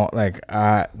small,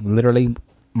 literally,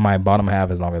 my bottom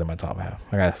half is longer than my top half.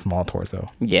 I got a small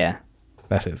torso. Yeah.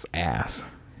 That shit's ass.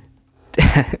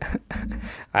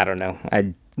 I don't know.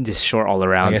 I just short all I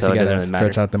around, guess so you it doesn't gotta really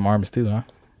matter. stretch out them arms too, huh?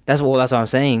 That's what I'm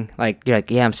saying. Like, you're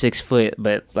like, yeah, I'm 6 foot,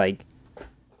 but like,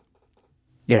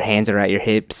 your hands are at your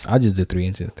hips. I'll just do 3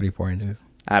 inches, 4 inches.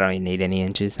 I don't even need any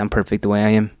inches. I'm perfect the way I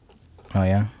am. Oh,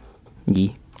 yeah? Yeah.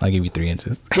 I'll give you 3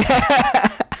 inches.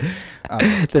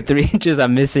 The 3 inches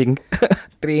I'm missing.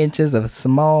 3 inches of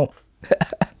small.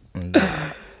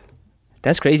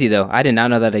 That's crazy, though. I did not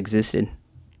know that existed.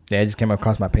 Yeah, it just came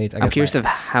across my page. I'm curious of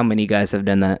how many guys have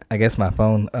done that. I guess my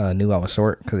phone knew I was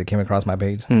short because it came across my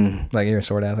page. Like, you're a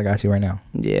short ass. I got you right now.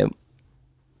 Yeah.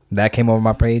 That came over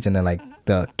my page, and then, like,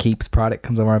 the Keeps product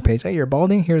comes over my page. Hey, you're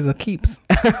balding? Here's a Keeps.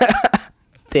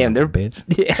 Damn, they're bitch.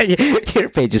 Yeah, your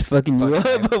page is fucking you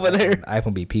up over there.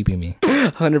 iPhone be peeping me.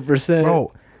 100%.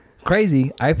 Bro,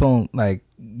 crazy. iPhone, like,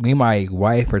 me and my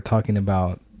wife were talking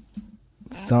about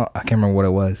I can't remember what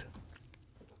it was.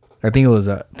 I think it was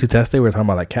to test it. We were talking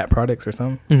about like cat products or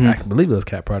something. Mm-hmm. I believe it was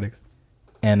cat products.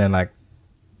 And then like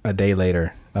a day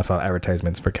later, I saw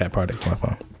advertisements for cat products on my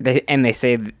phone. They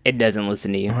say it doesn't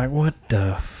listen to you. I'm like, what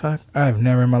the fuck? I've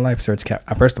never in my life searched cat.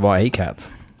 First of all, I hate cats.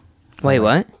 Wait,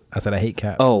 what? I said I hate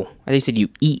cats. Oh, I thought you said you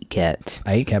eat cats.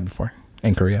 I ate cat before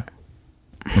in Korea.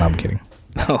 No, I'm kidding.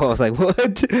 Oh, I was like,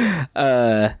 what?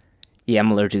 Yeah,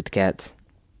 I'm allergic to cats.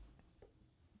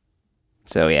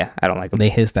 So yeah, I don't like them. They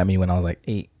hissed at me when I was like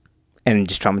 8. And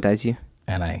just traumatize you?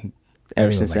 And I...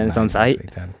 Ever since then, it's on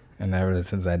site? 10. And ever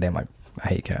since that day, I'm like, I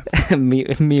hate cats. me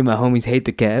and my homies hate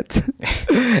the cats.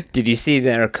 Did you see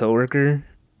that our coworker,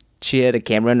 she had a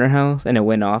camera in her house and it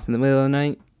went off in the middle of the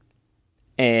night?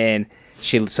 And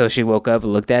she woke up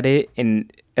and looked at it,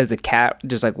 and as a cat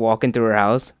just like walking through her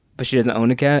house, but she doesn't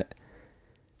own a cat.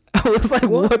 I was like,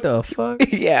 what the fuck?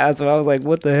 Yeah, so I was like,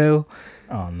 what the hell?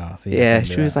 Oh no! See, Yeah,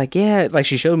 she was like, yeah, like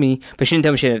she showed me, but she didn't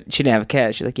tell me she didn't have a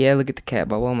cat. She's like, yeah, look at the cat,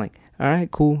 blah blah. I'm like, all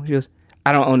right, cool. She goes,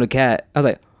 I don't own a cat. I was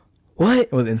like, what?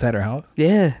 It was inside her house?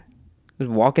 Yeah, it was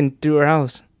walking through her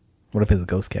house. What if it's a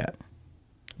ghost cat?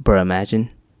 Bro,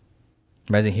 imagine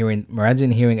hearing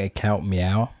a cat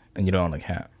meow and you don't own a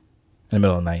cat in the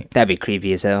middle of the night. That'd be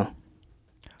creepy as hell.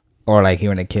 Or like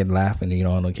hearing a kid laugh and you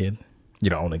don't own a kid. You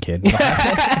don't own a kid.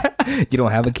 You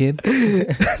don't have a kid.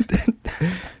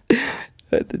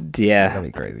 Yeah, that'd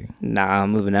be crazy. Nah,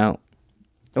 I'm moving out.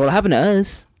 Well, it happened to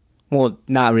us. Well,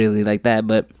 not really like that,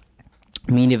 but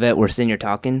me and Yvette were sitting here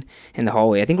talking in the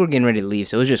hallway. I think we're getting ready to leave,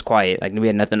 so it was just quiet. Like, we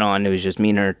had nothing on. It was just me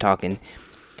and her talking.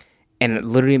 And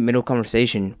literally in the middle of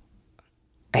conversation,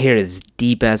 I hear this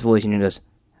deep-ass voice, and he goes,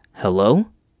 hello?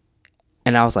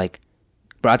 And I was like,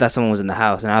 bro, I thought someone was in the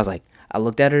house. And I was like, I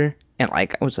looked at her, and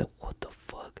like, I was like, what the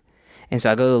fuck? And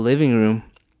so I go to the living room,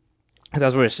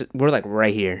 because we're like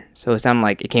right here. So it sounded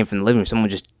like it came from the living room. Someone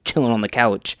was just chilling on the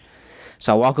couch.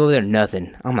 So I walk over there,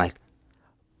 nothing. I'm like,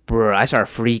 bro, I start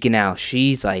freaking out.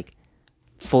 She's like,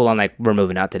 full on like, we're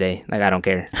moving out today. Like, I don't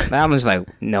care. And I'm just like,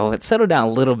 no, settle down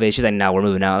a little bit. She's like, no, we're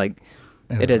moving out. Like,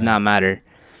 it does not matter.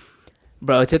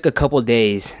 Bro, it took a couple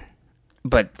days,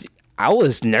 but I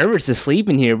was nervous to sleep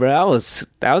in here, bro. I was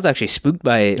actually spooked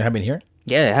by it. It happened here?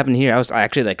 Yeah, it happened here. I was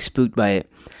actually like spooked by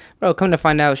it. Bro, come to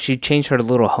find out, she changed her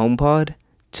little HomePod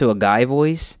to a guy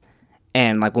voice,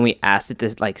 and like when we asked it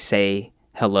to like say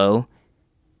hello,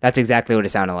 that's exactly what it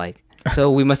sounded like.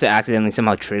 So we must have accidentally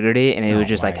somehow triggered it, and it was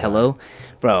just like, hello.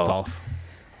 Bro.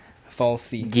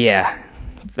 False. Yeah.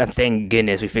 thank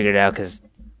goodness we figured it out because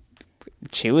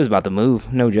she was about to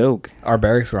move. No joke. Our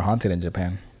barracks were haunted in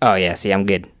Japan. Oh yeah, see, I'm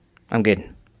good.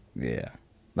 Yeah,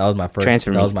 that was my first.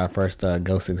 Transfer me. That was my first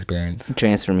ghost experience.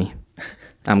 Transfer me.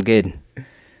 I'm good.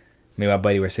 Me and my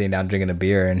buddy were sitting down drinking a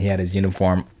beer, and he had his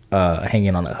uniform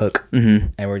hanging on a hook. Mm-hmm.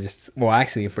 And we're just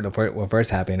actually, for what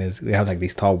first happened is we have like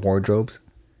these tall wardrobes,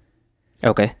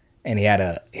 Okay. and he had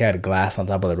a glass on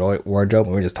top of the wardrobe,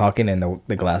 and we were just talking, and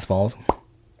the glass falls,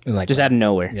 and like Just out of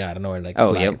nowhere. yeah, I don't know where like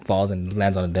Yep. falls and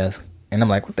lands on the desk. And I'm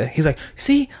like, what the? He's like,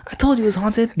 see, I told you it was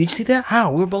haunted. Did you see that?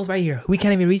 How? We're both right here. We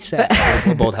can't even reach that.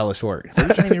 We're both hella short. So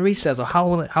we can't even reach that. So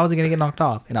how is it gonna get knocked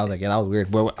off? And I was like, yeah, that was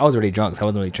weird. Well, I was already drunk, so I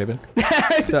wasn't really tripping.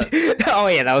 So, Oh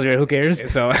yeah, that was weird. Who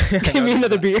cares? so Give me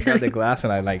another beer. I got the glass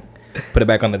and I like put it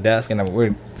back on the desk, and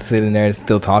we're sitting there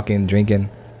still talking, drinking.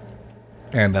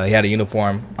 And he had a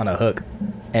uniform on a hook,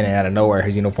 and then out of nowhere,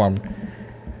 his uniform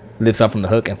lifts up from the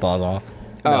hook and falls off.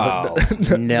 Oh,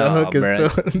 no, the hook is bro.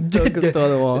 still, the hook is still on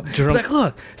the wall. He's like,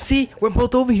 look, see, we're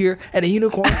both over here, and the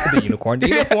uniform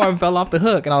fell off the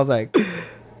hook, and I was like,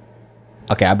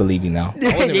 okay, I believe you now. I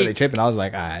wasn't really tripping. I was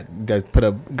like, all right,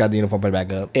 got the uniform, put it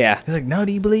back up. Yeah. He's like, no,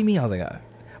 do you believe me? I was like,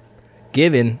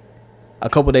 given a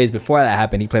couple days before that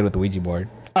happened, he played with the Ouija board.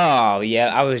 Oh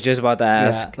yeah, I was just about to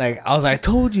ask. Yeah, like I was like, I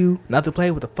told you not to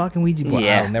play with the fucking Ouija board.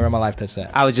 Yeah. I'll never in my life touch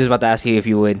that. I was just about to ask you if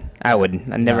you would. I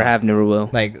wouldn't. I never No. have, never will.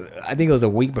 Like I think it was a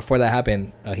week before that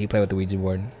happened. He played with the Ouija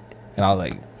board, and I was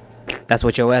like, That's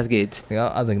what your ass gets. you know,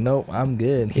 I was like, nope, I'm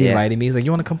good. He Yeah. invited me. He's like,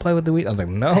 you want to come play with the Ouija? I was like,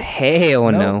 no,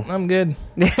 Hell no. I'm good.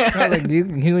 I was like,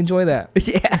 you enjoy that.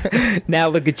 Yeah. Now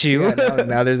look at you. Yeah,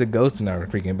 now there's a ghost in our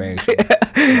freaking barracks.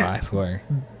 I swear.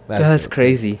 That's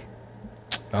crazy.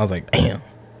 I was like, damn.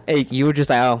 Hey, you were just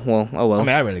like, oh well. I mean,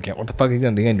 I really can't. What the fuck is he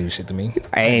gonna do? He ain't do shit to me.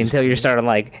 Until you're starting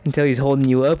until he's holding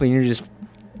you up and you're just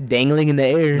dangling in the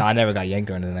air. No, I never got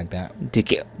yanked or anything like that.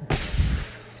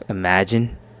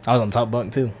 Imagine, I was on top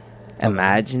bunk too.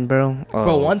 bro. Oh,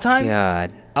 Bro, one time-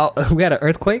 God. We had an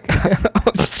earthquake,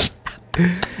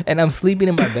 and I'm sleeping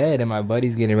in my bed, and my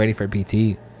buddy's getting ready for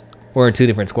PT. We're in two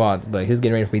different squads, but he was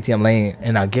getting ready for PT. I'm laying,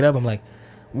 and I get up. I'm like,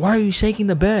 why are you shaking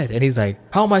the bed? And he's like,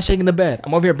 how am I shaking the bed?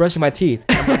 I'm over here brushing my teeth.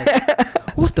 I'm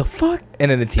like, what the fuck? And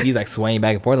then the TV's like swaying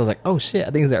back and forth. I was like, oh shit,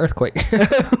 I think it's an earthquake.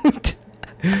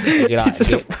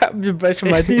 I'm just brushing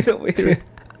my teeth over here.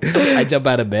 I jump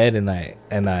out of bed and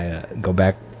I go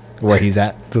back where he's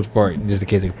at to support just in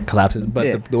case it collapses. But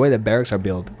Yeah. the way the barracks are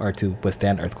built are to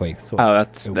withstand earthquakes. So Oh,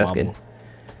 that's it good. wobbles.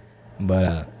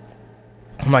 But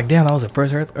I'm like, damn, that was the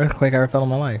first earthquake I ever felt in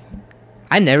my life.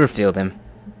 I never feel them.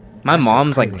 My That shit's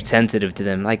mom's like crazy. sensitive to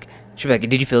them. Like she'll be like,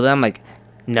 "Did you feel that?" I'm like,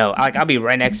 "No." I'll be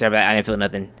right next to her, but I didn't feel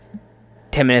nothing.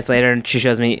 10 minutes later, and she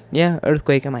shows me, "Yeah,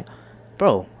 earthquake." I'm like,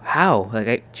 "Bro, how?"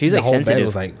 Like she's The like whole bed sensitive.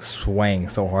 was like swaying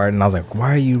so hard, and I was like,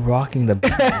 "Why are you rocking the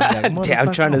bed?" Like, Damn, I'm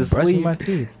 "Motherfucker, trying to brushing sleep." my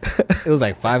teeth. It was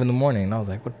like 5 a.m, and I was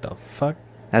like, "What the fuck?"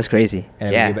 That's crazy.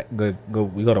 And Yeah. we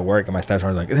go to work, and my staff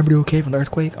sergeant's like, "Is everybody okay from the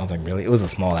earthquake?" I was like, "Really?" It was a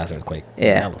small ass earthquake. It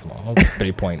was Yeah. hella small. It was like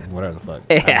 3 point whatever the fuck.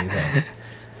 Yeah.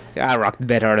 I rocked the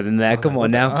bed harder than that. Come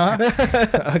on now.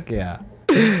 Okay, yeah.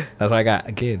 That's why I got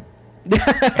a kid.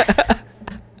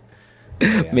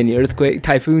 Yeah. Mini earthquake,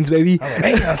 typhoons, baby. I was like,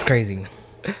 "Hey, that's crazy."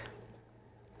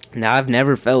 Now I've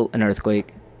never felt an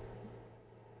earthquake.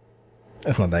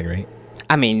 That's not that great.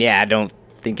 I mean, yeah, I don't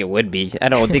think it would be. I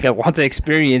don't think I want to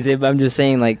experience it, but I'm just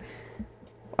saying, like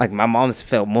my mom's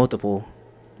felt multiple,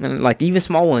 and like even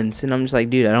small ones, and I'm just like,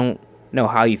 dude, I don't know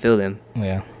how you feel them.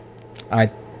 Yeah.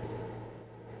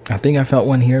 I think I felt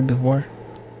one here before.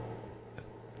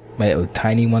 But it was a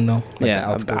tiny one though. Like Yeah, the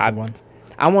outskirts of one.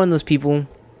 I'm one of those people.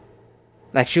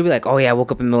 Like she'll be like, "Oh yeah, I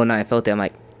woke up in the middle of the night, I felt it." I'm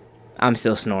like, I'm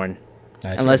still snoring,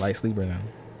 Unless light sleeper now.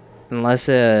 unless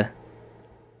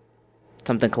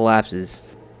something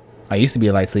collapses. I used to be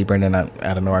a light sleeper, and then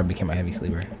out of nowhere I became a heavy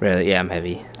sleeper. Really? Yeah, I'm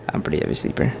heavy. I'm pretty heavy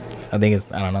sleeper. I think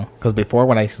it's, I don't know, because before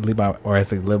when I used to sleep I used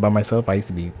to live by myself, I used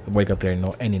to wake up there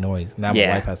and any noise. Now Yeah.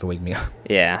 my wife has to wake me up.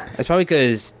 Yeah, it's probably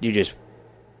because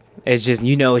it's just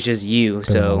you.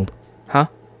 So, huh?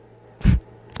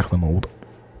 Because I'm old.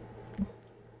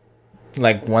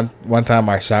 Like one time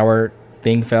my shower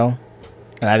thing fell,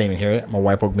 and I didn't even hear it. My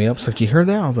wife woke me up. She's like, "You heard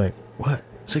that?" I was like, "What?"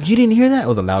 She's like, "You didn't hear that?" It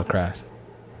was a loud crash,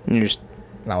 And you're just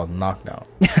and I was knocked out.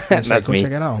 And she's like, That's "Go me.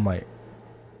 check it out." I'm like,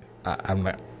 I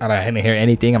didn't hear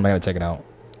anything. I'm not gonna check it out.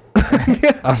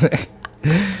 I was like,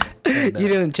 You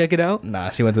didn't check it out? nah.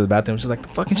 She went to the bathroom. She's like, "The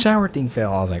fucking shower thing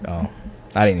fell." I was like, "Oh,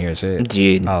 I didn't hear shit."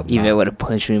 Dude, I was Eva not. would have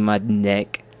punched me in my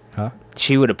neck. Huh?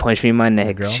 She would have punched me in my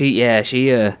neck. girl?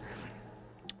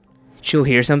 She'll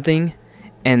hear something,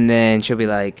 and then she'll be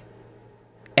like,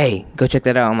 "Hey, go check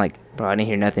that out." I'm like, "Bro, I didn't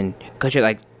hear nothing." Go check,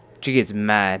 like, She gets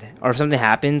mad. Or if something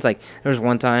happens, like, there was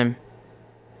one time,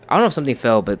 I don't know if something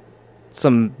fell, but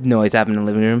some noise happened in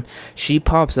the living room. She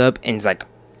pops up and is like,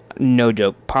 no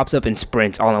joke, pops up and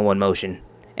sprints all in one motion.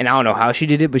 And I don't know how she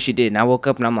did it, but she did. And I woke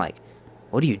up and I'm like,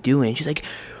 what are you doing? She's like,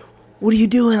 what are you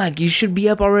doing? Like, you should be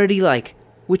up already, like,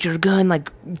 with your gun,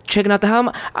 like, checking out the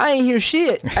house. I ain't hear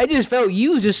shit. I just felt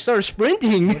you just start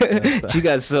sprinting. She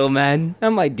got so mad.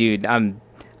 I'm like, dude, ain't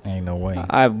no way.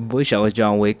 I wish I was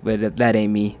John Wick, but that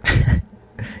ain't me.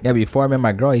 Yeah, before I met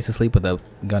my girl, I used to sleep with a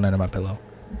gun under my pillow.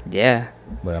 Yeah.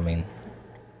 But I mean,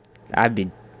 I'd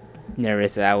be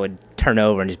nervous that I would turn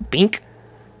over and just bink.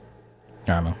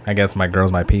 I don't know. I guess my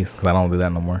girl's my peace because I don't do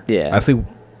that no more. Yeah. I sleep.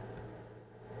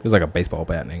 There's like a baseball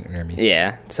bat near me.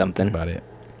 Yeah, something. That's about it.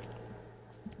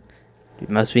 It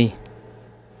must be.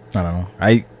 I don't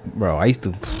know. I used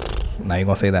to. Now you're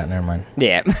gonna say that. Never mind.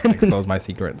 Yeah. Expose my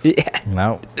secrets. Yeah.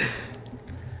 No.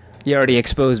 You already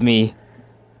exposed me.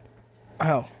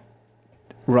 Oh.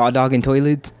 Raw dog in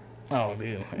toilets. Oh,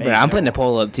 dude. Hey, Bro, I'm putting a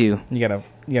poll up too. You gotta.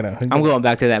 I'm going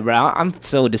back to that, bro. I'm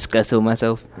so disgusted with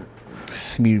myself.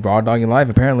 Be raw dogging life,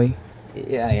 apparently.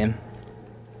 Yeah, I am.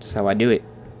 That's how I do it.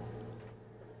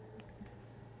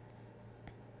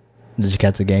 Did you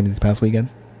catch the games this past weekend?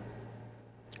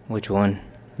 Which one?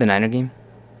 The Niner game?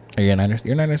 Are you a Niners?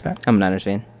 You're a Niners fan? I'm a Niners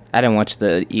fan. I didn't watch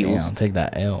the Eagles. Damn, take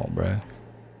that L, bro.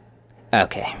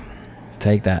 Okay.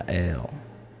 Take that L.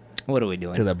 What are we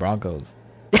doing? To the Broncos.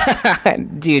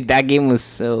 Dude, that game was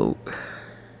so...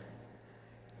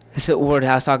 So Ward,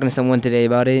 I was talking to someone today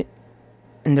about it,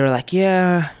 and they were like,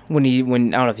 yeah, when I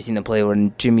don't know if you've seen the play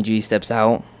when Jimmy G steps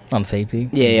out. On safety?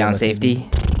 Yeah, on safety.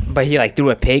 But he, like, threw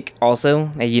a pick also.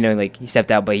 Like, you know, like, he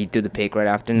stepped out, but he threw the pick right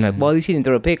after. And, like, well, at least he didn't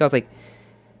throw a pick. I was like,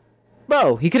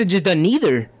 bro, he could have just done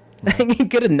neither. He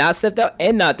could have not stepped out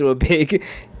and not threw a pick.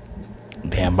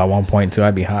 Damn, by 1.2,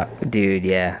 I'd be hot. Dude,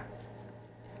 yeah.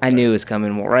 I knew it was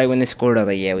coming. Right when they scored, I was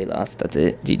like, yeah, we lost. That's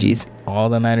it. GG's. All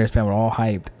the Niners fans were all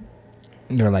hyped.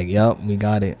 They were like, yup, we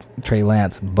got it. Trey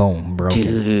Lance, boom, broken.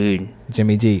 Dude.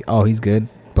 Jimmy G, oh, he's good.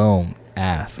 Boom,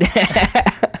 ass.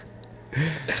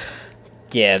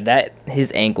 Yeah,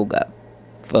 his ankle got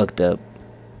fucked up.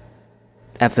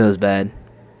 That feels bad.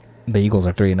 The Eagles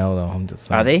are 3-0, though. I'm just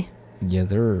saying. Are they? Yes,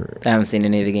 sir. I haven't seen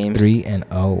any of the games.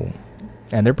 3-0.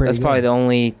 And they're pretty That's good. probably the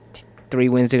only 3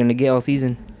 wins they're going to get all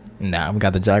season. Nah, we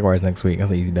got the Jaguars next week.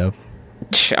 That's an easy dub.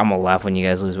 I'm going to laugh when you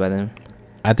guys lose by them.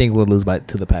 I think we'll lose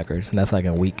to the Packers, and that's like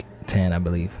in week 10, I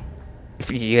believe.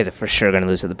 You guys are for sure going to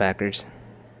lose to the Packers.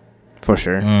 For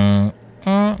sure.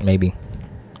 Maybe.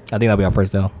 I think that'll be our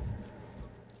first L.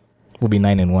 We'll be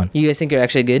 9-1. You guys think you're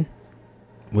actually good?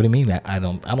 What do you mean? I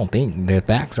don't think the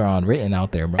facts are on written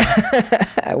out there, bro.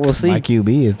 We'll see. My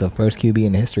QB is the first QB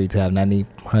in history to have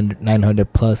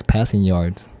 900 plus passing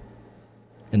yards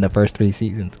in the first 3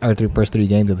 seasons, or first 3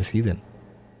 games of the season.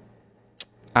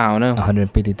 I don't know.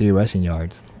 153 rushing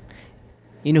yards.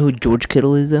 You know who George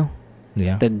Kittle is, though?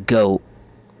 Yeah. The GOAT.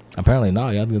 Apparently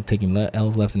not. Y'all taking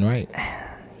L's left and right.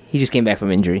 He just came back from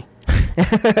injury.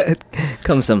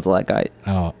 Comes something like that.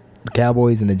 Oh, the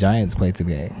Cowboys and the Giants played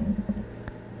today.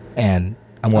 And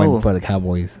I'm waiting for the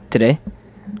Cowboys. Today?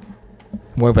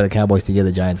 I'm waiting for the Cowboys to give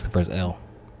the Giants the first L.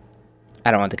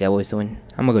 I don't want the Cowboys to win.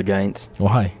 I'm going to go Giants.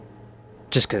 Why?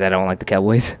 Just because I don't like the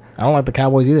Cowboys. I don't like the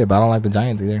Cowboys either, but I don't like the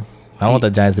Giants either. I don't want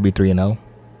the Giants to be 3-0.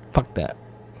 Fuck that.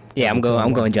 Yeah, I'm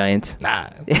going Giants. Nah.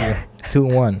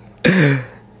 2-1.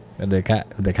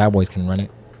 The Cowboys can run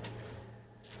it.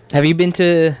 Have you been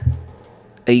to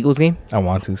an Eagles game? I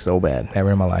want to so bad.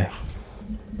 Never in my life.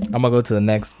 I'm going to go to the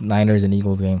next Niners and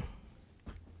Eagles game.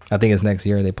 I think it's next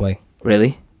year they play.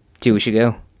 Really? Dude, we should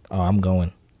go. Oh, I'm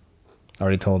going. I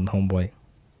already told homeboy.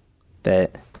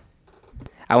 Bet.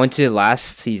 I went to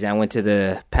last season. I went to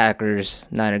the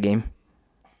Packers-Niner game.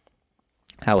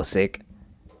 I was sick.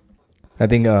 I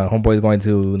think homeboy's going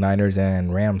to Niners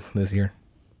and Rams this year.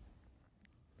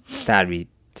 That'd be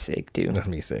sick, too. That's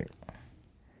me sick.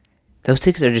 Those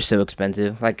tickets are just so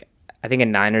expensive. Like, I think a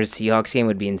Niners-Seahawks game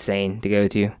would be insane to go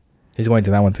to. He's going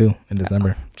to that one, too, in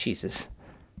December. Jesus.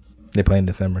 They play in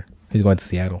December. He's going to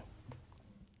Seattle.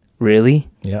 Really?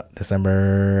 Yep,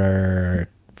 December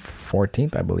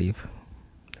 14th, I believe.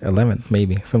 11th,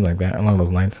 maybe. Something like that, along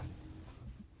those lines.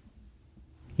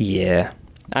 Yeah.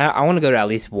 I want to go to at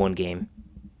least one game.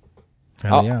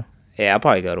 Hell yeah. Yeah, I'll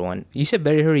probably go to one. You said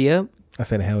better hurry up? I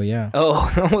said hell yeah.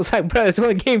 Oh, I was like, bro, it's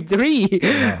only game 3.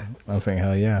 Yeah, I was saying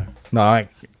hell yeah. No, I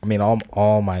mean,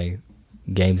 all my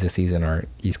games this season are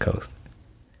East Coast.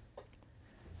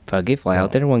 Fuck it, fly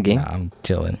out there one game. Nah, I'm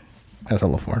chilling. That's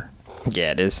all for.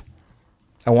 Yeah, it is.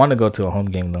 I want to go to a home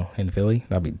game, though, in Philly.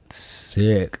 That'd be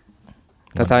sick.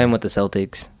 That's how I am with the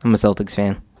Celtics. I'm a Celtics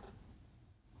fan.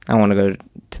 I want to go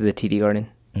to the TD Garden.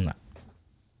 No.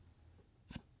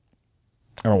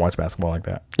 I don't watch basketball like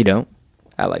that. You don't?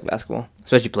 I like basketball,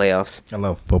 especially playoffs. I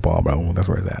love football, bro. That's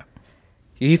where it's at.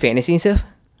 You do fantasy and stuff?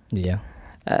 Yeah.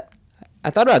 I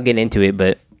thought about getting into it,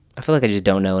 but I feel like I just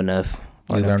don't know enough.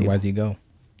 You learn as you go.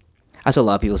 That's what a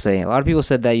lot of people say. A lot of people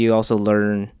said that you also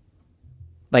learn,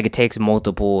 like it takes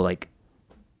multiple like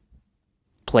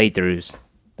playthroughs,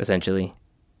 essentially.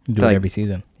 You do it every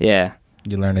season. Yeah.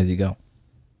 You learn as you go.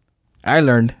 I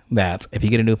learned that if you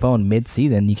get a new phone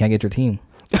mid-season, you can't get your team.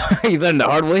 You learned the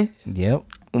hard way? Yep.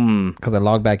 Because I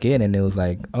logged back in and it was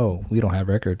like, oh, we don't have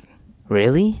record.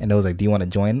 Really? And it was like, do you want to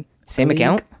join same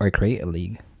account or create a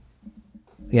league?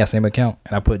 Yeah, same account.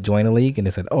 And I put join a league and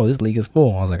it said, oh, this league is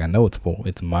full. I was like, I know it's full.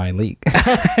 It's my league.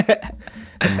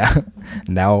 And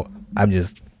now I'm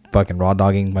just fucking raw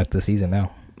dogging the season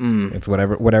now. It's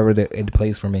whatever it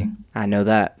plays for me. I know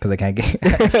that. Because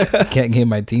I can't get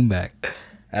my team back.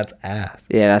 That's ass.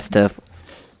 Yeah, that's tough.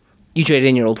 You traded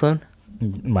in your old phone?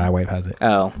 My wife has it.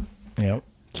 Oh. Yep.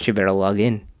 She better log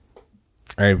in.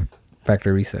 All right,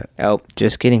 factory reset. Oh,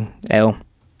 just kidding. Oh.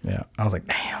 Yeah. I was like,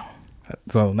 damn.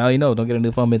 So now you know, don't get a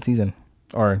new phone mid-season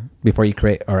or before you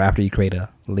create or after you create a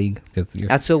league.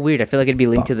 That's so weird. I feel like it'd be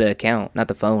linked to the account, not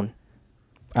the phone.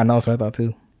 I know, so I thought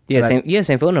too. Yeah,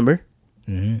 same phone number.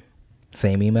 Mm-hmm.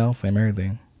 Same email, same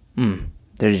everything.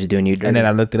 They're just doing you dirty. And then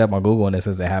I looked it up on Google and it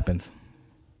says it happens.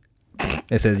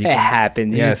 It says it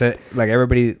happens. Yeah, it said, like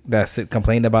everybody that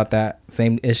complained about that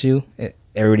same issue,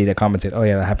 everybody that commented, oh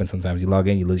yeah, that happens sometimes. You log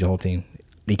in, you lose your whole team.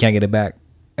 You can't get it back.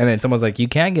 And then someone's like, you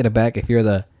can get it back if you're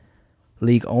the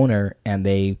league owner and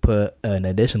they put an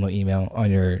additional email on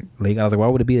your league. I was like, why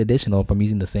would it be additional if I'm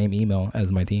using the same email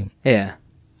as my team? Yeah.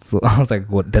 So I was like,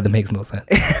 what? That makes no sense.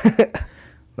 I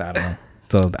don't know.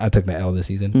 So I took the L this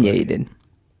season. Yeah, you did.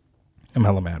 I'm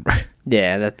hella mad, bro.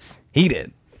 Yeah, he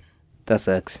did. That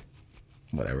sucks.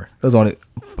 Whatever. It was only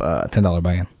 $10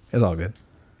 buy-in. It's all good.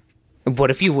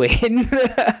 What if you win?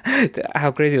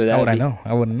 How crazy would that be? How would I know?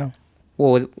 I wouldn't know.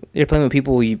 Well, you're playing with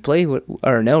people you play with,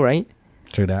 or no, right?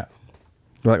 True that.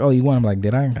 They're like, oh, you won? I'm like,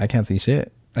 did I? I can't see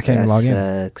shit. I can't even log in.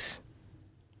 That sucks.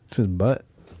 It's just butt.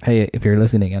 Hey, if you're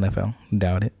listening, NFL,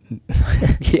 doubt it.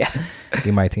 Yeah.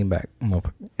 Get my team back.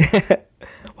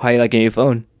 How you like your new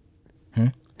phone?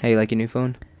 How you like your new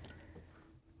phone?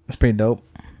 It's pretty dope.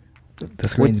 The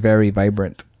screen's very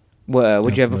vibrant.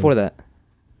 What'd you have before that?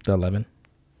 The 11.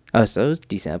 Oh, so it was a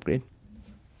decent upgrade.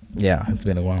 Yeah, it's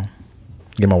been a while.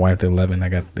 Get my wife the 11. I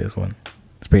got this one.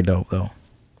 It's pretty dope though.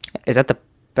 Is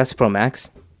that's the Pro Max?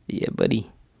 Yeah,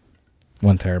 buddy.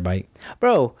 1 terabyte.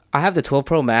 Bro, I have the 12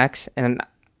 Pro Max, and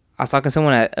I was talking to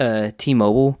someone at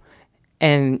T-Mobile,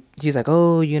 and he was like,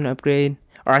 "Oh, you gonna upgrade?"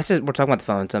 Or I said, "We're talking about the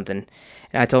phone, something,"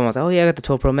 and I told him, "I was like, oh yeah, I got the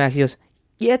 12 Pro Max." He goes,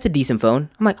 "Yeah, it's a decent phone."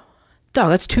 I'm like, "Dog,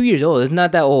 that's 2 years old. It's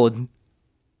not that old." I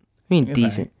mean, it's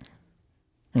decent.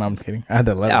 No, I'm kidding. I had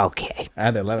the 11. Okay. I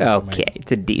had the 11. Okay,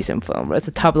 it's a decent phone, bro. It's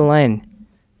the top of the line.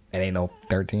 It ain't no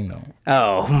 13 though.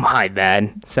 Oh, my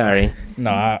bad. Sorry.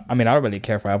 No, I mean, I don't really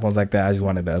care for iPhones like that. I just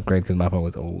wanted to upgrade because my phone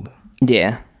was old.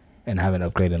 Yeah. And I haven't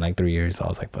upgraded in like 3 years, so I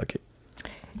was like, fuck it.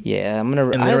 Yeah, I'm gonna.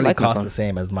 And it really cost the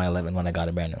same as my 11 when I got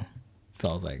it brand new.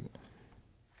 So I was like,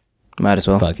 might as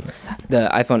well. Fuck it. The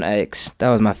iPhone X, that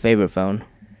was my favorite phone.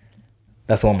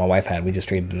 That's the one my wife had. We just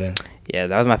traded it in. Yeah,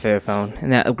 that was my favorite phone.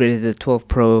 And then I upgraded to the 12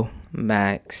 Pro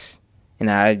Max. And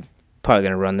I'm probably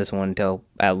going to run this one until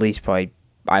at least probably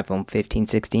iPhone 15,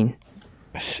 16.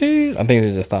 Jeez. I think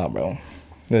they just stopped, bro.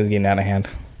 This is getting out of hand.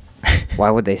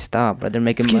 Why would they stop, bro? They're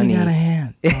making money. Getting out of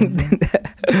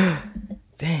hand.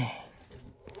 Dang.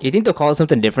 You think they'll call it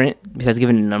something different besides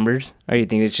giving the numbers? Or you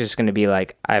think it's just going to be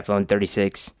like iPhone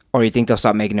 36? Or you think they'll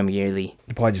stop making them yearly?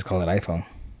 They'll probably just call it iPhone.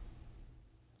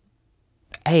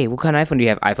 Hey, what kind of iPhone do you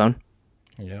have? iPhone?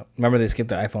 Yeah. Remember they skipped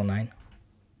the iPhone 9?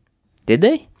 Did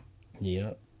they?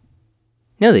 Yeah.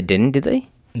 No, they didn't, did they?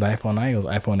 The iPhone 9 was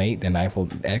iPhone 8, then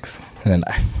iPhone X, and then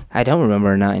I don't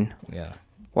remember a 9. Yeah.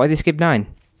 Why'd they skip 9?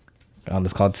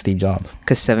 It's called Steve Jobs.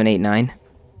 Because 7, 8, 9?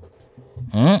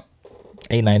 8,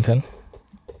 9, 10.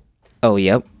 Oh,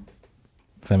 yep.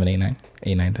 7, 8, 9.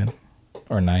 8, 9, 10.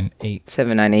 Or 9, 8.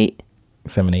 7, 9, 8.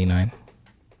 7, 8, 9.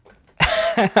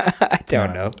 I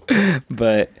don't know.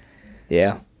 But,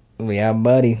 yeah. Yeah,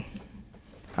 buddy.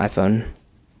 iPhone.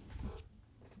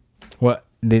 What?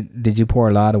 Did you pour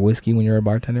a lot of whiskey when you were a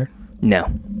bartender? No.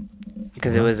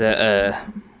 Because it was a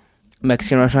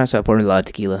Mexican restaurant, so I poured a lot of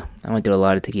tequila. I went through a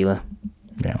lot of tequila.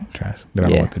 Yeah, trash. They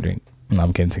don't know what to drink. No,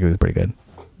 I'm kidding. Tequila's pretty good.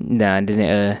 Nah, I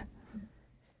didn't.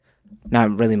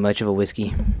 Not really much of a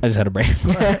whiskey. I just had a brain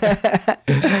fart.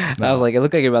 I was like, it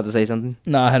looked like you're about to say something.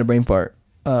 No, I had a brain fart.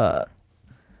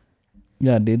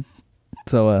 Yeah, dude.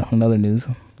 So, another news.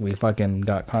 We fucking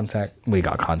got contact. We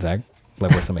got contact.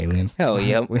 Like with some aliens. Oh,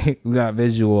 yep. We got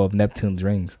visual of Neptune's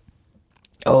rings.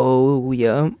 Oh,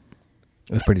 yeah.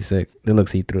 It's pretty sick. They look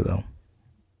see-through, though.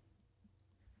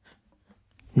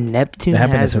 Neptune It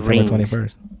happened has September rings.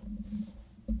 21st.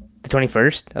 The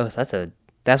 21st? Oh, so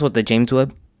that's what the James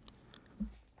Webb?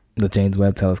 The James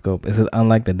Webb Telescope. It says,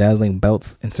 unlike the dazzling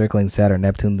belts encircling Saturn,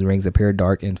 Neptune's rings appear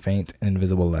dark and faint and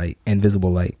invisible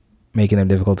light, making them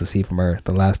difficult to see from Earth.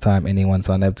 The last time anyone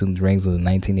saw Neptune's rings was in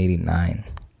 1989,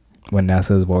 when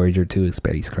NASA's Voyager 2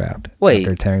 spacecraft,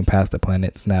 after tearing past the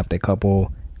planet, snapped a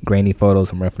couple grainy photos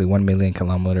from roughly 1 million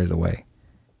kilometers away.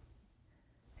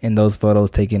 In those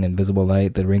photos taken in visible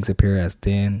light, the rings appear as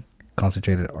thin,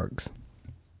 concentrated arcs.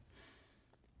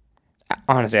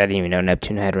 Honestly, I didn't even know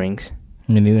Neptune had rings.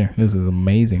 Me neither. This is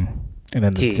amazing. And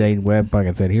then the James Webb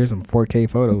fucking said, here's some 4K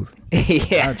photos.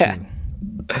 Yeah.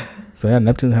 So yeah,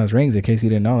 Neptune has rings. In case you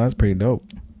didn't know, that's pretty dope.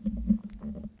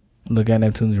 Look at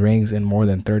Neptune's rings in more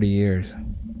than 30 years.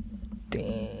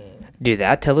 Damn. Dude,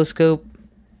 that telescope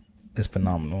is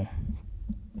phenomenal.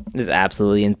 Is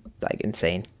absolutely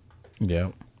insane. Yeah.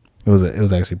 It was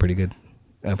actually a pretty good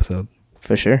episode.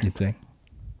 For sure. You'd say.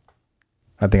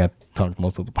 I think I talked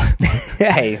most of the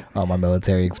Hey. All my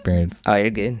military experience. Oh, you're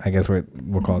good. I guess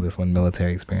we'll call this one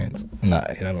military experience. Nah,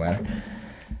 it doesn't matter.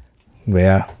 But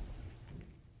yeah.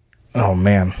 Oh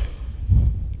man.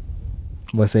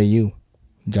 What say you,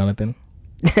 Jonathan?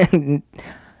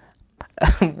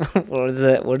 What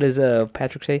does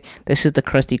Patrick say? This is the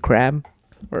Krusty Krab,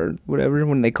 or whatever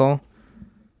when they call.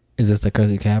 Is this the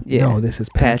Krusty Krab? Yeah. No, this is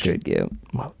Patrick. Yeah.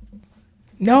 Well,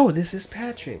 no, this is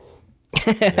Patrick.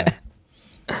 Yeah.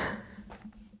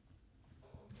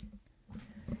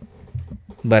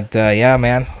 But yeah,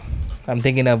 man, I'm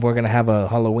thinking of we're gonna have a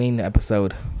Halloween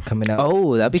episode coming up.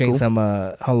 Oh, that'd be Drink cool. some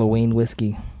Halloween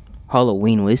whiskey.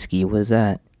 Halloween whiskey. What is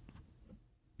that?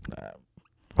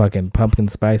 Fucking pumpkin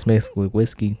spice mixed with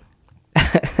whiskey.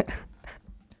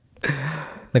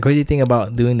 The crazy thing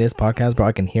about doing this podcast, bro,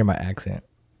 I can hear my accent.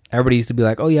 Everybody used to be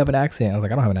like, "Oh, you have an accent." I was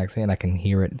like, "I don't have an accent." I can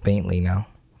hear it faintly now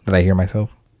that I hear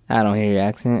myself. I don't hear your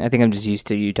accent. I think I'm just used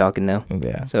to you talking though.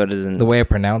 Yeah. So it doesn't. The way I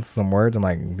pronounce some words, I'm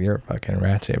like, "You're fucking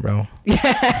ratchet, bro."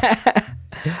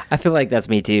 I feel like that's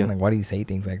me too. Like, why do you say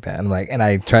things like that? I'm like, and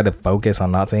I try to focus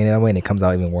on not saying it that way, and it comes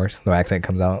out even worse. The accent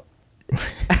comes out.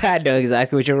 I know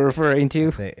exactly what you're referring to.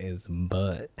 It is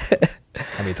but.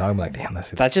 I be talking like, damn, that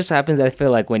shit. That just happens. I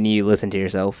feel like when you listen to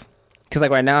yourself, because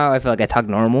like right now, I feel like I talk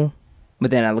normal, but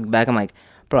then I look back, I'm like,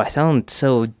 bro, I sound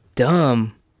so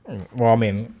dumb. Well, I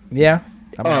mean, yeah.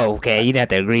 Okay, you didn't have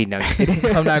to agree. No,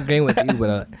 I'm not agreeing with you,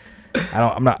 but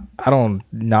I don't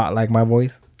not like my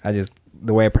voice. I just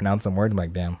the way I pronounce some words, I'm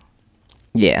like, damn.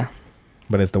 Yeah.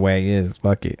 But it's the way it is.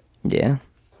 Fuck it. Yeah.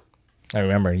 I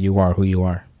remember you are who you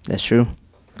are. That's true.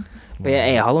 But yeah,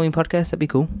 hey, a Halloween podcast, that'd be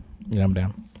cool. Yeah, I'm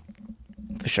down.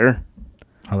 For sure.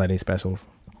 Holiday specials.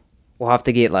 We'll have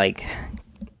to get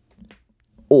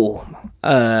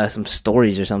some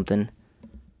stories or something.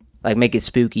 Like make it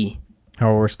spooky.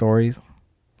 Horror stories.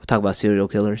 We'll talk about serial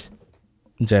killers.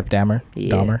 Jeff Dahmer.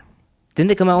 Yeah. Dahmer. Didn't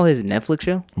they come out with his Netflix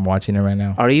show? I'm watching it right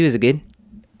now. Are you? Is it good?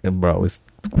 Bro, it's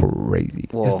crazy.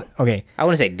 Well, okay. I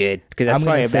want to say good because that's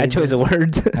probably a bad choice of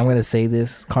words. I'm going to say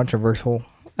this controversial.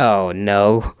 Oh,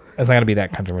 no. It's not going to be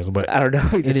that controversial, but I don't know.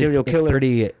 He's a serial killer. It's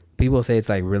pretty, people say it's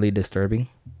like really disturbing.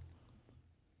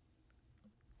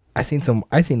 I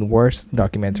seen worse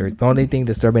documentaries. The only thing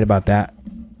disturbing about that,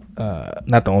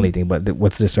 not the only thing, but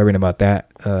what's disturbing about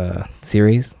that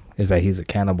series is that he's a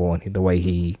cannibal and the way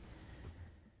he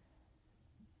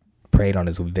preyed on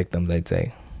his victims, I'd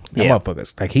say. That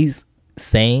motherfucker's like, he's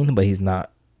sane, but he's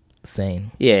not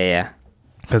sane. Yeah.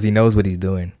 Because he knows what he's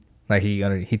doing. Like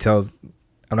he tells,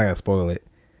 I'm not gonna spoil it,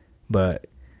 but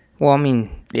well, I mean,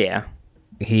 yeah.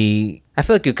 I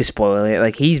feel like you could spoil it.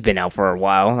 Like he's been out for a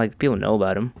while. Like people know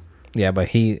about him. Yeah,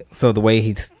 but the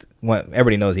way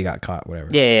everybody knows he got caught, whatever.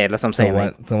 Yeah, that's what I'm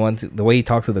saying. The way he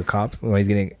talks to the cops when he's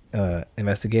getting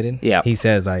investigated, yeah, he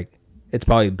says like, it's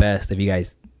probably best if you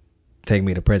guys take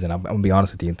me to prison. I'm gonna be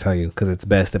honest with you and tell you, because it's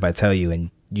best if I tell you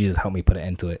and you just help me put an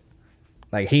end to it.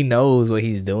 Like he knows what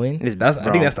he's doing. I think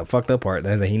that's the fucked up part.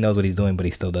 That he knows what he's doing, but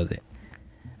he still does it.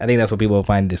 I think that's what people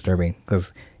find disturbing,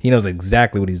 because he knows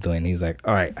exactly what he's doing. He's like,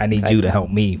 all right, I need you to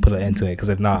help me put an end to it, because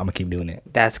if not, I'm gonna keep doing it.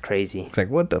 That's crazy. It's like,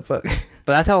 what the fuck?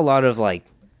 But that's how a lot of like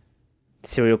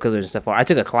serial killers and stuff are. I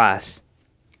took a class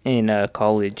in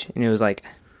college, and it was like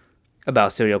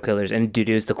about serial killers, and dude,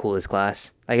 it was the coolest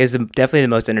class. Like it was definitely the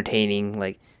most entertaining.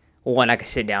 Like one, I could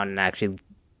sit down and actually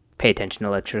pay attention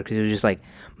to lecture, because it was just like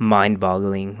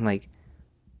mind-boggling, like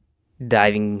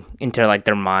diving into like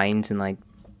their minds and like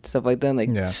stuff like that.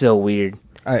 Like so weird.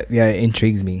 Yeah, it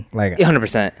intrigues me. Like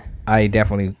 100%. I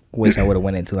definitely wish I would have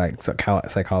went into like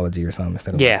psychology or something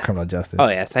instead of criminal justice. Oh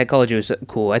yeah, psychology was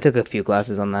cool. I took a few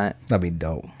classes on that. That'd be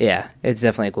dope. Yeah, it's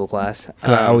definitely a cool class.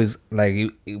 I always like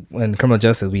in criminal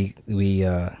justice we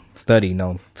study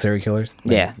serial killers.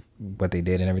 Like, what they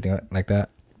did and everything like that.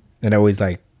 And it always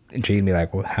like intrigued me,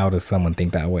 like, well, how does someone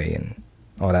think that way and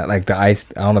all that. Like the ice.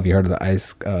 I don't know if you heard of the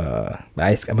ice.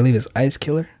 I believe it's Ice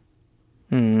Killer.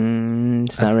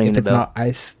 It's not ringing a bell.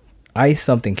 Not Ice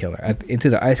something killer. It's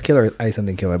either Ice Killer or Ice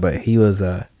something killer. But he's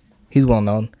well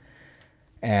known,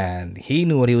 and he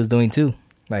knew what he was doing too.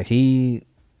 Like he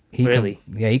really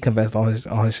he confessed all his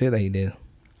shit that he did.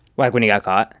 Like when he got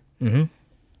caught. Mm-hmm.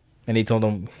 And he told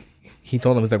him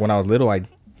it's like, when I was little, I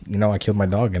killed my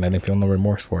dog and I didn't feel no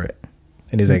remorse for it.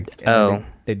 And he's like, the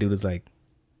dude is like,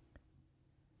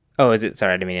 oh, is it?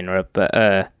 Sorry, I didn't mean to interrupt. But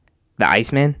the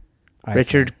Iceman,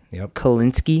 Richard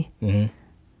Kalinsky. Mm-hmm.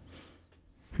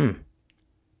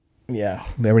 Yeah,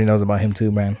 everybody knows about him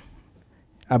too, man.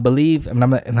 I believe, if I'm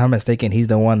not mistaken, he's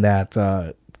the one that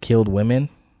killed women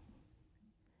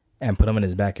and put them in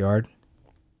his backyard.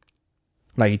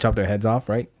 Like he chopped their heads off,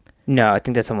 right? No, I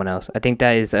think that's someone else. I think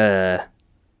that is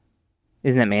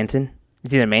isn't that Manson?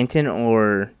 It's either Manson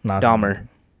or Dahmer.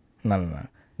 No.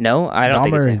 No, I don't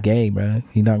think it's Dahmer is gay, bro.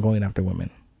 He's not going after women.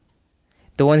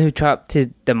 The one who chopped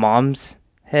the mom's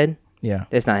head? Yeah.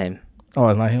 That's not him. Oh,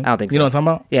 it's not him? I don't think so. You know what I'm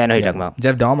talking about? Yeah, I know who you're talking about.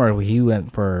 Jeff Dahmer, he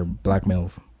went for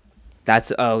blackmails.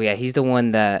 He's the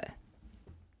one that...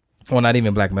 Well, not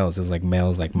even black males, it's like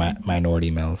males, like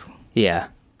minority males. Yeah.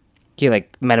 He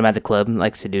like met him at the club,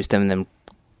 like seduced him, and then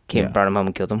brought him home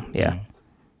and killed him. Yeah. Mm-hmm.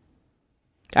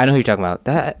 I know who you're talking about.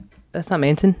 That's not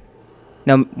Manson?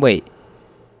 No, wait.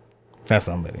 That's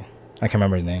somebody. I can't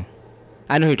remember his name.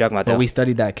 I know who you're talking about, though. But we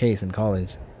studied that case in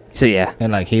college. So, yeah.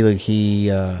 And like he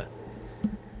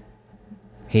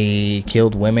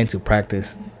killed women to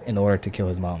practice in order to kill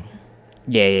his mom.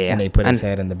 Yeah. And they put his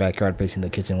head in the backyard facing the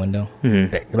kitchen window.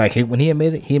 Mm-hmm. Like when he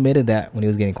admitted that when he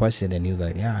was getting questioned, and he was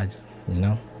like, "Yeah, I just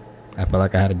I felt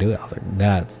like I had to do it." I was like,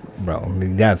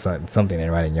 "That's something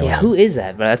ain't right in your head." Yeah, who is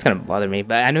that? But that's gonna bother me.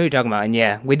 But I know who you're talking about, and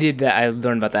yeah, we did that. I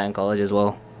learned about that in college as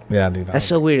well. Yeah, dude. That's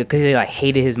so weird because they like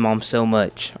hated his mom so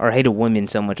much, or hated women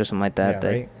so much, or something like that. Yeah,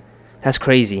 right? That's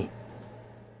crazy.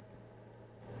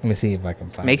 Let me see if I can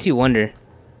find. Makes you wonder.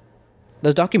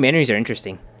 Those documentaries are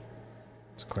interesting.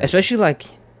 Especially like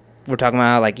we're talking about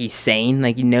how like he's sane,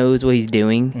 like he knows what he's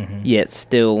doing, yet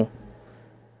still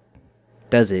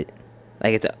does it.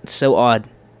 Like it's so odd.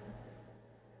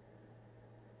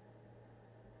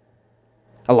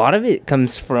 A lot of it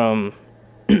comes from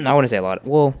I wouldn't say a lot.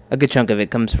 Well, a good chunk of it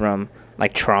comes from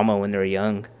like trauma when they're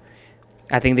young.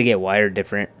 I think they get wired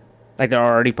different. Like they're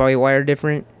already probably wired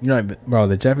different. Bro,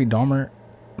 the Jeffrey Dahmer,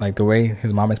 like the way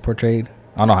his mom is portrayed,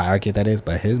 I don't know how accurate that is,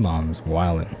 but his mom's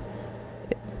wildin'.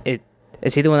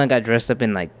 Is he the one that got dressed up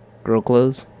in like girl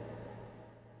clothes?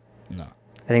 No.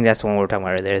 I think that's the one we were talking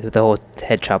about earlier, the whole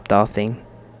head chopped off thing.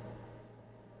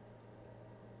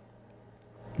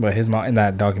 But his mom in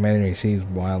that documentary, she's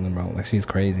wildin', bro. Like she's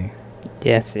crazy.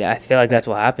 Yes, yeah, I feel like that's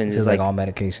what happens. She's like all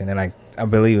medication, and like I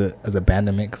believe it was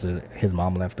abandonment because his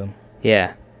mom left him.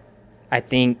 Yeah, I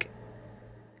think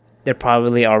they're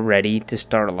probably all ready to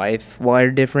start life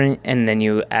wired different, and then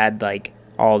you add like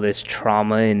all this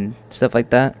trauma and stuff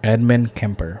like that. Edmund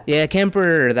Kemper. Yeah,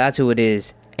 Kemper, that's who it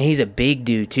is. And he's a big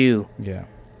dude too. Yeah.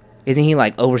 Isn't he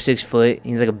like over 6 foot?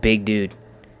 He's like a big dude.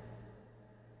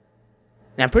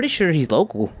 And I'm pretty sure he's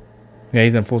local. Yeah,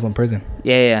 he's in Folsom Prison.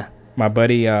 Yeah. My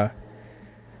buddy,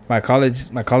 my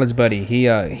college buddy,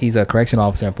 he's a correctional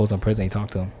officer in Folsom Prison. He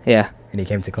talked to him. Yeah. And he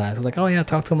came to class. I was like, "Oh yeah, I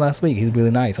talked to him last week. He's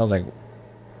really nice." I was like,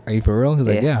 "Are you for real?" He's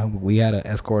like, "Yeah, we had to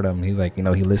escort him." He's like, he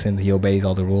listens, he obeys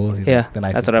all the rules. He's like the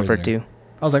nicest that's what I've heard too.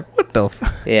 I was like, "What the?"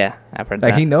 Yeah, I've heard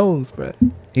like that. he knows, bro.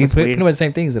 He's pretty much the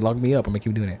same things that locked me up. I'm gonna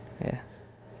keep doing it. Yeah,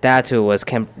 that's who it was.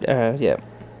 Yeah,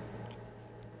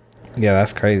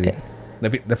 that's crazy. Yeah.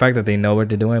 The fact that they know what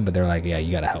they're doing, but they're like, "Yeah,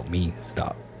 you gotta help me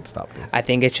stop this." I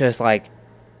think it's just like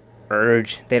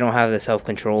urge. They don't have the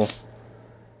self-control.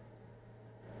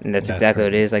 And that's exactly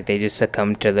crazy. What it is. Like they just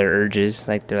succumb to their urges.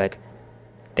 Like they're like,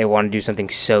 they want to do something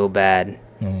so bad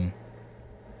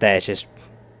that it's just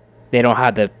they don't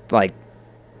have the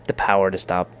power to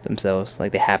stop themselves.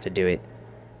 Like they have to do it.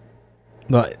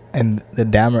 But and the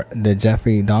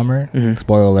Jeffrey Dahmer,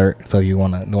 spoiler alert. So if you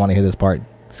want to hear this part,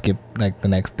 skip like the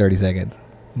next 30 seconds.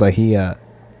 But he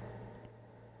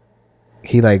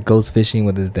like goes fishing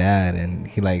with his dad, and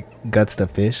he like guts the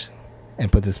fish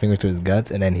and puts his fingers through his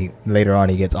guts, and then later on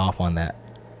he gets off on that.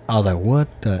 I was like,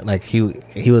 what the? Like he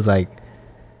was like,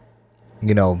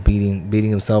 beating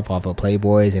himself off of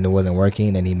Playboys, and it wasn't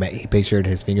working, and he pictured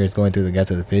his fingers going through the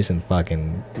guts of the fish and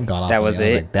fucking got off. That was I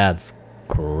it? like, that's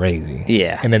crazy.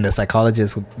 Yeah. And then the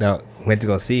psychologist that went to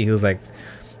go see, he was like,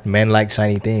 men like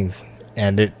shiny things.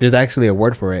 And there's actually a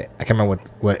word for it. I can't remember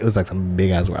what it was, like some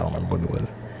big ass word. I don't remember what it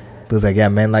was. But it was like, yeah,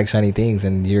 men like shiny things,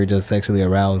 and you're just sexually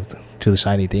aroused to the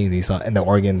shiny things he saw, and the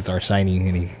organs are shiny,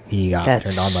 and he got turned on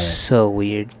by it. So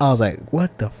weird. I was like,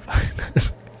 what the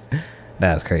fuck?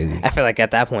 That's crazy. I feel like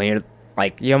at that point you're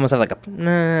like, you almost have like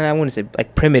I wouldn't say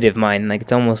like primitive mind. Like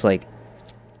it's almost like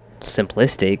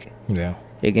simplistic. Yeah.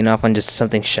 You're getting off on just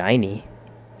something shiny.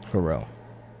 For real.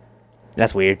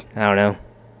 That's weird. I don't know.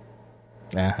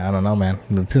 Yeah, I don't know, man.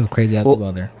 There's some crazy ass people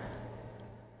out there.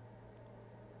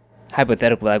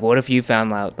 Hypothetical, like what if you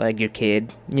found out like your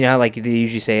kid, you know how like they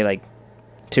usually say like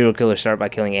serial killers start by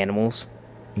killing animals?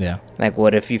 Yeah. Like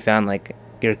what if you found like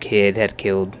your kid had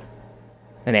killed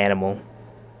an animal?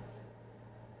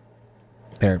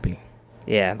 Therapy.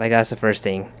 Yeah, like that's the first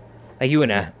thing. Like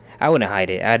I wouldn't hide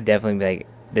it. I'd definitely be like,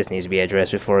 this needs to be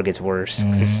addressed before it gets worse,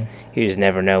 because you just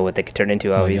never know what they could turn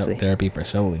into. Obviously, therapy for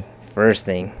surely. First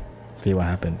thing. See what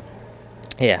happens.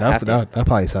 Yeah, that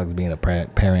probably sucks being a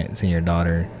parent, seeing your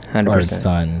daughter 100%. or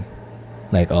son,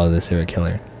 like, the serial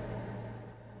killer.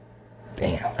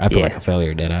 Damn, I feel like a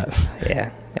failure, deadass.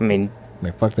 Yeah, I mean,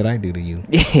 like, fuck did I do to you?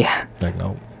 Yeah. Like,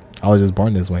 no, I was just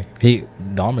born this way.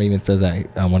 Dahmer even says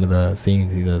that on one of the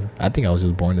scenes. He says, I think I was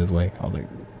just born this way. I was like,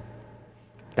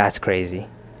 that's crazy.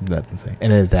 That's insane.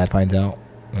 And then his dad finds out,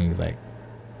 and he's like,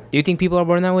 do you think people are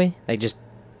born that way? Like, just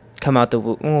come out the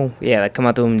womb? Like come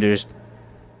out the womb, they're just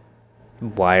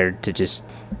wired to just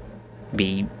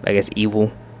be, I guess,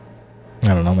 evil. I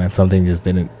don't know, man. Something just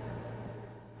didn't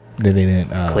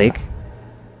click.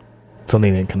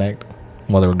 Something didn't connect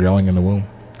while they were growing in the womb.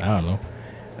 I don't know.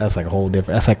 That's like a whole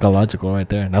different. That's psychological right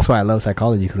there. That's why I love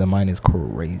psychology, because the mind is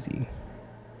crazy.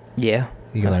 Yeah,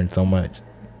 you can learn so much.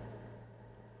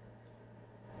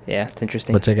 Yeah, it's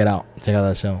interesting. But check it out. Check out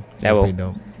that show. It's pretty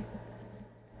dope.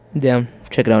 Down.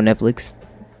 Check it out on Netflix.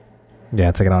 Yeah,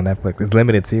 check it out on Netflix. It's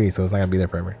limited series, so it's not gonna be there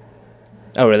forever.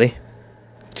 Oh, really?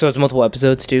 So it's multiple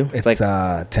episodes too? It's like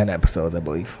 10 episodes, I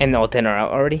believe. And all 10 are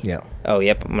out already? Yeah. Oh,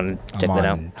 yep. I'm gonna check that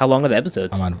out. How long are the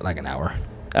episodes? I'm on like an hour.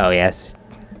 Oh, yes.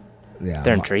 Yeah.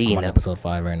 They're intriguing. I'm on episode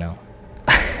 5 right now.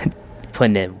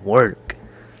 Putting in work.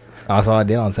 Also, I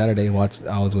did on Saturday.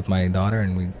 I was with my daughter,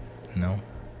 and we,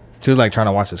 she was like trying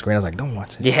to watch the screen. I was like, "Don't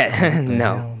watch it." Yeah,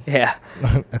 no, hell? Yeah.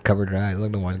 I covered her eyes.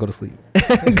 Look, don't watch it. Go to sleep.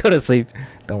 Go to sleep.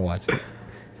 Don't watch it.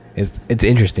 It's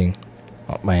interesting.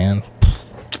 Oh man,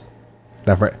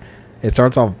 it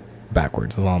starts off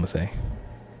backwards. That's all I'm gonna say.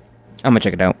 I'm gonna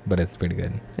check it out. But it's pretty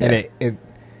good. Yeah. And it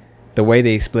the way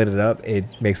they split it up, it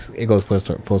goes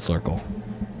full circle.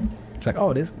 It's like,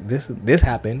 oh, this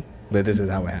happened, but this is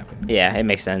how it happened. Yeah, it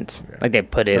makes sense. Like they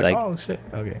put it like oh shit,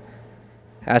 okay.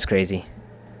 That's crazy.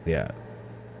 Yeah.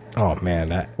 Oh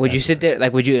man, would you sit there?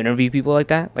 Like, would you interview people like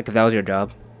that? Like, if that was your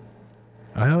job?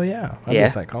 Oh hell yeah! I'd be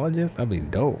a psychologist. That'd be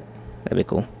dope. That'd be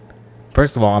cool.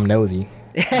 First of all, I'm nosy.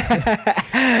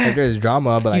 If there's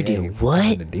drama, but like, you do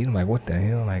what? I'm like, what the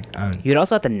hell? Like, you'd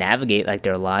also have to navigate like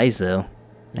their lies, though.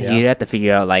 Like, you'd have to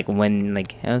figure out like when,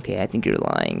 like, okay, I think you're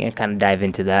lying, and kind of dive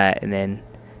into that, and then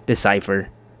decipher.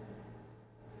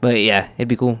 But yeah, it'd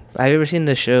be cool. Have you ever seen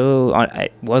the show?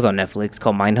 It was on Netflix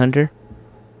called Mindhunter.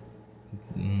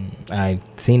 I've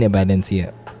seen it, but I didn't see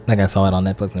it. Like, I saw it on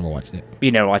Netflix, never watched it.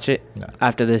 You never watch it? No.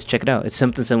 After this, check it out. It's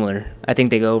something similar. I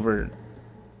think they go over.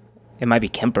 It might be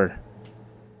Kemper.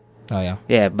 Oh yeah.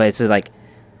 Yeah, but it's like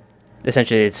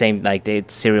essentially the same. Like they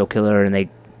serial killer and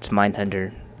it's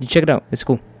Mindhunter. You check it out. It's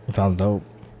cool. It sounds dope.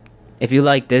 If you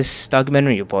like this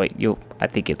documentary, I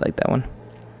think you'd like that one.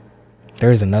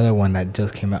 There's another one that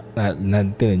just came out. That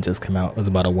didn't just come out. It was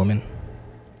about a woman.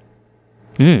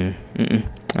 I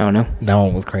don't know. That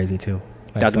one was crazy too.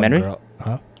 Like documentary?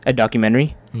 Huh? A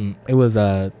documentary? It was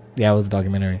it was a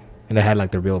documentary, and they had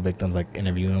like the real victims like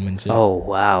interviewing them and shit. Oh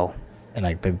wow! And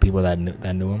like the people that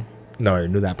knew him, or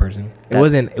knew that person. It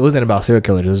wasn't about serial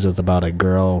killers. It was just about a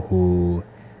girl who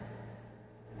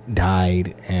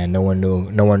died, and no one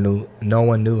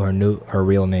knew her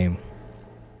real name.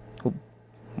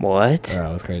 What?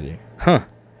 That was crazy. Huh?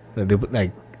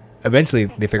 Like eventually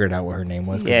they figured out what her name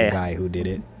was, because the guy who did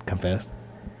it confessed.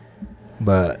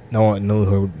 But no one knew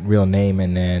her real name,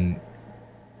 and then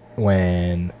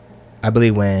when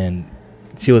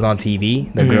she was on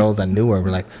TV, the girls that knew her were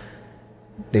like,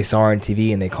 they saw her on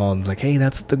TV and they called like, "Hey,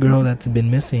 that's the girl that's been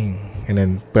missing." And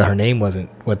then, but her name wasn't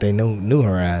what they knew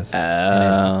her as. Oh.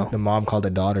 And then the mom called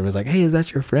the daughter. Was like, "Hey, is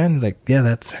that your friend?" He's like, "Yeah,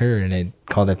 that's her." And they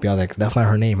called the FBI. Like, "That's not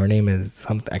her name. Her name is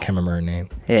something. I can't remember her name.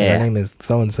 Yeah. Her name is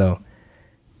so and so."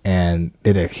 and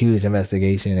did a huge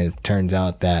investigation. And it turns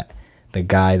out that the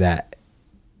guy that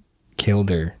killed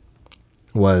her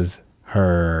was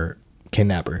her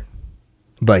kidnapper,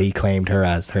 but he claimed her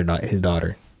as his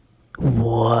daughter.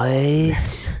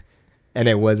 What? And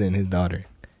it wasn't his daughter.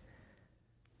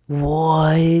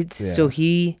 What? Yeah. So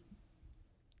he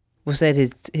was that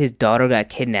his daughter got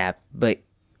kidnapped,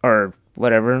 or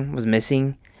whatever was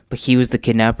missing, but he was the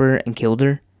kidnapper and killed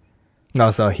her. No,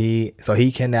 so he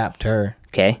kidnapped her.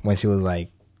 Okay. When she was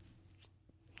like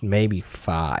maybe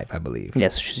 5, I believe.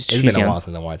 Yes, it's been a while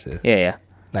since I watched this. Yeah.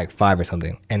 Like 5 or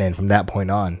something, and then from that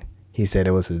point on, he said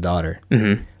it was his daughter.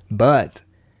 Mm-hmm. But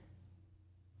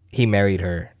he married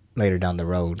her later down the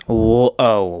road. Whoa,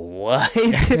 oh, what?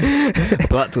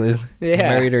 Plot twist. Yeah. He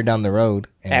married her down the road.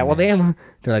 Alabama.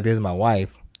 They're like, this is my wife.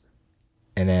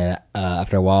 And then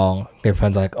after a while, their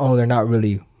friends are like, oh, they're not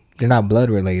blood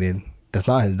related. That's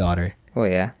not his daughter. Oh,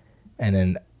 yeah. And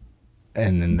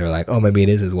then they're like, oh, maybe it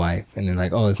is his wife. And then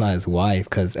like, oh, it's not his wife.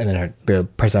 And then the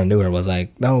person who knew her was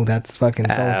like, no, that's fucking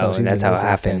so-and-so. Oh, that's how it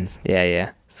happens.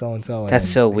 Yeah. So-and-so. That's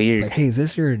so weird. Like, hey, is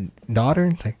this your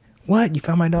daughter? Like, what? You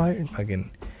found my daughter?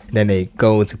 Fucking. And then they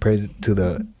go to prison, to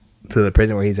the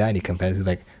prison where he's at. And he confesses. He's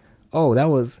like, oh, that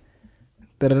was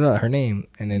her name.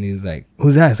 And then he's like,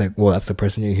 who's that? It's like, well, that's the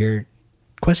person you're here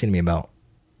questioning me about.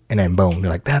 And then boom,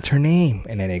 they're like, that's her name.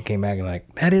 And then they came back and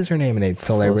like, that is her name. And they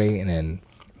told everybody. And then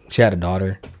she had a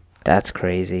daughter. That's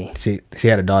crazy. She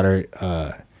had a daughter,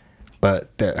 but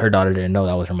her daughter didn't know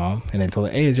that was her mom. And then told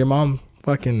her, hey, is your mom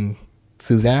fucking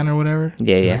Suzanne or whatever?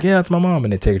 Yeah. Like, yeah, that's my mom.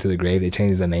 And they take her to the grave. They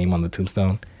changed the name on the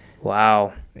tombstone.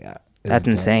 Wow. Yeah. That's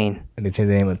insane. And they changed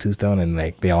the name of the tombstone, and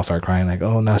like they all start crying, like,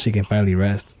 oh, now she can finally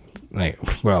rest.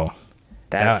 Like, bro.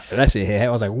 That shit hit. I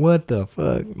was like, what the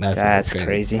fuck? That's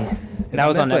crazy. That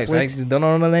was on Netflix. I just don't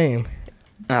know the name.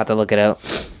 I'll have to look it up.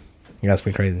 Yeah, that's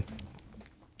pretty crazy.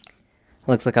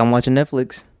 Looks like I'm watching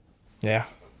Netflix. Yeah.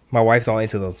 My wife's all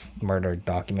into those murder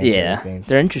documentaries things.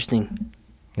 They're interesting.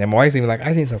 Yeah, my wife's even like,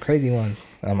 I seen some crazy ones.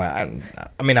 I'm like,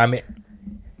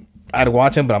 I'd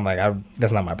watch them, but I'm like,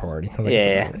 that's not my priority. Like,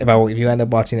 if you end up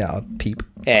watching it, I'll peep.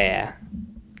 Yeah.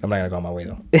 I'm not gonna go on my way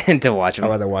though. To watch them. I'd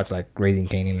rather watch like Raising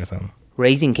Canaan or something.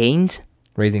 Raising Cane's?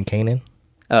 Raising Canaan.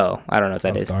 Oh, I don't know what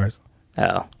that is. Stars.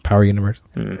 Oh. Power Universe.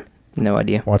 No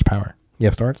idea. Watch Power. You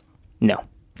have Stars? No.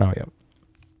 Oh, yeah.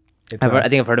 I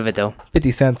think I've heard of it though.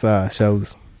 50 Cent's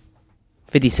shows.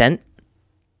 50 Cent?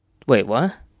 Wait,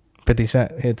 what? 50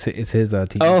 Cent. It's his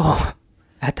TV show.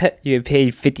 I thought you had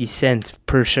paid 50 cents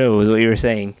per show is what you were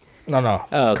saying. No.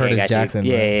 Oh, okay, Curtis Jackson.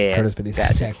 Yeah. Curtis 50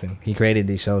 Cent Jackson. He created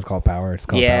these shows called Power. It's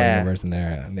called Power Universe,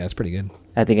 and that's pretty good.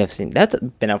 I think I've seen that's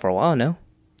been out for a while, no?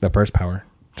 The first Power.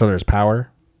 So there's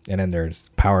Power, and then there's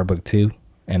Power Book 2,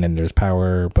 and then there's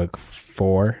Power Book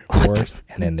 4,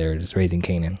 and then there's Raising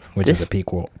Canaan, which is a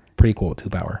prequel to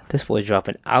Power. This boy's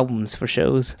dropping albums for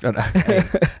shows.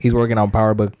 He's working on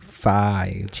Power Book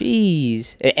 5.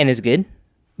 Jeez. And it's good?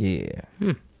 Yeah.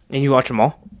 And you watch them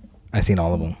all? I seen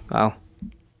all of them. Wow.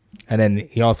 And then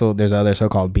there's another show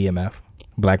called BMF,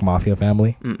 Black Mafia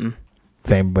Family.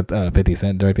 Same with 50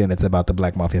 Cent directed, and it's about the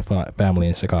Black Mafia family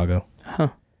in Chicago. Huh.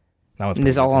 And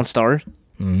this all on Stars?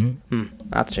 Mm-hmm.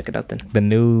 I'll have to check it out then. The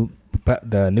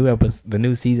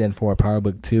new season for Power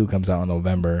Book 2 comes out in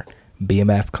November.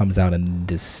 BMF comes out in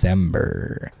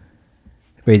December.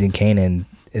 Raising Canaan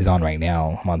is on right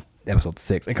now. I'm on episode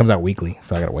 6. It comes out weekly,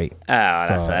 so I gotta wait. Oh,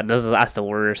 that's the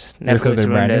worst. Netflix they're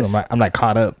brand new. I'm like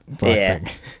caught up. So yeah.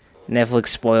 Netflix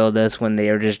spoiled us when they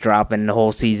were just dropping the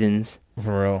whole seasons.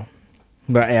 For real.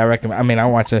 But yeah, I recommend. I mean, I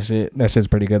watch that shit. That shit's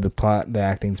pretty good. The plot, the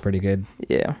acting's pretty good.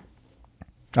 Yeah.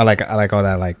 I like all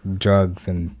that, like drugs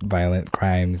and violent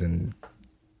crimes and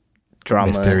drama,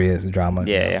 mysterious drama.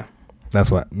 Yeah.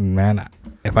 That's what, man.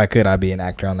 If I could, I'd be an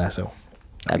actor on that show.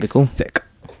 That'd be cool. Sick.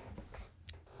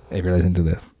 If you're listening to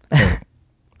this, hey,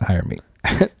 hire me.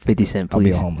 50 Cent,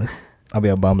 please. I'll be homeless. I'll be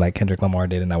a bum like Kendrick Lamar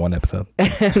did in that one episode.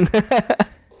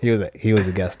 He was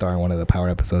a guest star in one of the Power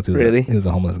episodes. Really? He was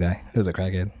a homeless guy. He was a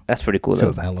crackhead. That's pretty cool. It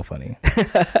was hella funny.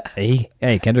 hey,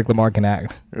 Kendrick Lamar can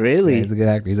act. Really? Yeah, he's a good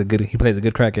actor. He plays a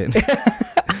good crackhead.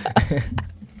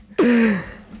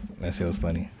 That shit was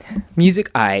funny.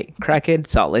 Music, crackhead,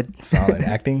 solid.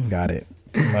 Acting, got it.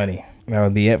 Money. That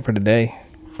would be it for today.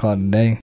 Call it a day.